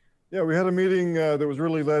 Yeah, we had a meeting that was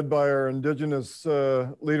really led by our Indigenous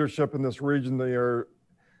leadership in this region there.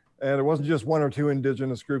 And it wasn't just one or two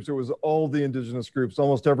Indigenous groups, it was all the Indigenous groups,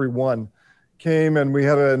 almost every one came, and we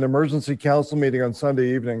had an emergency council meeting on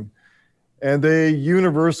Sunday evening. And they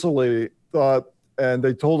universally thought, and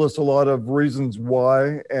they told us a lot of reasons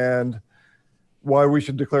why and why we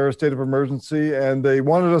should declare a state of emergency. And they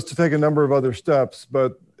wanted us to take a number of other steps,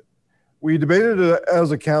 but we debated it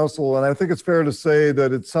as a council. And I think it's fair to say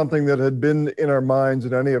that it's something that had been in our minds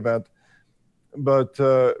in any event, but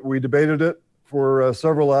we debated it for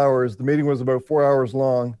several hours. The meeting was about 4 hours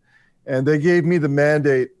long, and they gave me the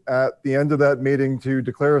mandate at the end of that meeting to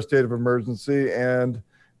declare a state of emergency, and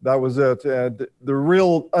that was it. And the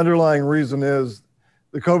real underlying reason is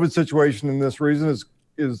the COVID situation in this region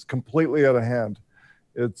is completely out of hand.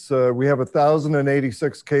 It's we have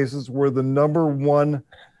 1,086 cases. We're the number one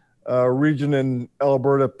region in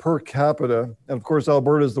Alberta per capita, and of course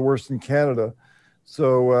Alberta is the worst in Canada.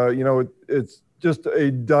 So it's just a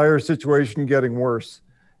dire situation getting worse,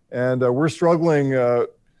 and we're struggling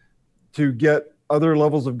to get other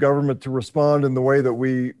levels of government to respond in the way that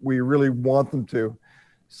we really want them to.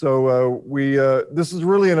 So this is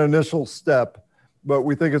really an initial step, but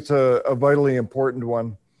we think it's a vitally important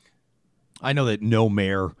one. I know that no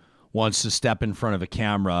mayor wants to step in front of a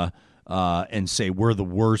camera and say we're the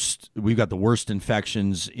worst. We've got the worst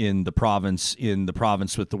infections in the province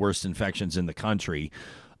with the worst infections in the country.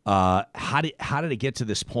 How did it get to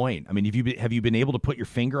this point? I mean, have you been able to put your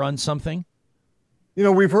finger on something? You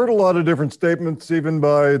know, we've heard a lot of different statements, even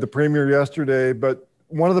by the Premier yesterday, but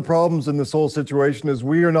one of the problems in this whole situation is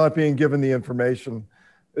we are not being given the information,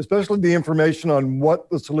 especially the information on what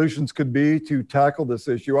the solutions could be to tackle this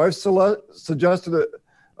issue. I've suggested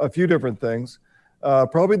a few different things.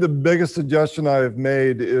 Probably the biggest suggestion I have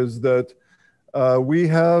made is that we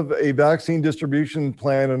have a vaccine distribution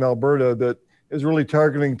plan in Alberta that is really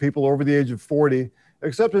targeting people over the age of 40,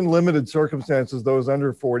 except in limited circumstances, those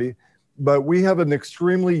under 40. But we have an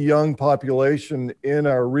extremely young population in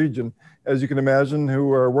our region, as you can imagine,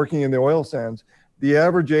 who are working in the oil sands. The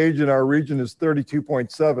average age in our region is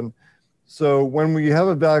 32.7. So when we have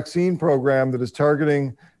a vaccine program that is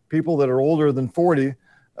targeting people that are older than 40,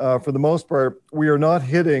 for the most part, we are not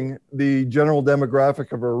hitting the general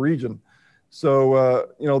demographic of our region. So,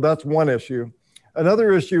 that's one issue.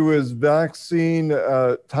 Another issue is vaccine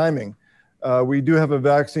timing. We do have a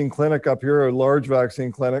vaccine clinic up here, a large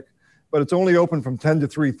vaccine clinic, but it's only open from 10 to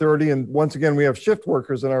 3:30. And once again, we have shift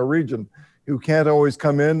workers in our region who can't always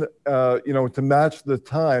come in, to match the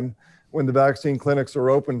time when the vaccine clinics are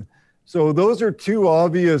open. So those are two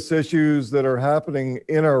obvious issues that are happening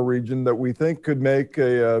in our region that we think could make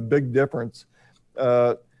a big difference.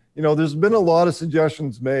 There's been a lot of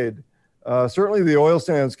suggestions made. Certainly the oil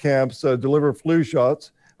sands camps deliver flu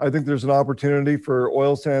shots. I think there's an opportunity for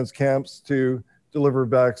oil sands camps to deliver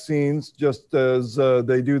vaccines just as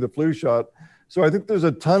they do the flu shot. So I think there's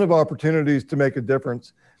a ton of opportunities to make a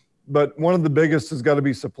difference. But one of the biggest has got to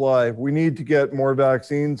be supply. We need to get more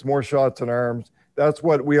vaccines, more shots in arms. That's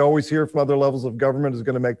what we always hear from other levels of government is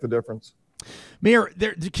going to make the difference. Mayor,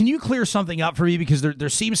 can you clear something up for me? Because there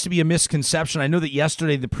seems to be a misconception. I know that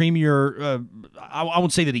yesterday the Premier, I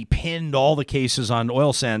won't say that he pinned all the cases on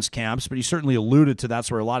oil sands camps, but he certainly alluded to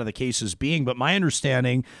that's where a lot of the cases being. But my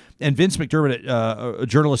understanding, and Vince McDermott, a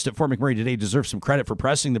journalist at Fort McMurray today, deserves some credit for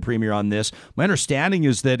pressing the Premier on this. My understanding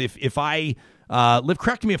is that if I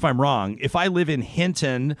correct me if I'm wrong, if I live in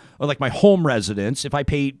Hinton or like my home residence, if I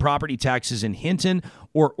pay property taxes in Hinton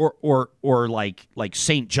or like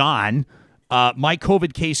St. John, my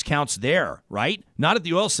COVID case counts there, right? Not at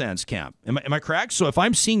the oil sands camp. Am I correct? So if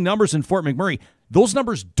I'm seeing numbers in Fort McMurray, those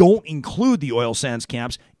numbers don't include the oil sands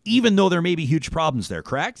camps, even though there may be huge problems there,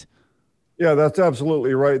 correct? Yeah, that's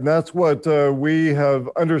absolutely right. And that's what we have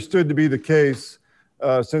understood to be the case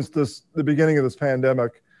since the beginning of this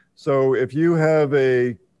pandemic. So if you have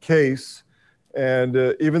a case, and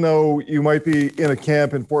even though you might be in a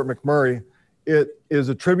camp in Fort McMurray, it is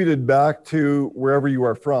attributed back to wherever you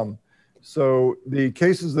are from. So the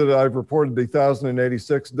cases that I've reported, the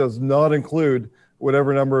 1,086, does not include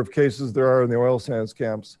whatever number of cases there are in the oil sands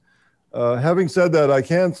camps. Having said that, I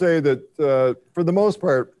can say that for the most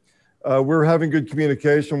part, we're having good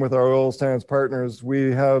communication with our oil sands partners.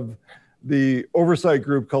 We have the oversight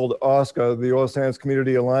group called OSCA, the Oil Sands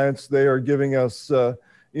Community Alliance. They are giving us,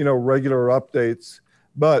 regular updates.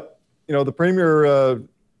 But, the Premier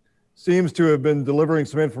seems to have been delivering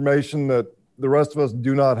some information that the rest of us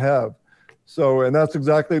do not have. So, and that's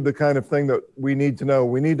exactly the kind of thing that we need to know.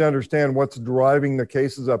 We need to understand what's driving the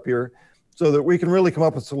cases up here so that we can really come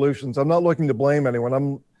up with solutions. I'm not looking to blame anyone.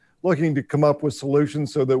 I'm looking to come up with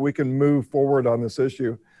solutions so that we can move forward on this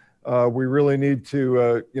issue. We really need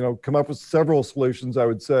to, come up with several solutions, I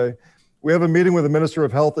would say. We have a meeting with the Minister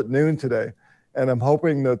of Health at noon today, and I'm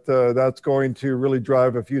hoping that that's going to really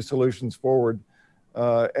drive a few solutions forward.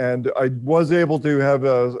 And I was able to have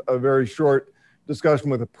a very short discussion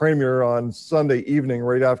with the Premier on Sunday evening,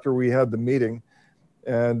 right after we had the meeting.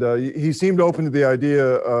 And he seemed open to the idea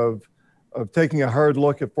of taking a hard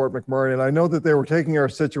look at Fort McMurray. And I know that they were taking our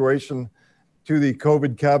situation to the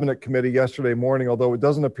COVID Cabinet Committee yesterday morning, although it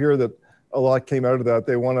doesn't appear that a lot came out of that.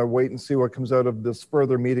 They want to wait and see what comes out of this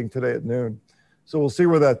further meeting today at noon. So we'll see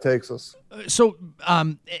where that takes us. So,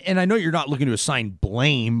 and I know you're not looking to assign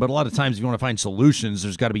blame, but a lot of times if you want to find solutions,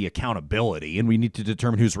 there's got to be accountability, and we need to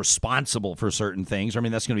determine who's responsible for certain things. I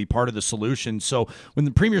mean, that's going to be part of the solution. So when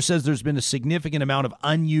the Premier says there's been a significant amount of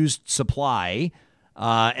unused supply,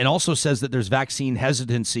 and also says that there's vaccine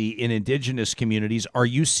hesitancy in Indigenous communities, are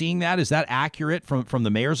you seeing that? Is that accurate from the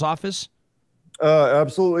Mayor's office?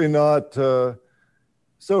 Absolutely not.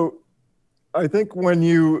 So I think when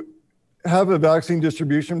you have a vaccine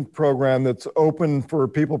distribution program that's open for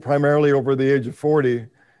people primarily over the age of 40,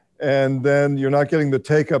 and then you're not getting the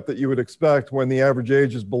take-up that you would expect when the average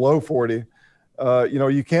age is below 40,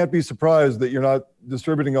 you can't be surprised that you're not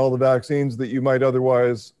distributing all the vaccines that you might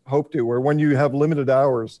otherwise hope to, or when you have limited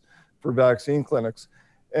hours for vaccine clinics.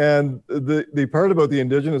 And the part about the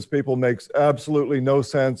Indigenous people makes absolutely no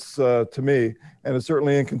sense to me, and it's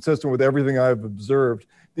certainly inconsistent with everything I've observed.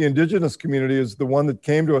 The Indigenous community is the one that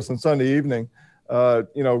came to us on Sunday evening.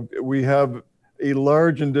 We have a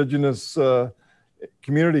large Indigenous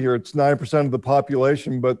community here. It's 9% of the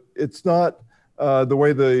population, but it's not the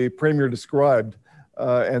way the Premier described.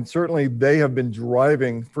 And certainly they have been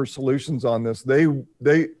driving for solutions on this. They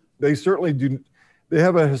certainly they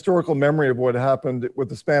have a historical memory of what happened with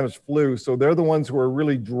the Spanish flu. So they're the ones who are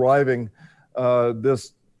really driving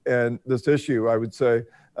this issue, I would say,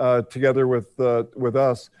 together with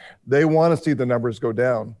us. They want to see the numbers go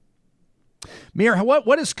down. Mayor,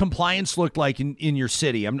 what does compliance look like in your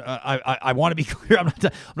city? I want to be clear. I'm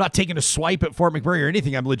not taking a swipe at Fort McMurray or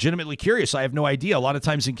anything. I'm legitimately curious. I have no idea. A lot of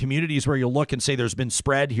times in communities where you look and say there's been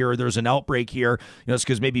spread here, or there's an outbreak here, it's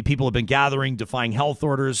because maybe people have been gathering, defying health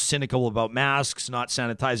orders, cynical about masks, not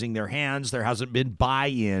sanitizing their hands. There hasn't been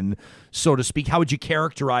buy-in, so to speak. How would you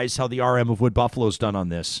characterize how the RM of Wood Buffalo's done on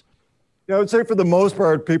this? Yeah, I would say for the most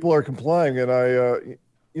part, people are complying, and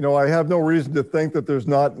I have no reason to think that there's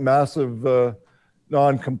not massive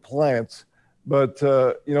non-compliance, but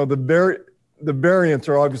the variants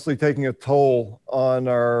are obviously taking a toll on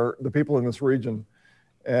the people in this region,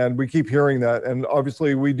 and we keep hearing that. And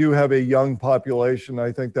obviously, we do have a young population.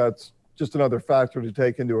 I think that's just another factor to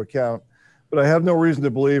take into account. But I have no reason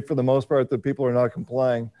to believe, for the most part, that people are not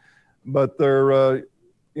complying. But they're,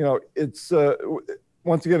 it's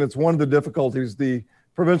once again, it's one of the difficulties. The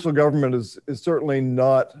provincial government is certainly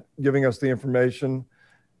not giving us the information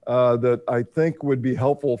that I think would be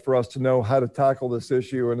helpful for us to know how to tackle this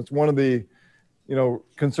issue. And it's one of the,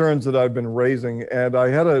 concerns that I've been raising. And I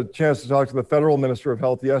had a chance to talk to the federal minister of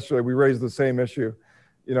health yesterday. We raised the same issue.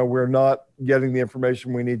 We're not getting the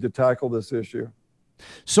information we need to tackle this issue.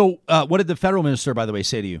 So what did the federal minister, by the way,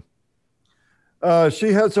 say to you?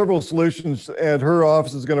 She had several solutions, and her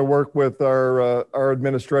office is going to work with our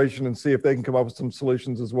administration and see if they can come up with some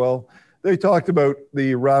solutions as well. They talked about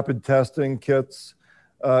the rapid testing kits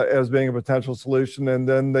as being a potential solution, and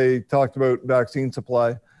then they talked about vaccine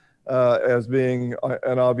supply as being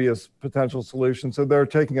an obvious potential solution. So they're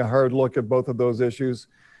taking a hard look at both of those issues,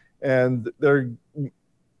 and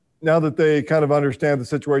now that they kind of understand the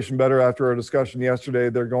situation better after our discussion yesterday,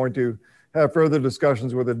 they're going to have further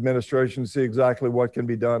discussions with administration to see exactly what can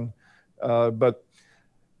be done. But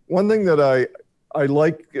one thing that I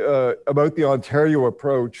like about the Ontario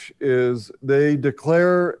approach is they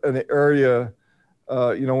declare an area,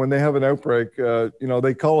 when they have an outbreak,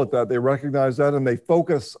 they call it that. They recognize that, and they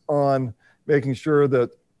focus on making sure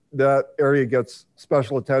that that area gets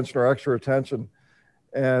special attention or extra attention.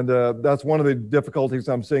 And that's one of the difficulties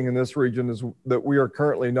I'm seeing in this region, is that we are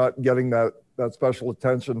currently not getting that special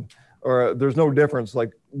attention, or there's no difference.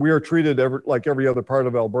 Like, we are treated like every other part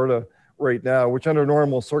of Alberta right now, which under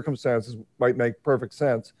normal circumstances might make perfect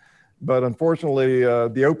sense. But unfortunately,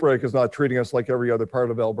 the outbreak is not treating us like every other part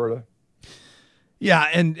of Alberta. Yeah,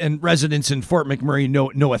 and residents in Fort McMurray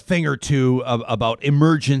know a thing or two about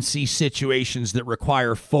emergency situations that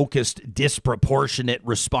require focused, disproportionate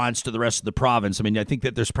response to the rest of the province. I mean, I think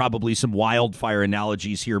that there's probably some wildfire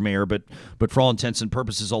analogies here, Mayor, but for all intents and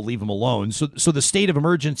purposes, I'll leave them alone. So the state of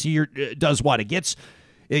emergency does what? It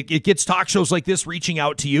gets talk shows like this reaching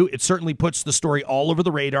out to you. It certainly puts the story all over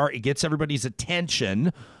the radar. It gets everybody's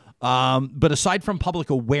attention. But aside from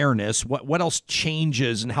public awareness, what else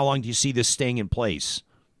changes, and how long do you see this staying in place?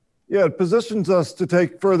 Yeah, it positions us to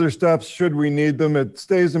take further steps should we need them. It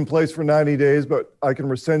stays in place for 90 days, but I can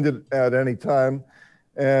rescind it at any time.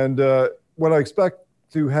 And what I expect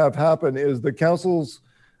to have happen is the council's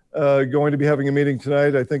going to be having a meeting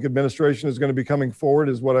tonight. I think administration is going to be coming forward,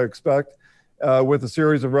 is what I expect, with a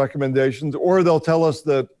series of recommendations, or they'll tell us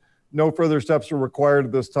that no further steps are required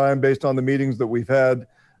at this time based on the meetings that we've had.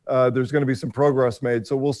 There's going to be some progress made.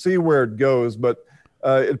 So we'll see where it goes, but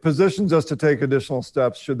it positions us to take additional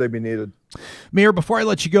steps should they be needed. Mayor, before I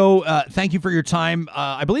let you go, thank you for your time.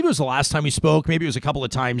 I believe it was the last time we spoke, maybe it was a couple of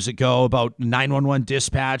times ago, about 911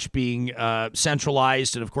 dispatch being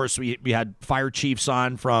centralized. And of course, we had fire chiefs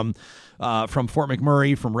on from Fort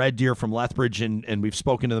McMurray, from Red Deer, from Lethbridge, and we've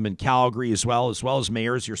spoken to them in Calgary as well as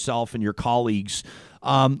mayors, yourself and your colleagues.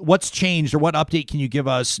 What's changed, or what update can you give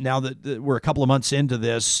us now that we're a couple of months into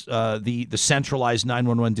this, the centralized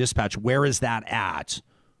 911 dispatch? Where is that at?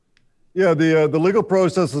 Yeah, the legal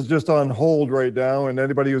process is just on hold right now, and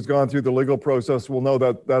anybody who's gone through the legal process will know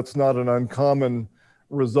that that's not an uncommon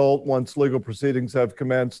result once legal proceedings have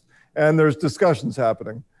commenced, and there's discussions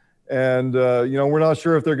happening. And, we're not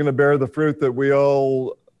sure if they're going to bear the fruit that we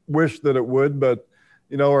all wish that it would, but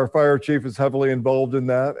our fire chief is heavily involved in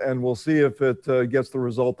that, and we'll see if it gets the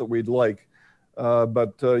result that we'd like.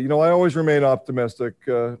 But I always remain optimistic,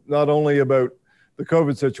 not only about the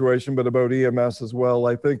COVID situation, but about EMS as well.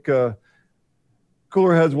 I think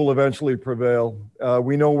cooler heads will eventually prevail.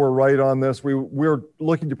 We know we're right on this. We're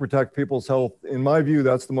looking to protect people's health. In my view,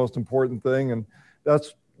 that's the most important thing, and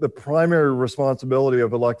that's the primary responsibility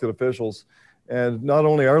of elected officials, and not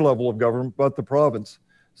only our level of government, but the province.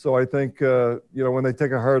 So I think, when they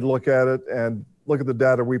take a hard look at it and look at the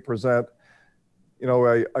data we present,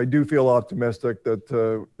 I do feel optimistic that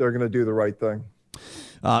they're going to do the right thing.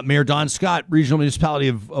 Mayor Don Scott, Regional Municipality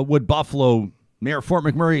of Wood Buffalo, Mayor Fort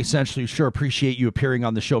McMurray, essentially, sure appreciate you appearing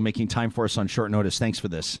on the show, making time for us on short notice. Thanks for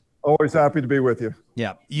this. Always happy to be with you.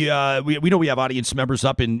 Yeah. We know we have audience members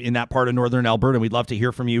up in that part of northern Alberta. We'd love to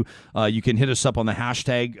hear from you. You can hit us up on the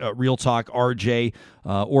hashtag RealTalkRJ,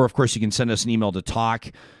 or, of course, you can send us an email to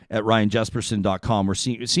talk@ryanjesperson.com. We're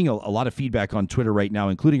seeing a lot of feedback on Twitter right now,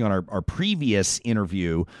 including on our previous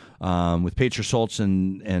interview with Petra, Schulz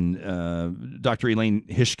and Dr. Elaine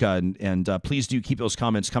Hyshka. And please do keep those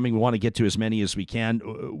comments coming. We want to get to as many as we can.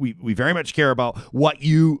 We very much care about what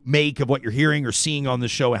you make of what you're hearing or seeing on the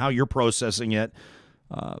show and how you're processing it.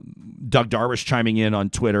 Doug Darwish chiming in on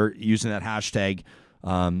Twitter using that hashtag.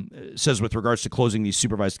 Says with regards to closing these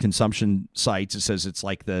supervised consumption sites, it says it's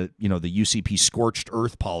like the UCP scorched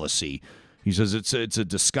earth policy. He says it's a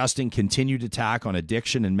disgusting continued attack on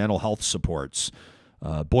addiction and mental health supports.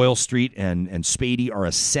 Boyle Street and Spady are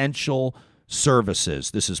essential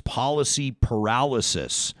services. This is policy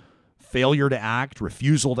paralysis, failure to act,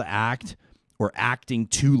 refusal to act, or acting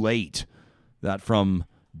too late. That from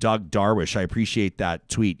Doug Darwish. I appreciate that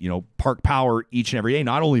tweet. Park Power each and every day,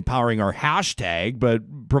 not only powering our hashtag,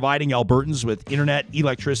 but providing Albertans with internet,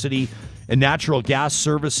 electricity, and natural gas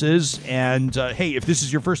services. And hey, if this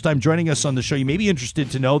is your first time joining us on the show, you may be interested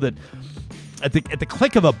to know that at the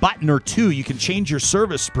click of a button or two, you can change your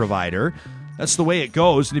service provider. That's the way it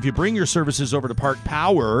goes. And if you bring your services over to Park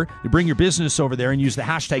Power, you bring your business over there and use the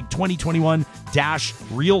hashtag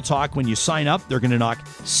 2021-RealTalk when you sign up, they're going to knock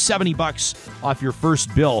 $70 off your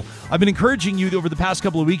first bill. I've been encouraging you over the past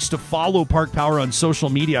couple of weeks to follow Park Power on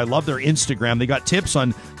social media. I love their Instagram. They got tips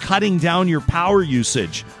on cutting down your power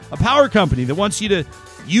usage. A power company that wants you to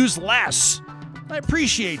use less. I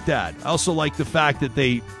appreciate that. I also like the fact that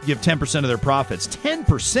they give 10% of their profits.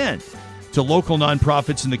 10%. To local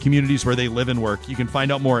nonprofits in the communities where they live and work. You can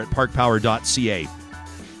find out more at parkpower.ca.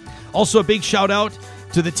 Also, a big shout out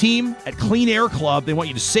to the team at Clean Air Club. They want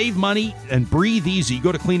you to save money and breathe easy.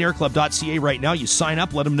 Go to cleanairclub.ca right now. You sign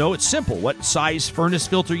up, let them know it's simple what size furnace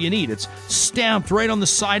filter you need. It's stamped right on the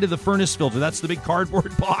side of the furnace filter. That's the big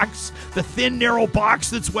cardboard box, the thin, narrow box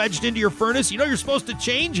that's wedged into your furnace. You're supposed to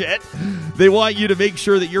change it. They want you to make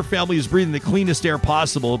sure that your family is breathing the cleanest air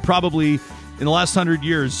possible. Probably in the last 100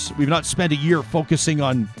 years, we've not spent a year focusing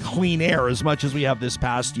on clean air as much as we have this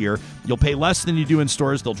past year. You'll pay less than you do in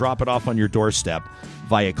stores. They'll drop it off on your doorstep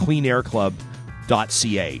via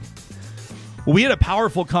cleanairclub.ca. Well, we had a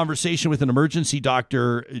powerful conversation with an emergency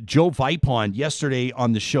doctor, Joe Vipond, yesterday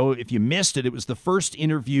on the show. If you missed it, it was the first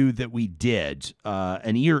interview that we did,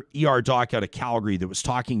 an ER doc out of Calgary that was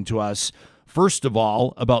talking to us, first of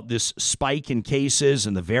all, about this spike in cases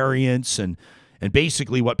and the variants and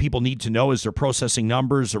basically what people need to know is they're processing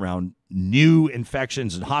numbers around new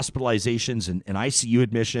infections and hospitalizations and ICU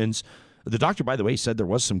admissions. The doctor, by the way, said there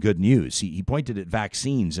was some good news. He pointed at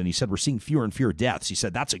vaccines, and he said we're seeing fewer and fewer deaths. He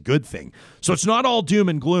said that's a good thing. So it's not all doom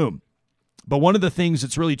and gloom. But one of the things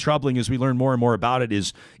that's really troubling as we learn more and more about it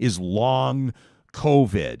is long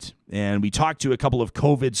COVID. And we talked to a couple of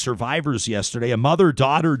COVID survivors yesterday, a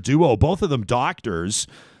mother-daughter duo, both of them doctors.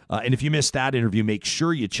 And if you missed that interview, make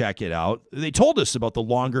sure you check it out. They told us about the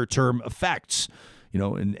longer-term effects,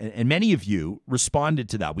 and many of you responded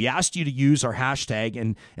to that. We asked you to use our hashtag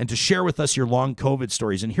and to share with us your long COVID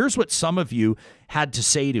stories. And here's what some of you had to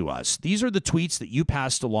say to us. These are the tweets that you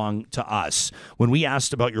passed along to us when we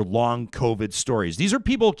asked about your long COVID stories. These are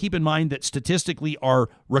people, keep in mind, that statistically are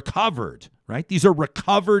recovered, right? These are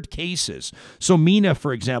recovered cases. So Mina,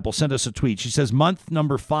 for example, sent us a tweet. She says, month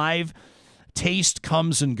number 5, taste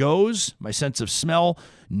comes and goes. My sense of smell,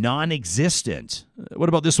 non-existent. What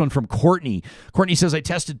about this one from Courtney? Courtney says, I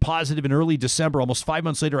tested positive in early December. Almost 5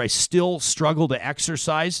 months later, I still struggle to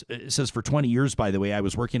exercise. It says for 20 years, by the way, I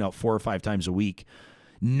was working out 4 or 5 times a week.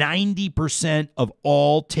 90% of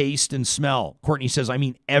all taste and smell. Courtney says, I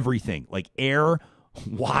mean everything, like air,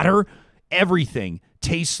 water, everything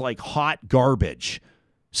tastes like hot garbage.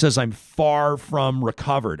 Says I'm far from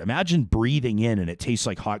recovered. Imagine breathing in and it tastes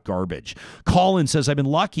like hot garbage. Colin says I've been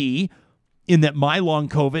lucky in that my long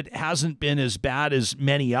COVID hasn't been as bad as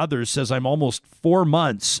many others. Says I'm almost 4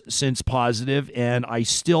 months since positive and I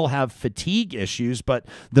still have fatigue issues. But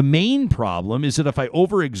the main problem is that if I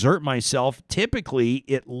overexert myself, typically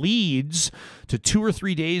it leads to 2 or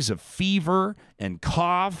 3 days of fever and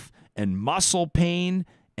cough and muscle pain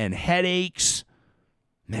and headaches.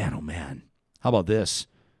 Man, oh man. How about this?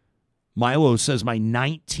 Milo says, my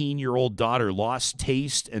 19-year-old daughter lost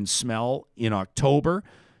taste and smell in October.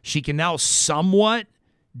 She can now somewhat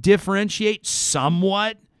differentiate,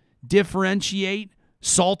 somewhat differentiate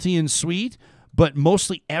salty and sweet, but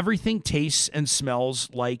mostly everything tastes and smells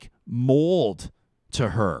like mold to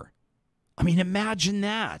her. I mean, imagine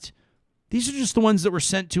that. These are just the ones that were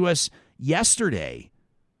sent to us yesterday,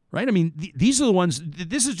 right? I mean, these are the ones,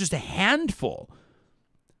 this is just a handful.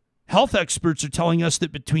 Health experts are telling us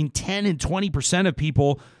that between 10 and 20% of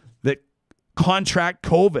people that contract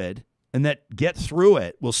COVID and that get through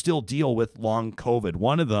it will still deal with long COVID.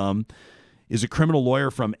 One of them is a criminal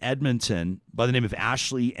lawyer from Edmonton by the name of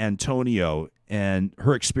Ashley Antonio, and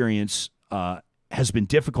her experience has been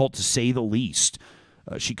difficult to say the least.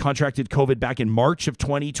 She contracted COVID back in March of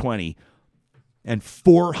 2020, and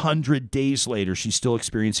 400 days later, she's still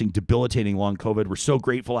experiencing debilitating long COVID. We're so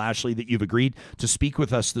grateful, Ashley, that you've agreed to speak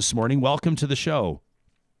with us this morning. Welcome to the show.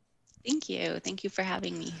 Thank you. Thank you for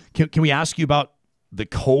having me. Can we ask you about the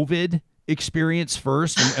COVID experience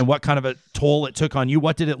first and what kind of a toll it took on you?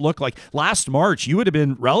 What did it look like? Last March, you would have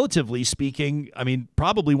been, relatively speaking, I mean,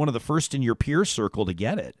 probably one of the first in your peer circle to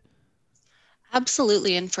get it.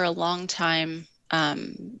 Absolutely. And for a long time,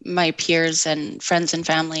 my peers and friends and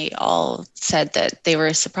family all said that they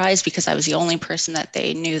were surprised because I was the only person that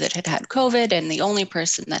they knew that had had COVID and the only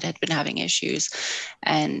person that had been having issues.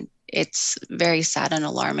 And it's very sad and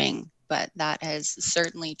alarming, but that has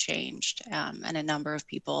certainly changed. And a number of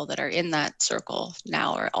people that are in that circle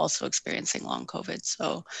now are also experiencing long COVID.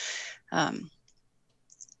 So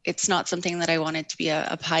it's not something that I wanted to be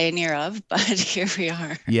a pioneer of, but here we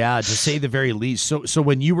are. Yeah, to say the very least. So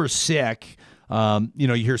when you were sick,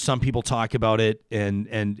 you hear some people talk about it and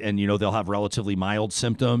they'll have relatively mild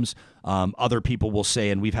symptoms. Other people will say,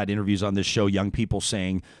 and we've had interviews on this show, young people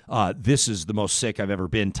saying, this is the most sick I've ever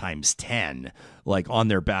been times 10, like on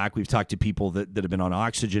their back. We've talked to people that have been on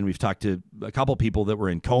oxygen. We've talked to a couple people that were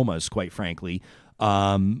in comas, quite frankly.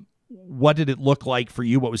 What did it look like for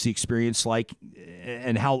you? What was the experience like?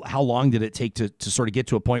 And how long did it take to sort of get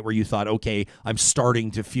to a point where you thought, okay, I'm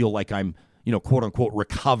starting to feel like I'm, quote unquote,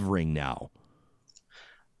 recovering now?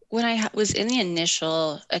 When I was in the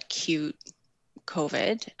initial acute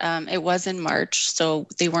COVID, it was in March, so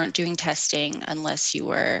they weren't doing testing unless you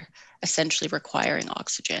were essentially requiring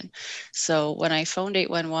oxygen. So when I phoned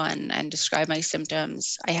 811 and described my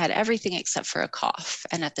symptoms, I had everything except for a cough.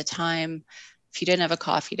 And at the time, if you didn't have a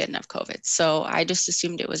cough, you didn't have COVID. So I just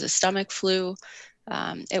assumed it was a stomach flu.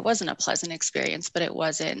 It wasn't a pleasant experience, but it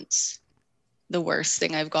wasn't the worst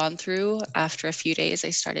thing I've gone through. After a few days, I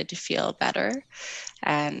started to feel better.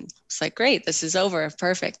 And it's like, great, this is over.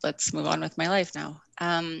 Perfect. Let's move on with my life now.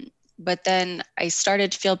 But then I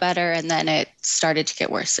started to feel better, and then it started to get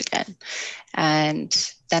worse again.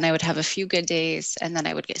 And then I would have a few good days, and then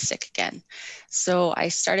I would get sick again. So I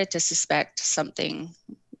started to suspect something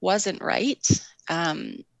wasn't right.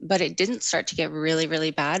 But it didn't start to get really,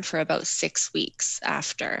 really bad for about 6 weeks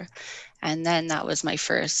after. And then that was my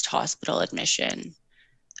first hospital admission.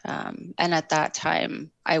 And at that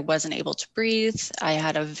time, I wasn't able to breathe. I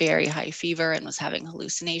had a very high fever and was having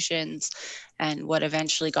hallucinations. And what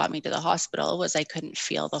eventually got me to the hospital was I couldn't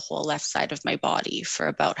feel the whole left side of my body for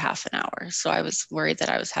about half an hour. So I was worried that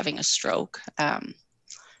I was having a stroke.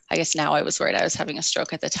 I guess now I was worried I was having a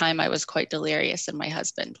stroke. At the time, I was quite delirious, and my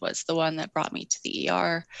husband was the one that brought me to the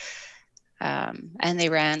ER. And they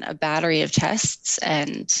ran a battery of tests,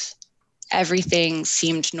 and everything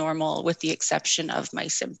seemed normal with the exception of my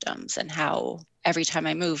symptoms and how every time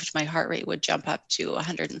I moved, my heart rate would jump up to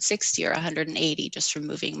 160 or 180 just from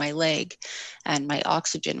moving my leg. And my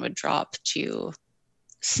oxygen would drop to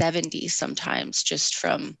 70 sometimes just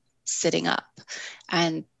from sitting up.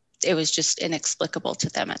 And it was just inexplicable to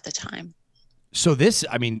them at the time. So this,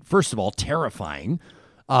 I mean, first of all, terrifying.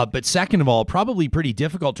 But second of all, probably pretty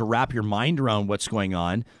difficult to wrap your mind around what's going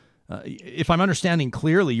on. If I'm understanding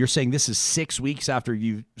clearly, you're saying this is 6 weeks after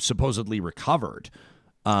you supposedly recovered.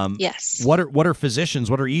 Yes. What are physicians?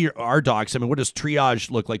 What are ER docs? I mean, what does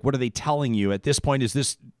triage look like? What are they telling you at this point? Is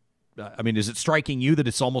this, is it striking you that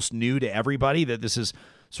it's almost new to everybody, that this is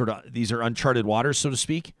these are uncharted waters, so to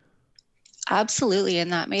speak? Absolutely.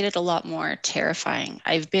 And that made it a lot more terrifying.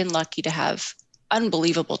 I've been lucky to have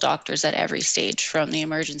unbelievable doctors at every stage, from the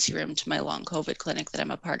emergency room to my long COVID clinic that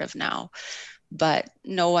I'm a part of now. But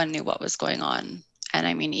no one knew what was going on. And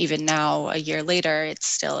I mean, even now, a year later, it's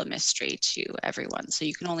still a mystery to everyone. So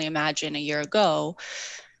you can only imagine a year ago,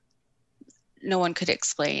 no one could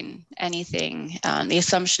explain anything. The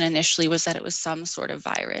assumption initially was that it was some sort of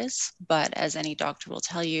virus, but as any doctor will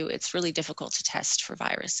tell you, it's really difficult to test for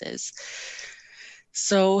viruses.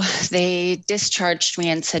 So they discharged me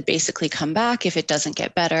and said, basically, come back if it doesn't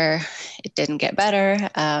get better. It didn't get better.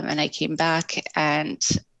 And I came back, and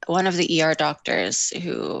one of the ER doctors,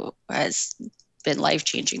 who has been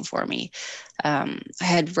life-changing for me. I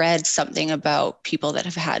had read something about people that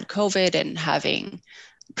have had COVID and having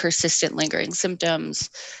persistent lingering symptoms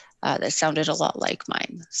that sounded a lot like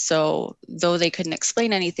mine. So though they couldn't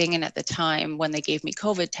explain anything, and at the time when they gave me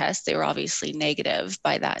COVID tests, they were obviously negative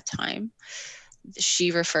by that time,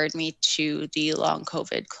 she referred me to the long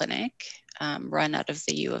COVID clinic run out of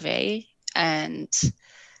the U of A. And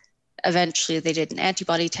eventually they did an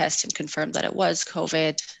antibody test and confirmed that it was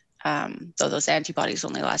COVID, though those antibodies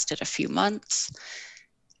only lasted a few months.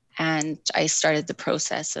 And I started the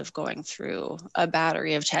process of going through a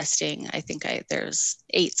battery of testing. I think there's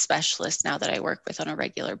 8 specialists now that I work with on a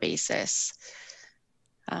regular basis.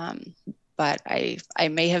 But I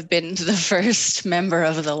may have been the first member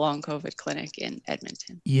of the long COVID clinic in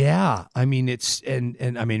Edmonton. Yeah. I mean,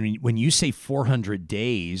 and I mean, when you say 400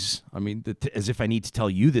 days, I mean, as if I need to tell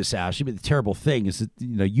you this, Ashley, but the terrible thing is that,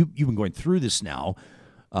 you've been going through this now,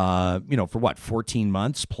 for what, 14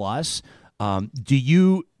 months plus? Do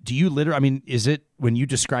you literally, I mean, is it when you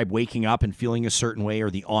describe waking up and feeling a certain way, or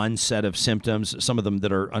the onset of symptoms, some of them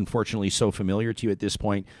that are unfortunately so familiar to you at this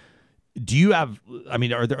point, do you have, I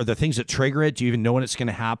mean, are there things that trigger it? Do you even know when it's going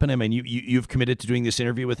to happen? I mean, you've committed to doing this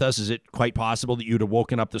interview with us. Is it quite possible that you'd have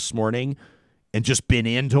woken up this morning and just been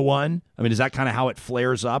into one? I mean, is that kind of how it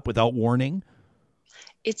flares up without warning?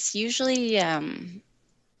 It's usually,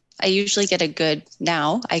 I usually get a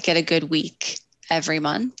good week every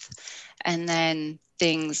month. And then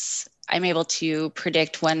I'm able to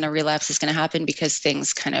predict when the relapse is going to happen, because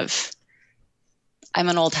things I'm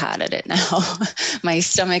an old hat at it now. My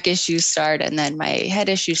stomach issues start, and then my head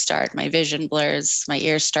issues start, my vision blurs, my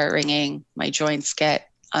ears start ringing, my joints get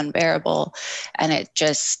unbearable, and it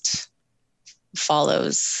just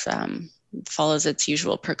follows its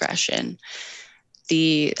usual progression.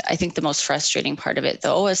 I think the most frustrating part of it,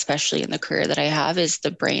 though, especially in the career that I have, is the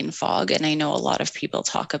brain fog. And I know a lot of people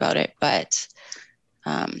talk about it, but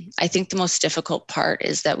I think the most difficult part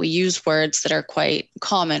is that we use words that are quite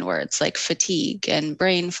common words, like fatigue and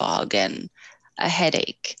brain fog and a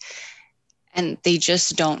headache. And they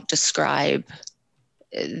just don't describe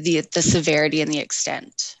the severity and the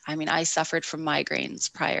extent. I mean, I suffered from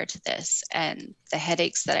migraines prior to this, and the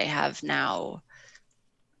headaches that I have now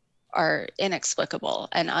are inexplicable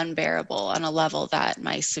and unbearable on a level that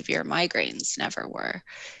my severe migraines never were.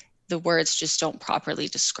 The words just don't properly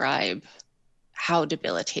describe how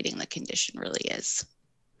debilitating the condition really is.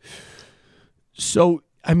 So,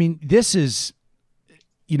 I mean, this is,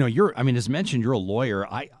 as mentioned, you're a lawyer.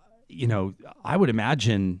 I would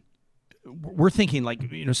imagine we're thinking, like,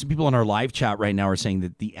 some people in our live chat right now are saying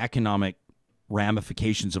that the economic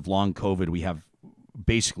ramifications of long COVID, we have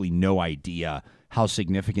basically no idea how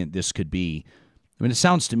significant this could be. I mean, it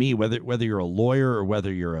sounds to me, whether you're a lawyer or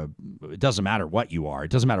whether it doesn't matter what you are.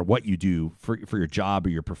 It doesn't matter what you do for your job or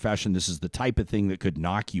your profession. This is the type of thing that could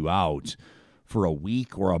knock you out for a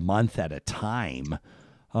week or a month at a time.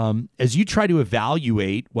 As you try to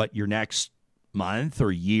evaluate what your next month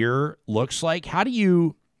or year looks like,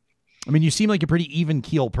 you seem like a pretty even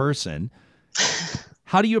keel person.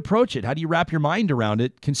 How do you approach it? How do you wrap your mind around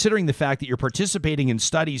it, considering the fact that you're participating in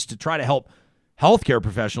studies to try to help healthcare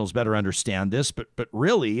professionals better understand this, but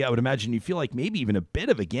really, I would imagine you feel like maybe even a bit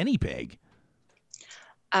of a guinea pig.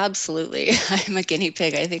 Absolutely. I'm a guinea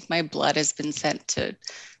pig. I think my blood has been sent to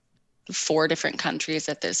 4 different countries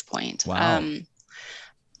at this point. Wow.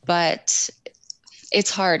 But it's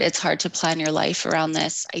hard. It's hard to plan your life around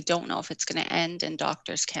this. I don't know if it's going to end, and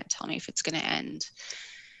doctors can't tell me if it's going to end.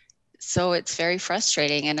 So it's very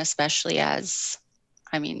frustrating, and especially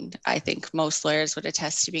I think most lawyers would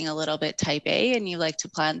attest to being a little bit type A, and you like to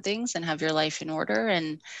plan things and have your life in order.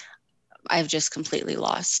 And I've just completely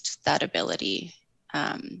lost that ability.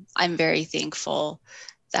 I'm very thankful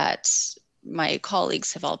that my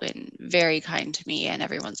colleagues have all been very kind to me, and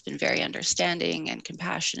everyone's been very understanding and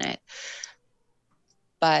compassionate.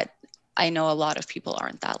 But I know a lot of people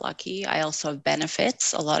aren't that lucky. I also have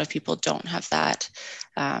benefits. A lot of people don't have that.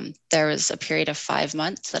 There was a period of 5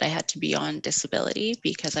 months that I had to be on disability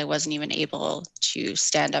because I wasn't even able to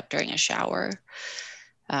stand up during a shower.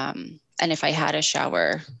 And if I had a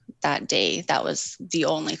shower that day, that was the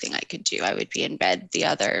only thing I could do. I would be in bed the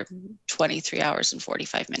other 23 hours and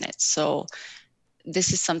 45 minutes. So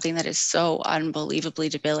this is something that is so unbelievably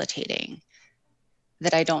debilitating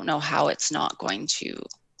that I don't know how it's not going to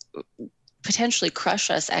potentially crush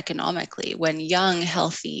us economically when young,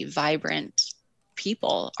 healthy, vibrant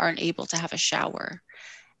people aren't able to have a shower,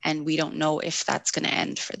 and we don't know if that's going to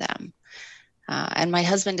end for them. And my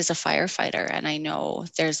husband is a firefighter, and I know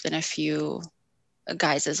there's been a few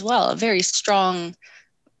guys as well, very strong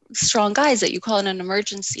strong guys that you call in an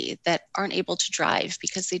emergency that aren't able to drive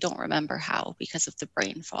because they don't remember how, because of the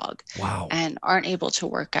brain fog. Wow. And aren't able to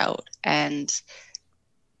work out. And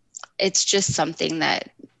it's just something that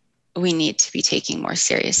we need to be taking more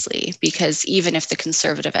seriously, because even if the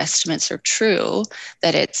conservative estimates are true,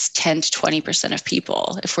 that it's 10 to 20% of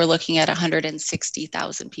people, if we're looking at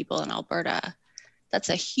 160,000 people in Alberta, that's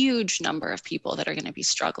a huge number of people that are going to be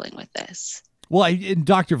struggling with this. Well, and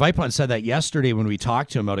Dr. Vipon said that yesterday when we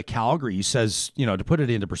talked to him out of Calgary. He says, you know, to put it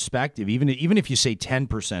into perspective, even if you say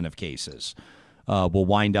 10% of cases will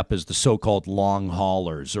wind up as the so-called long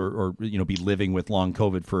haulers, or you know, be living with long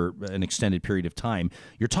COVID for an extended period of time,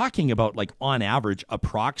 you're talking about, like, on average,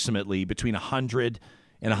 approximately between 100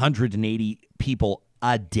 and 180 people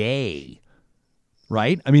a day,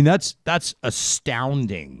 right? I mean, that's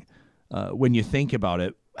astounding when you think about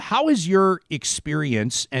it. How is your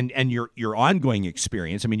experience and your ongoing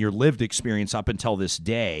experience, I mean, your lived experience up until this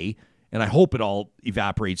day, and I hope it all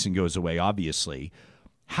evaporates and goes away, obviously.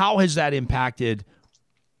 How has that impacted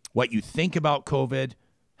what you think about COVID,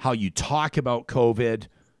 how you talk about COVID,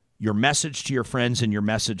 your message to your friends, and your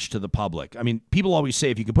message to the public? I mean, people always say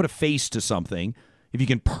if you can put a face to something, if you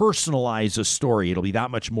can personalize a story, it'll be that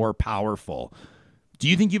much more powerful. Do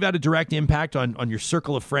you think you've had a direct impact on your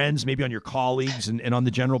circle of friends, maybe on your colleagues and on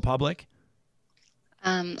the general public?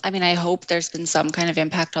 I mean, I hope there's been some kind of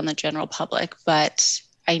impact on the general public, but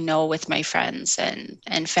I know with my friends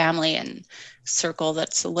and family and circle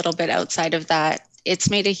that's a little bit outside of that, it's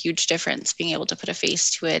made a huge difference being able to put a face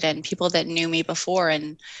to it. And people that knew me before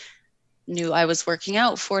and knew I was working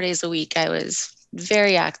out 4 days a week, I was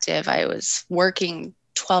very active, I was working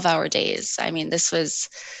 12-hour days. I mean, this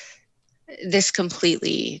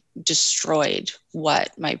completely destroyed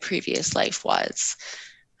what my previous life was.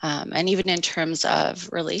 And even in terms of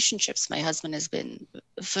relationships, my husband has been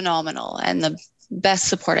phenomenal and the best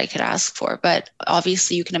support I could ask for. But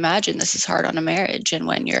obviously you can imagine this is hard on a marriage. And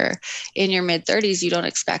when you're in your mid-30s, you don't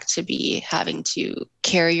expect to be having to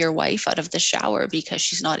carry your wife out of the shower because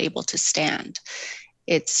she's not able to stand.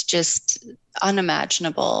 It's just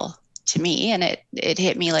unimaginable to me. And it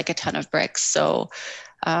hit me like a ton of bricks. So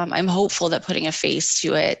I'm hopeful that putting a face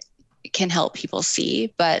to it can help people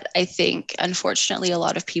see. But I think, unfortunately, a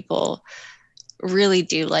lot of people really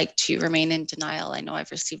do like to remain in denial. I know I've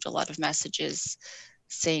received a lot of messages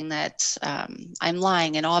saying that I'm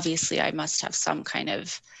lying, and obviously I must have some kind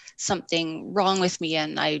of something wrong with me,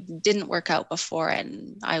 and I didn't work out before,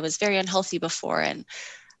 and I was very unhealthy before. And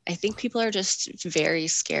I think people are just very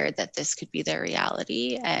scared that this could be their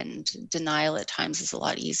reality, and denial at times is a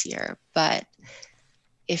lot easier. But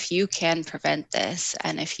if you can prevent this,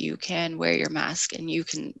 and if you can wear your mask and you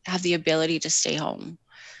can have the ability to stay home,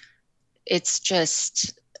 it's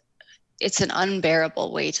an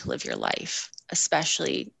unbearable way to live your life,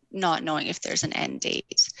 especially not knowing if there's an end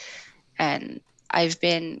date. And I've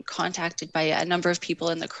been contacted by a number of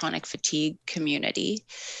people in the chronic fatigue community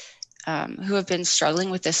who have been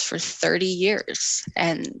struggling with this for 30 years,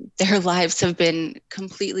 and their lives have been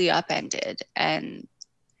completely upended. And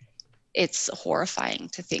it's horrifying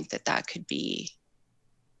to think that that could be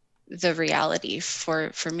the reality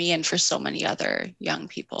for me and for so many other young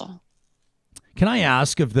people. Can I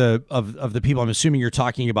ask of the people, I'm assuming you're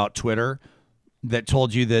talking about Twitter, that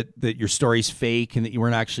told you that your story's fake and that you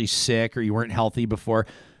weren't actually sick or you weren't healthy before,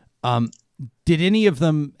 did any of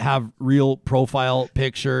them have real profile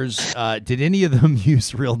pictures? Did any of them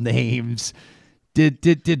use real names?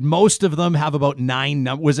 Did most of them have about 9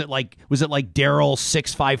 numbers? Was it like Daryl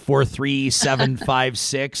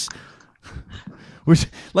 6543756? Which,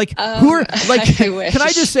 like, who are, like, can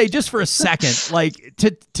I just say, just for a second, like,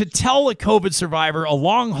 to tell a COVID survivor, a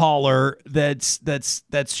long hauler that's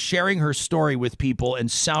sharing her story with people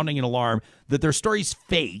and sounding an alarm that their story's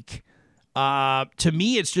fake, to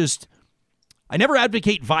me, it's just, I never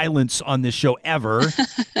advocate violence on this show ever,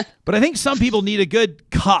 but I think some people need a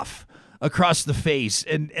good cuff across the face.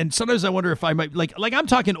 And sometimes I wonder if I might, like I'm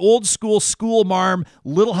talking old school marm,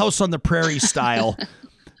 Little House on the Prairie style.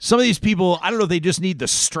 Some of these people, I don't know if they just need the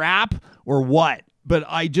strap or what, but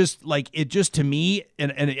I just, like, it just, to me,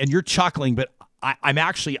 and you're chuckling, but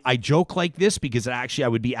I joke like this because I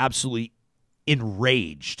would be absolutely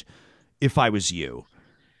enraged if I was you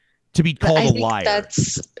to be called a liar.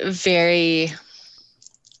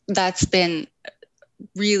 That's been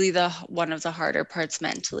really one of the harder parts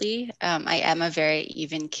mentally. I am a very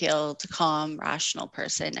even-keeled, calm, rational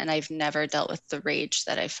person, and I've never dealt with the rage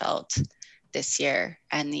that I felt this year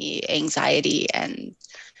and the anxiety and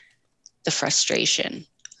the frustration.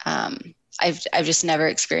 I've just never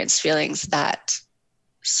experienced feelings that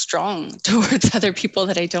strong towards other people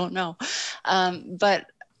that I don't know. But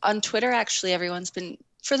On Twitter, actually, everyone's been,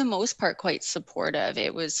 for the most part, quite supportive.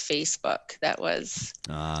 It was Facebook that was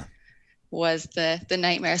the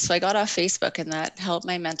nightmare. So I got off Facebook, and that helped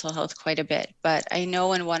my mental health quite a bit. But I know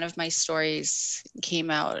when one of my stories came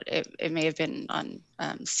out, it may have been on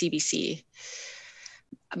CBC.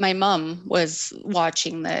 My mom was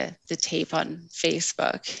watching the tape on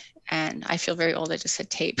Facebook, and I feel very old. I just said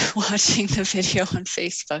tape, watching the video on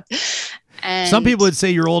Facebook. And some people would say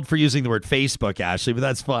you're old for using the word Facebook, Ashley, but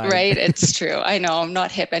that's fine. Right. It's true. I know I'm not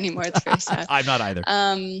hip anymore. It's very sad. I'm not either.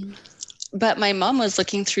 But my mom was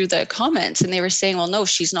looking through the comments, and they were saying, well, no,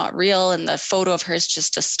 she's not real. And the photo of her is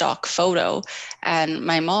just a stock photo. And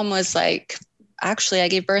my mom was like, actually, I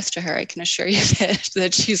gave birth to her. I can assure you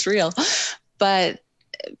that she's real. But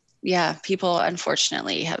yeah, people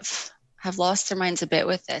unfortunately have lost their minds a bit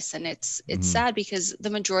with this. And it's sad, because the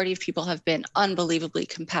majority of people have been unbelievably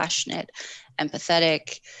compassionate,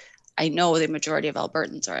 empathetic. I know the majority of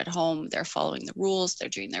Albertans are at home. They're following the rules. They're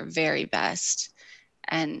doing their very best.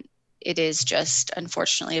 And it is just,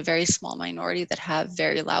 unfortunately, a very small minority that have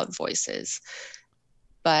very loud voices.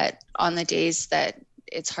 But on the days that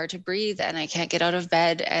it's hard to breathe and I can't get out of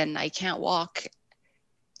bed and I can't walk,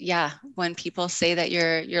 yeah, when people say that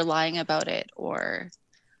you're lying about it, or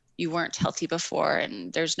you weren't healthy before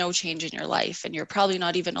and there's no change in your life and you're probably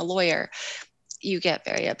not even a lawyer, you get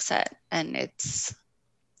very upset. And it's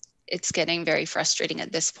getting very frustrating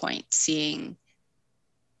at this point, seeing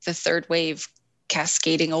the third wave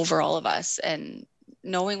cascading over all of us and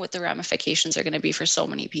knowing what the ramifications are going to be for so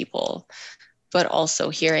many people, but also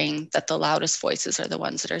hearing that the loudest voices are the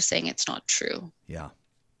ones that are saying it's not true. Yeah.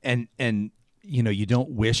 And you know, you don't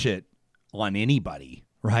wish it on anybody,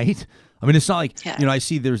 right? I mean, it's not like, you know, I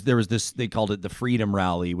see there was this, they called it the Freedom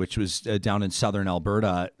Rally, which was down in southern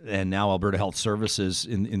Alberta, and now Alberta Health Services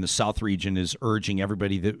in the South region is urging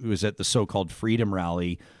everybody that was at the so-called Freedom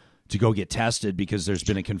Rally to go get tested, because there's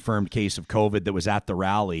been a confirmed case of COVID that was at the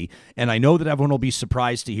rally. And I know that everyone will be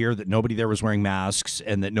surprised to hear that nobody there was wearing masks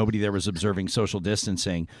and that nobody there was observing social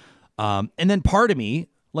distancing. And then part of me,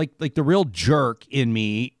 like the real jerk in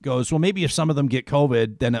me, goes, well, maybe if some of them get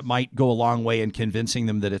COVID, then it might go a long way in convincing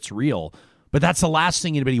them that it's real. But that's the last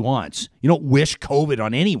thing anybody wants. You don't wish COVID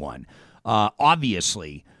on anyone,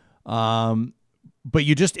 obviously. But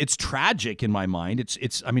it's tragic in my mind.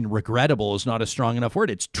 I mean, regrettable is not a strong enough word.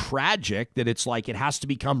 It's tragic that it's like it has to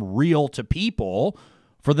become real to people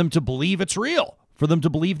for them to believe it's real, for them to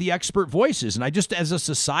believe the expert voices. And I just, as a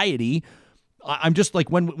society, I'm just like,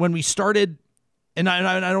 when we started, and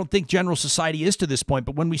I don't think general society is to this point,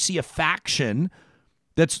 but when we see a faction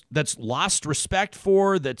that's lost respect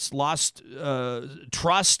for, that's lost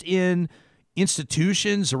trust in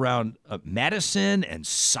institutions around medicine and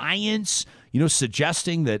science, you know,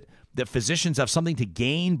 suggesting that physicians have something to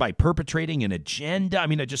gain by perpetrating an agenda. I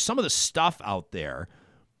mean, just some of the stuff out there.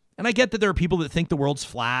 And I get that there are people that think the world's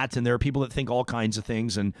flat, and there are people that think all kinds of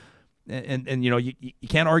things, and you know, you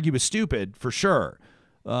can't argue with stupid, for sure.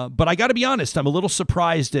 But I got to be honest, I'm a little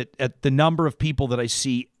surprised at the number of people that I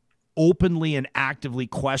see openly and actively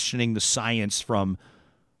questioning the science from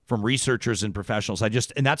researchers and professionals.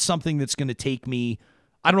 And that's something that's going to take me,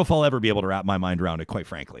 I don't know if I'll ever be able to wrap my mind around it, quite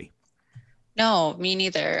frankly. No, me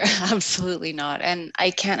neither. Absolutely not. And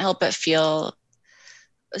I can't help but feel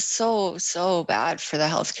so bad for the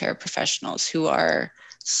healthcare professionals who are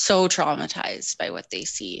so traumatized by what they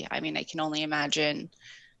see. I mean, I can only imagine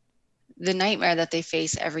the nightmare that they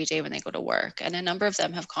face every day when they go to work. And a number of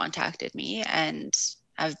them have contacted me and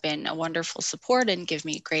have been a wonderful support and give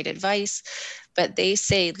me great advice. But they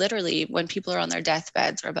say literally when people are on their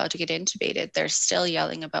deathbeds or about to get intubated, they're still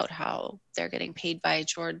yelling about how they're getting paid by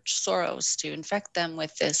George Soros to infect them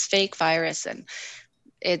with this fake virus. And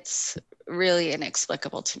it's really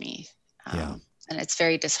inexplicable to me. And it's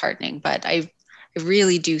very disheartening. But I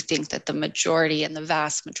really do think that the majority and the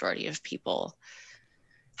vast majority of people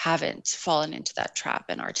haven't fallen into that trap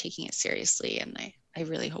and are taking it seriously. And I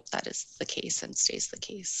really hope that is the case and stays the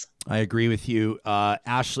case. I agree with you.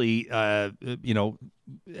 Ashley, you know,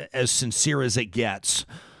 as sincere as it gets,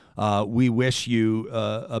 we wish you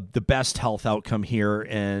the best health outcome here.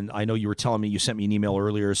 And I know you were telling me, you sent me an email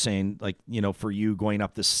earlier saying, like, you know, for you going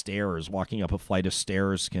up the stairs, walking up a flight of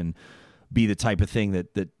stairs can be the type of thing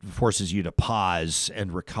that forces you to pause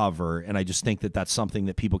and recover. And I just think that that's something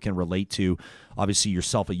that people can relate to. Obviously,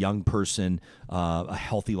 yourself, a young person, a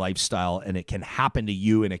healthy lifestyle, and it can happen to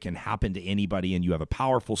you and it can happen to anybody. And you have a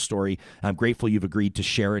powerful story. I'm grateful you've agreed to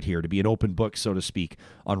share it here, to be an open book, so to speak,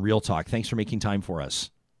 on Real Talk. Thanks for making time for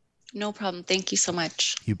us. No problem. Thank you so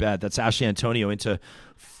much. You bet. That's Ashley Antonio. Into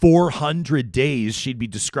 400 days, she'd be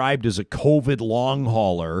described as a COVID long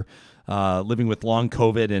hauler. living with long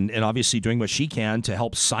COVID and obviously doing what she can to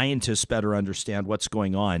help scientists better understand what's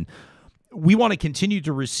going on. We want to continue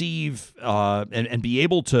to receive and be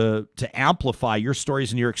able to amplify your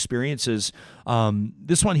stories and your experiences.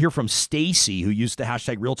 This one here from Stacy, who used the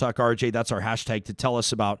hashtag RealTalkRJ. That's our hashtag to tell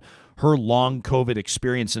us about her long COVID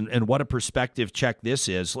experience and what a perspective check this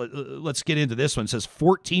is. Let's get into this one. It says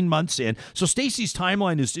 14 months in. So Stacy's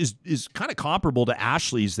timeline is kind of comparable to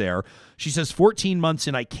Ashley's there. She says 14 months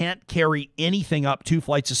in, I can't carry anything up 2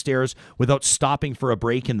 flights of stairs without stopping for a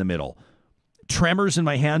break in the middle. Tremors in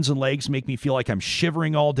my hands and legs make me feel like I'm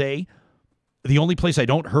shivering all day. The only place I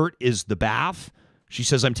don't hurt is the bath. She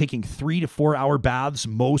says I'm taking 3 to 4 hour baths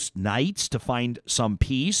most nights to find some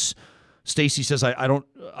peace. Stacy says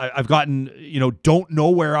I've gotten, don't know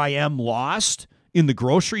where I am lost in the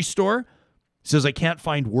grocery store. Says I can't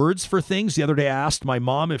find words for things. The other day I asked my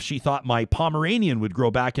mom if she thought my Pomeranian would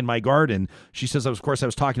grow back in my garden. She says, of course, I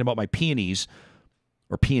was talking about my peonies.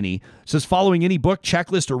 Or peony. Says, following any book,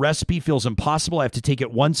 checklist, or recipe feels impossible. I have to take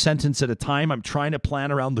it one sentence at a time. I'm trying to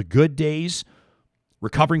plan around the good days.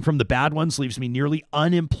 Recovering from the bad ones leaves me nearly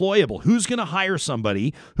unemployable. Who's going to hire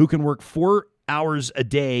somebody who can work 4 hours a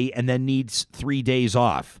day and then needs 3 days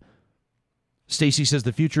off? Stacy says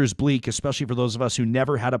the future is bleak, especially for those of us who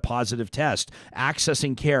never had a positive test.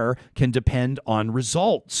 Accessing care can depend on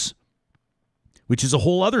results, which is a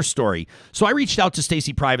whole other story. So I reached out to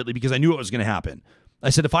Stacy privately because I knew it was going to happen. I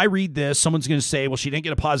said, if I read this, someone's going to say, well, she didn't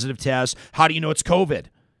get a positive test. How do you know it's COVID?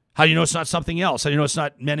 How do you know it's not something else? How do you know it's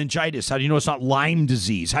not meningitis? How do you know it's not Lyme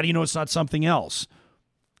disease? How do you know it's not something else?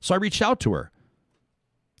 So I reached out to her.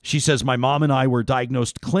 She says, my mom and I were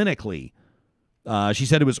diagnosed clinically. She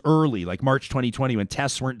said it was early, like March 2020, when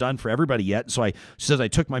tests weren't done for everybody yet. So she says I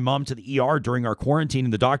took my mom to the ER during our quarantine,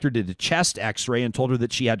 and the doctor did a chest x-ray and told her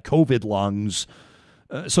that she had COVID lungs.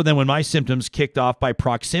 So then when my symptoms kicked off by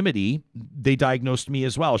proximity, they diagnosed me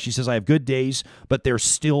as well. She says, I have good days, but they're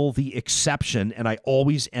still the exception, and I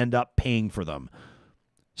always end up paying for them.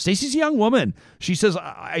 Stacy's a young woman. She says,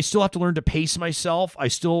 I still have to learn to pace myself. I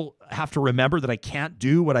still have to remember that I can't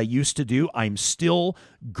do what I used to do. I'm still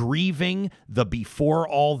grieving the before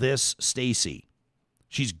all this Stacy.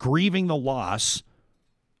 She's grieving the loss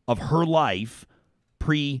of her life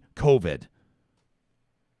pre-COVID.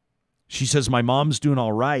 She says, my mom's doing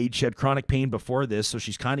all right. She had chronic pain before this, so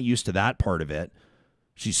she's kind of used to that part of it.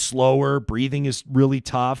 She's slower. Breathing is really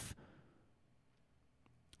tough.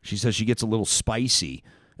 She says she gets a little spicy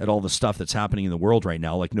at all the stuff that's happening in the world right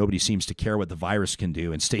now, like nobody seems to care what the virus can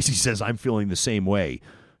do. And Stacy says, I'm feeling the same way.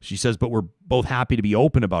 She says, but we're both happy to be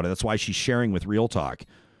open about it. That's why she's sharing with Real Talk.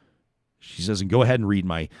 She says, and go ahead and read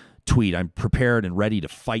my tweet. I'm prepared and ready to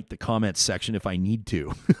fight the comments section if I need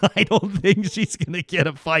to. I don't think she's going to get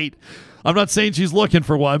a fight. I'm not saying she's looking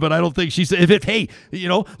for one, but I don't think she's, hey,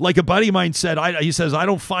 like a buddy of mine said, he says, I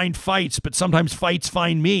don't find fights, but sometimes fights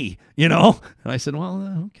find me, And I said,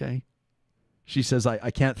 well, okay. She says,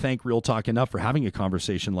 I can't thank Real Talk enough for having a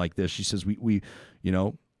conversation like this. She says,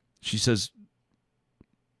 she says,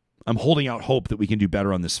 I'm holding out hope that we can do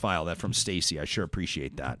better on this file. That from Stacy. I sure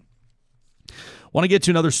appreciate that. Want to get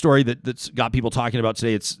to another story that's got people talking about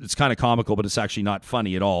today. It's kind of comical, but it's actually not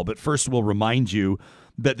funny at all. But first, we'll remind you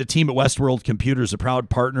that the team at Westworld Computer is a proud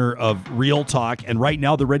partner of Real Talk, and right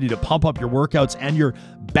now they're ready to pump up your workouts and your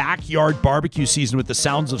backyard barbecue season with the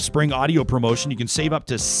Sounds of Spring audio promotion. You can save up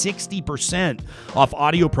to 60% off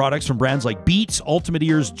audio products from brands like Beats, Ultimate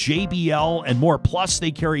Ears, JBL, and more. Plus,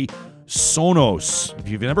 they carry Sonos. If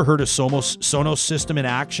you've never heard of Sonos system in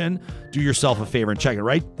action, do yourself a favor and check it,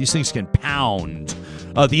 right? These things can pound.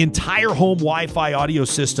 The entire home Wi-Fi audio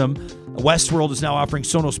system. Westworld is now offering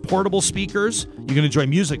Sonos portable speakers. You can enjoy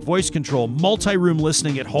music, voice control, multi-room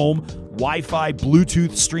listening at home, Wi-Fi,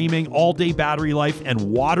 Bluetooth streaming, all-day battery life, and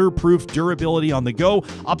waterproof durability on the go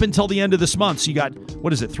up until the end of this month. So you got,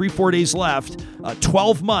 3-4 days left.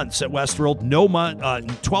 12 months at Westworld.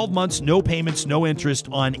 12 months, no payments, no interest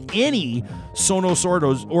on any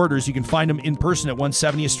Sonos orders. You can find them in person at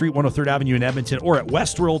 170th Street, 103rd Avenue in Edmonton, or at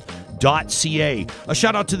westworld.ca. A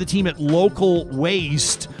shout out to the team at Local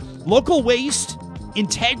Waste. Local Waste,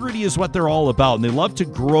 integrity is what they're all about, and they love to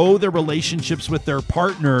grow their relationships with their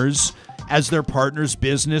partners as their partner's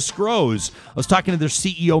business grows. I was talking to their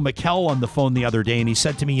CEO, Mikkel, on the phone the other day, and he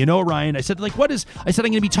said to me, Ryan, I said, I'm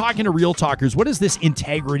going to be talking to Real Talkers. What is this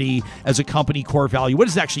integrity as a company core value? What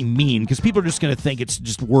does it actually mean? Because people are just going to think it's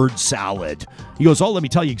just word salad. He goes, let me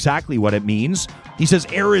tell you exactly what it means. He says,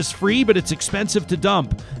 air is free, but it's expensive to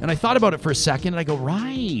dump. And I thought about it for a second, and I go,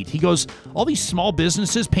 right. He goes, all these small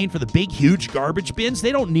businesses paying for the big, huge garbage bins,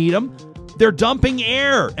 they don't need them. They're dumping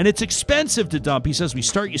air, and it's expensive to dump. He says, we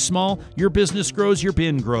start you small, Your business grows, your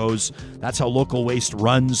bin grows. That's how Local Waste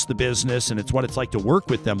runs the business, and it's what it's like to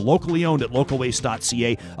work with them. Locally owned at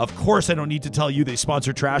localwaste.ca. Of course, I don't need to tell you they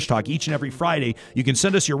sponsor Trash Talk each and every Friday. You can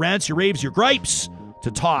send us your rants, your raves, your gripes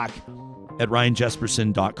to talk at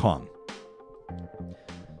ryanjesperson.com.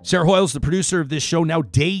 Sarah Hoyle's the producer of this show, now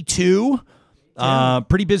day 2.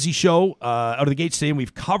 Pretty busy show out of the gates today, and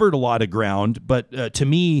we've covered a lot of ground. But to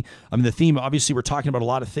me, I mean, the theme, obviously, we're talking about a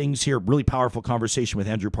lot of things here. Really powerful conversation with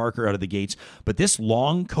Andrew Parker out of the gates. But this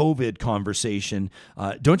long COVID conversation,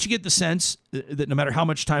 don't you get the sense that no matter how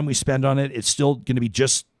much time we spend on it, it's still going to be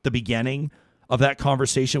just the beginning of that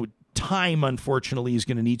conversation? Time, unfortunately, is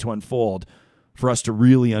going to need to unfold for us to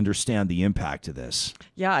really understand the impact of this.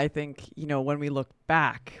 Yeah, I think, when we look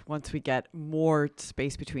back, once we get more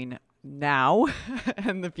space between now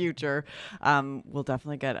and the future, we'll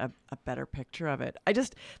definitely get a better picture of it.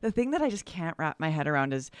 The thing that I just can't wrap my head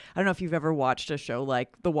around is, I don't know if you've ever watched a show like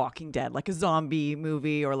The Walking Dead, like a zombie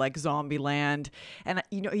movie or like Zombieland. And,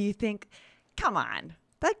 you think, come on,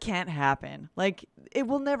 that can't happen. Like, it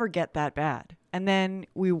will never get that bad. And then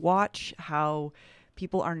we watch how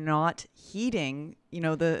people are not heeding,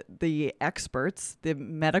 the experts, the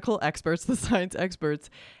medical experts, the science experts,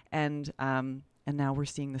 and now we're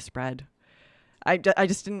seeing the spread. I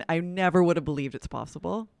never would have believed it's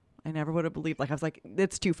possible. I never would have believed. I was like,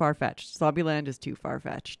 it's too far-fetched. Zombieland is too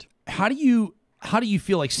far-fetched. How do you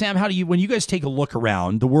feel like, Sam, when you guys take a look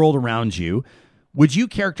around the world around you, would you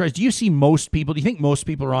characterize, do you think most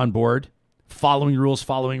people are on board? Following rules,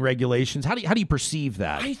 following regulations. How do you perceive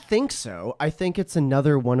that? I think so. I think it's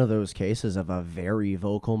another one of those cases of a very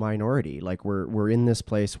vocal minority. Like we're in this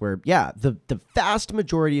place where, the vast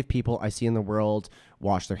majority of people I see in the world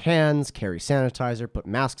wash their hands, carry sanitizer, put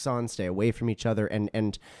masks on, stay away from each other,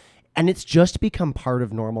 and it's just become part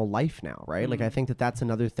of normal life now, right? Mm-hmm. Like I think that's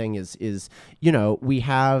another thing is we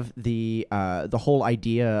have the whole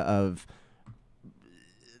idea of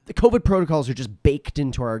the COVID protocols are just baked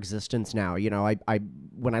into our existence now. I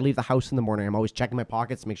when I leave the house in the morning, I'm always checking my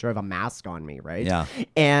pockets to make sure I have a mask on me, right? Yeah.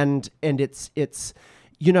 And it's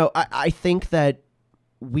I think that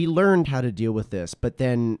we learned how to deal with this, but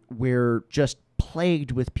then we're just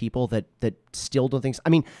plagued with people that still don't think. I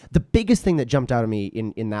mean, the biggest thing that jumped out of me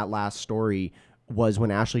in that last story was when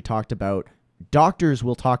Ashley talked about doctors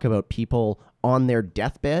will talk about people on their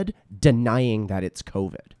deathbed denying that it's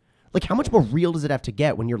COVID. Like, how much more real does it have to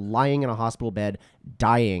get when you're lying in a hospital bed,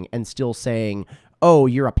 dying, and still saying, oh,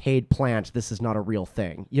 you're a paid plant, this is not a real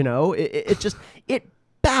thing? It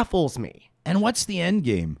baffles me. And what's the end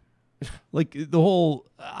game? Like, the whole,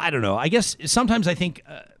 I don't know. I guess sometimes I think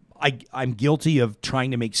I'm guilty of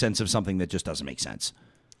trying to make sense of something that just doesn't make sense.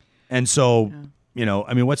 And so,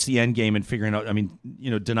 what's the end game in figuring out,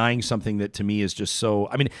 denying something that to me is just so,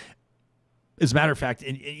 as a matter of fact,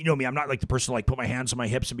 and you know me, I'm not like the person to like put my hands on my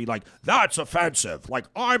hips and be like, that's offensive. Like,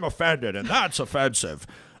 I'm offended and that's offensive.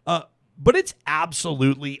 But it's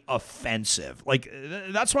absolutely offensive. Like,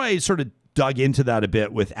 that's why I sort of dug into that a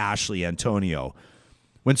bit with Ashley Antonio.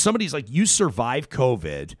 When somebody's like, you survive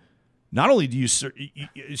COVID, not only do you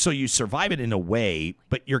survive it in a way,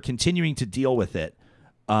 but you're continuing to deal with it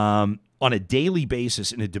on a daily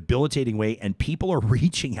basis in a debilitating way, and people are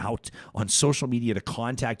reaching out on social media to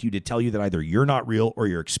contact you to tell you that either you're not real or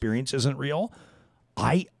your experience isn't real.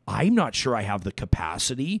 I'm not sure I have the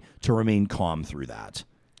capacity to remain calm through that.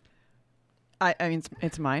 I mean,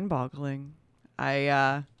 it's mind-boggling.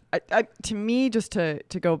 To me, just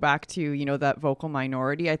to go back to, that vocal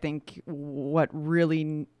minority, I think what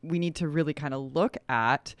really we need to really kind of look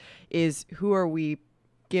at is who are we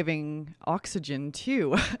giving oxygen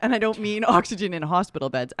to? And I don't mean oxygen in hospital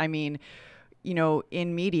beds. I mean,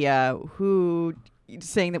 in media, who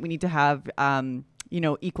saying that we need to have,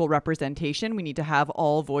 equal representation. We need to have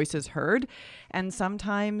all voices heard. And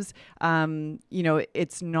sometimes,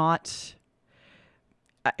 it's not,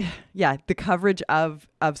 the coverage of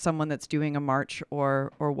someone that's doing a march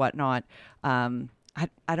or whatnot. I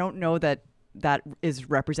don't know that is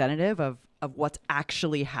representative of what's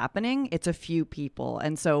actually happening. It's a few people.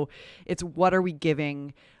 And so it's, what are we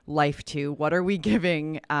giving life to? What are we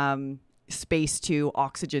giving space to,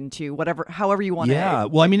 oxygen to, however you want to. Yeah.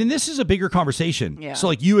 Well, and this is a bigger conversation. Yeah. So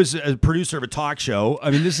like you as a producer of a talk show,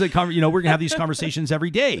 this is we're going to have these conversations every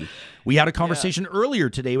day. We had a conversation earlier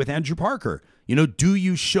today with Andrew Parker. Do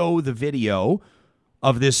you show the video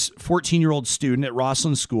of this 14-year-old student at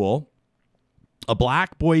Rosslyn School, a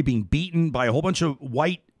black boy being beaten by a whole bunch of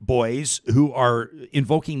white boys who are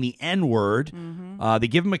invoking the N-word? Mm-hmm. They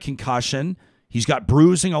give him a concussion. He's got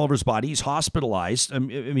bruising all over his body. He's hospitalized.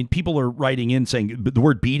 People are writing in saying the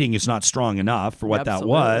word beating is not strong enough for what that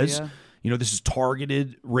was. This is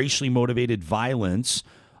targeted, racially motivated violence.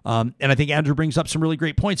 And I think Andrew brings up some really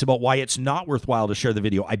great points about why it's not worthwhile to share the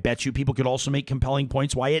video. I bet you people could also make compelling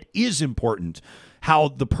points why it is important. How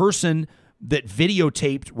the person that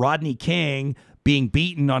videotaped Rodney King being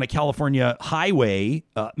beaten on a California highway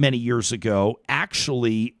many years ago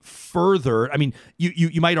actually further. I mean,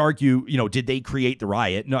 you might argue, did they create the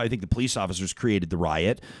riot? No, I think the police officers created the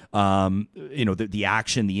riot. The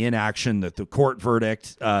action, the inaction, the court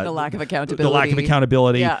verdict, the lack of accountability, the lack of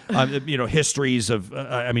accountability. Yeah. Histories of,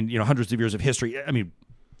 hundreds of years of history. I mean,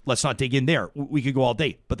 let's not dig in there. We could go all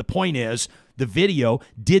day. But the point is,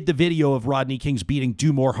 did the video of Rodney King's beating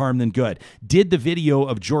do more harm than good? Did the video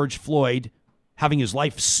of George Floyd having his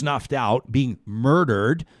life snuffed out, being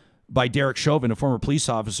murdered by Derek Chauvin, a former police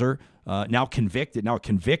officer, now a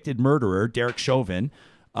convicted murderer, Derek Chauvin,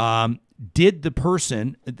 did the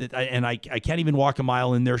person, and I can't even walk a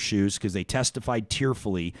mile in their shoes because they testified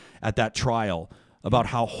tearfully at that trial about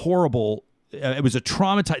how horrible it was. A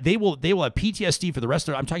traumatized. They will have PTSD for the rest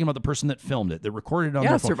of. I'm talking about the person that filmed it, that recorded it on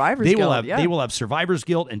their phone. Survivor's guilt. They will have survivor's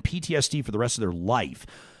guilt and PTSD for the rest of their life.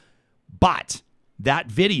 But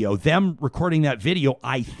that video, them recording that video,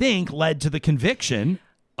 I think led to the conviction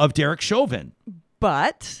of Derek Chauvin.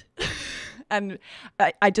 But, and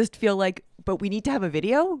I just feel like, but we need to have a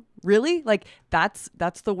video? Really? Like, that's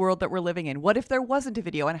the world that we're living in. What if there wasn't a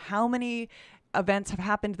video? And how many events have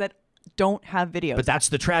happened that don't have videos? But that's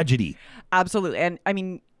the tragedy. Absolutely. And I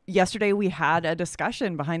mean, yesterday we had a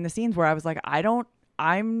discussion behind the scenes where I was like, I don't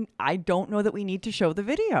know that we need to show the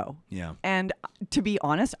video. Yeah. And to be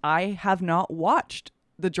honest, I have not watched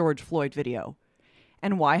the George Floyd video.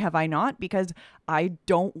 And why have I not? Because I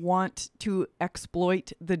don't want to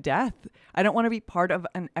exploit the death. I don't want to be part of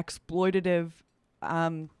an exploitative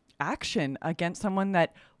action against someone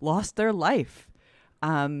that lost their life.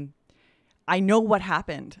 I know what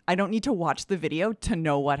happened. I don't need to watch the video to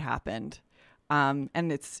know what happened.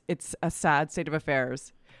 And it's a sad state of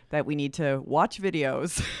affairs that we need to watch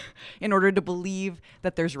videos in order to believe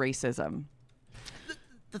that there's racism.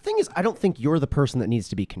 The thing is, I don't think you're the person that needs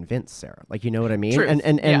to be convinced, Sarah. Like, you know what I mean? True. And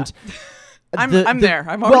yeah. I'm there.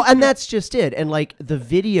 Well, and that's just it. And like the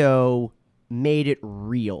video made it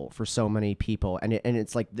real for so many people. And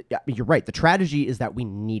it's like, you're right. The tragedy is that we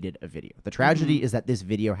needed a video. The tragedy is that this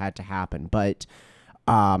video had to happen. But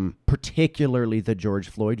particularly the George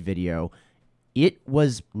Floyd video, it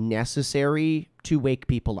was necessary to wake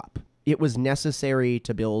people up. It was necessary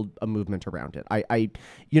to build a movement around it.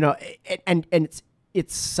 And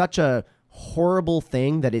it's such a horrible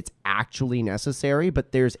thing that it's actually necessary,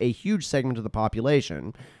 but there's a huge segment of the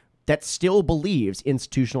population that still believes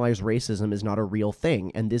institutionalized racism is not a real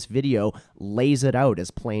thing. And this video lays it out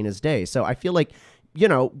as plain as day. So I feel like, we're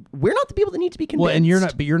not the people that need to be convinced. Well, and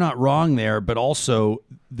you're not wrong there, but also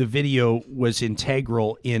the video was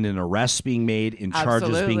integral in an arrest being made, in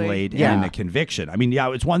charges being laid, and in a conviction. I mean,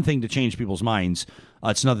 it's one thing to change people's minds.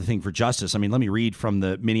 It's another thing for justice. I mean, let me read from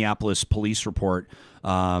the Minneapolis police report,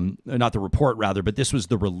 not the report rather, but this was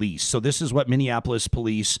the release. So this is what Minneapolis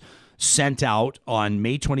police sent out on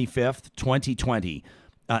May 25th, 2020,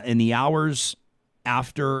 in the hours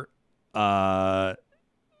after.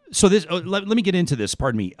 So this, let me get into this.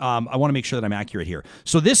 Pardon me. I want to make sure that I'm accurate here.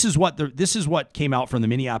 So this is what came out from the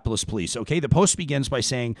Minneapolis police. Okay, the post begins by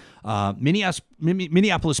saying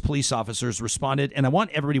Minneapolis police officers responded, and I want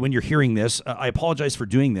everybody, when you're hearing this, I apologize for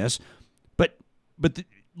doing this, but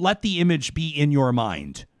let the image be in your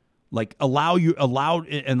mind. Like allow,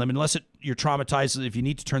 and I mean, unless you're traumatized, if you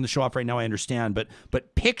need to turn the show off right now, I understand.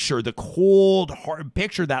 But picture the cold,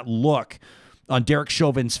 picture that look on Derek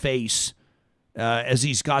Chauvin's face. As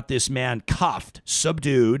he's got this man cuffed,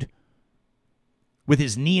 subdued, with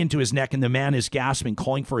his knee into his neck, and the man is gasping,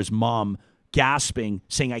 calling for his mom, gasping,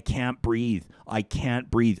 saying, I can't breathe. I can't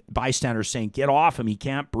breathe. Bystanders saying, get off him. He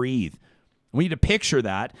can't breathe. I want you to picture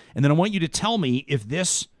that, and then I want you to tell me if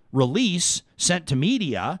this release sent to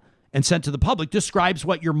media and sent to the public describes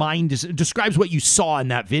what your mind is, describes what you saw in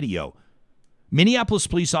that video. Minneapolis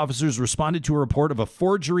police officers responded to a report of a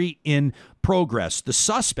forgery in progress. The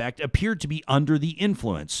suspect appeared to be under the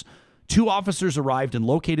influence. 2 officers arrived and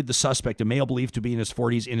located the suspect, a male believed to be in his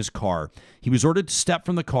 40s, in his car. He was ordered to step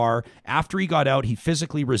from the car. After he got out, he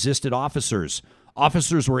physically resisted officers.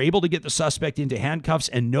 Officers were able to get the suspect into handcuffs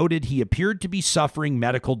and noted he appeared to be suffering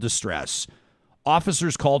medical distress.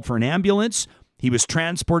 Officers called for an ambulance. He was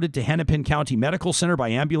transported to Hennepin County Medical Center by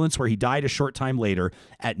ambulance, where he died a short time later.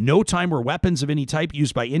 At no time were weapons of any type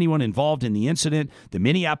used by anyone involved in the incident. The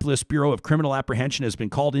Minneapolis Bureau of Criminal Apprehension has been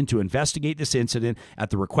called in to investigate this incident at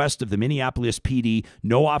the request of the Minneapolis PD.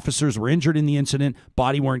 No officers were injured in the incident.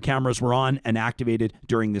 Body-worn cameras were on and activated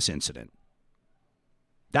during this incident.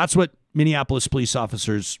 That's what Minneapolis police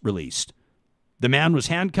officers released. The man was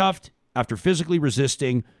handcuffed after physically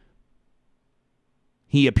resisting.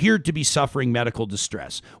 He appeared to be suffering medical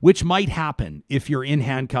distress, which might happen if you're in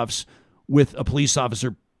handcuffs with a police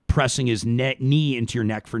officer pressing his knee into your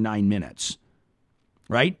neck for 9 minutes,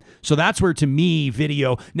 right? So that's where, to me,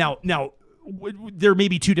 video... Now, there may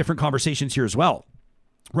be two different conversations here as well,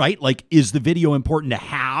 right? Like, is the video important to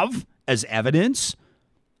have as evidence,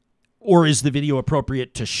 or is the video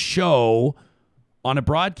appropriate to show on a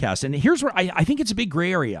broadcast? And here's where I think it's a big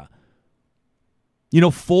gray area. You know,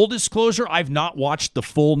 full disclosure, I've not watched the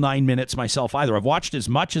full 9 minutes myself either. I've watched as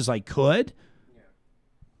much as I could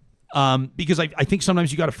because I think sometimes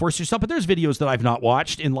you got to force yourself. But there's videos that I've not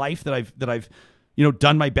watched in life that I've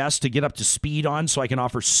done my best to get up to speed on so I can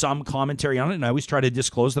offer some commentary on it. And I always try to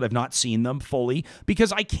disclose that I've not seen them fully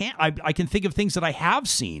because I can't. I can think of things that I have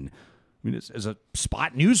seen. I mean, as a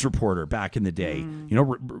spot news reporter back in the day,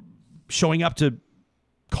 showing up to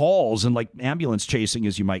calls and like ambulance chasing,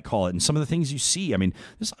 as you might call it, and some of the things you see. I mean,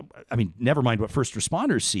 never mind what first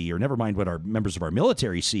responders see, or never mind what our members of our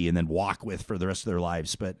military see and then walk with for the rest of their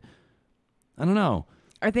lives. But I don't know.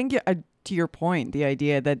 I think to your point, the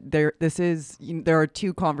idea that there are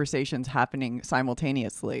two conversations happening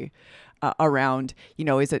simultaneously around,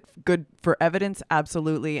 is it good for evidence?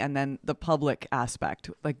 Absolutely. And then the public aspect,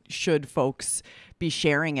 like, should folks be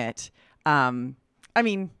sharing it?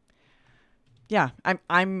 Yeah,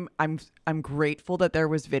 I'm grateful that there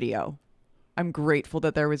was video. I'm grateful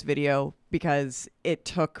that there was video because it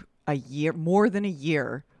took a year, more than a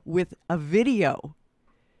year, with a video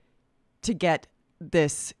to get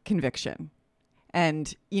this conviction.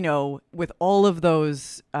 And, with all of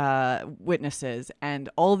those witnesses and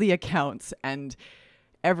all the accounts and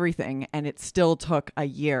everything, and it still took a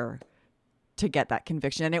year to get that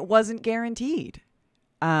conviction, and it wasn't guaranteed.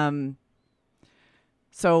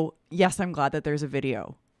 So, yes, I'm glad that there's a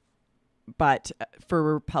video, but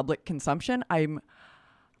for public consumption, I'm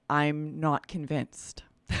not convinced.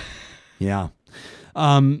 Yeah.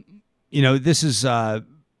 This is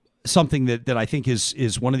something that I think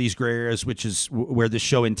is one of these gray areas, which is where the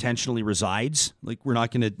show intentionally resides. Like,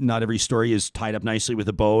 not every story is tied up nicely with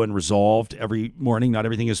a bow and resolved every morning. Not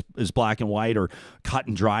everything is black and white or cut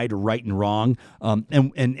and dried or right and wrong.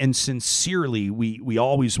 And sincerely, we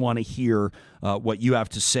always want to hear what you have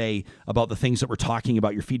to say about the things that we're talking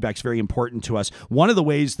about. Your feedback's very important to us. One of the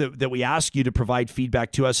ways that we ask you to provide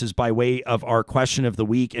feedback to us is by way of our question of the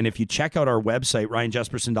week. And if you check out our website,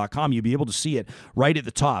 ryanjesperson.com, you'll be able to see it right at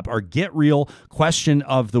the top. Our Get Real question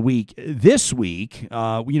of the week. This week,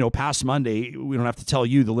 past Monday, we don't have to tell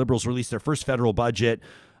you, the Liberals released their first federal budget.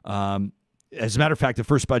 As a matter of fact, the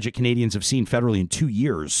first budget Canadians have seen federally in 2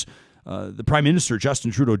 years. The Prime Minister,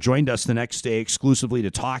 Justin Trudeau, joined us the next day exclusively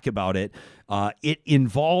to talk about it. It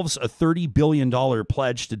involves a $30 billion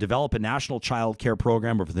pledge to develop a national child care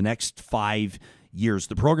program over the next 5 years.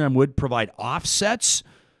 The program would provide offsets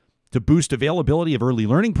to boost availability of early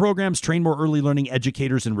learning programs, train more early learning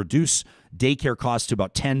educators, and reduce daycare costs to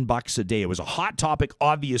about $10 a day. It was a hot topic,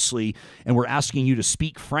 obviously, and we're asking you to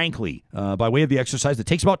speak frankly by way of the exercise that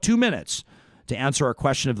takes about 2 minutes to answer our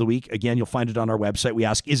question of the week. Again, you'll find it on our website. We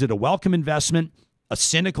ask, is it a welcome investment, a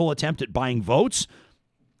cynical attempt at buying votes?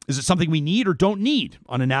 Is it something we need or don't need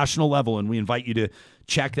on a national level? And we invite you to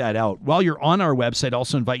check that out. While you're on our website, I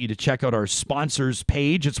also invite you to check out our sponsors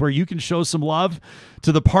page. It's where you can show some love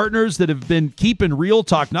to the partners that have been keeping Real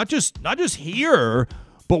Talk, not just here,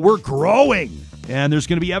 but we're growing. And there's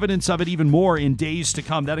going to be evidence of it even more in days to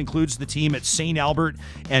come. That includes the team at St. Albert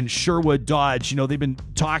and Sherwood Dodge. They've been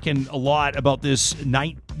talking a lot about this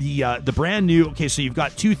the brand new. Okay, so you've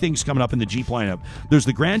got two things coming up in the Jeep lineup. There's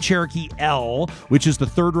the Grand Cherokee L, which is the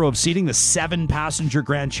third row of seating, the 7-passenger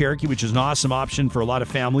Grand Cherokee, which is an awesome option for a lot of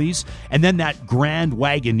families. And then that Grand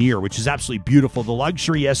Wagoneer, which is absolutely beautiful, the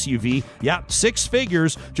luxury SUV. Yeah, 6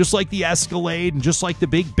 figures, just like the Escalade and just like the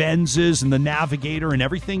big Benzes and the Navigator and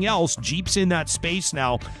everything else. Jeep's in that space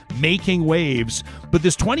now, making waves. But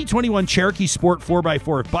this 2021 Cherokee Sport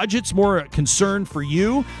 4x4, if budget's more a concern for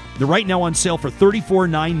you, they're right now on sale for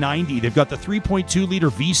 $34,990. They've got the 3.2-liter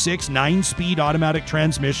V6 9-speed automatic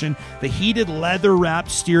transmission, the heated leather-wrapped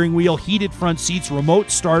steering wheel, heated front seats,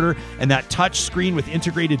 remote starter, and that touch screen with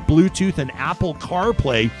integrated Bluetooth and Apple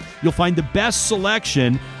CarPlay. You'll find the best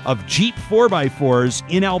selection of Jeep 4x4s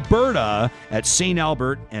in Alberta at St.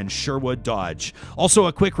 Albert and Sherwood Dodge. Also,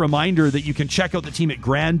 a quick reminder that you can check out the team at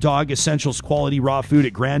Grand Dog Essentials Quality Raw Food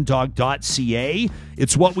at granddog.ca.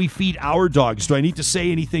 It's what we feed our dogs. Do I need to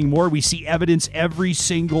say anything more? We see evidence every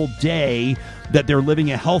single day that they're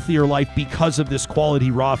living a healthier life because of this quality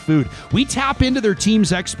raw food. We tap into their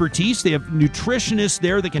team's expertise. They have nutritionists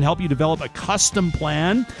there that can help you develop a custom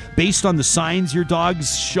plan based on the signs your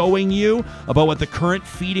dog's showing you about what the current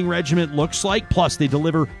feeding regimen looks like. Plus, they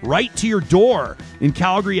deliver right to your door in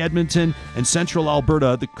Calgary, Edmonton, and Central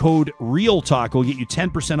Alberta. The code REALTALK will get you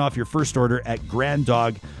 10% off your first order at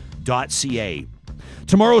granddog.ca.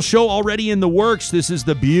 Tomorrow's show already in the works. This is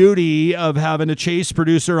the beauty of having a Chase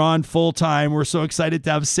producer on full-time. We're so excited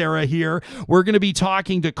to have Sarah here. We're going to be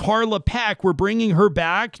talking to Carla Peck. We're bringing her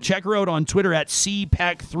back. Check her out on Twitter at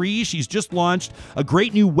CPeck3. She's just launched a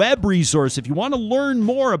great new web resource. If you want to learn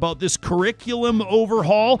more about this curriculum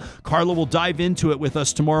overhaul, Carla will dive into it with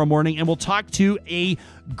us tomorrow morning, and we'll talk to a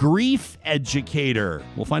grief educator.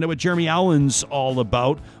 We'll find out what Jeremy Allen's all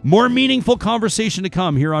about. More meaningful conversation to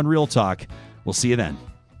come here on Real Talk. We'll see you then.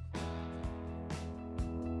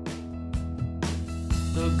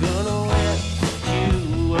 They're gonna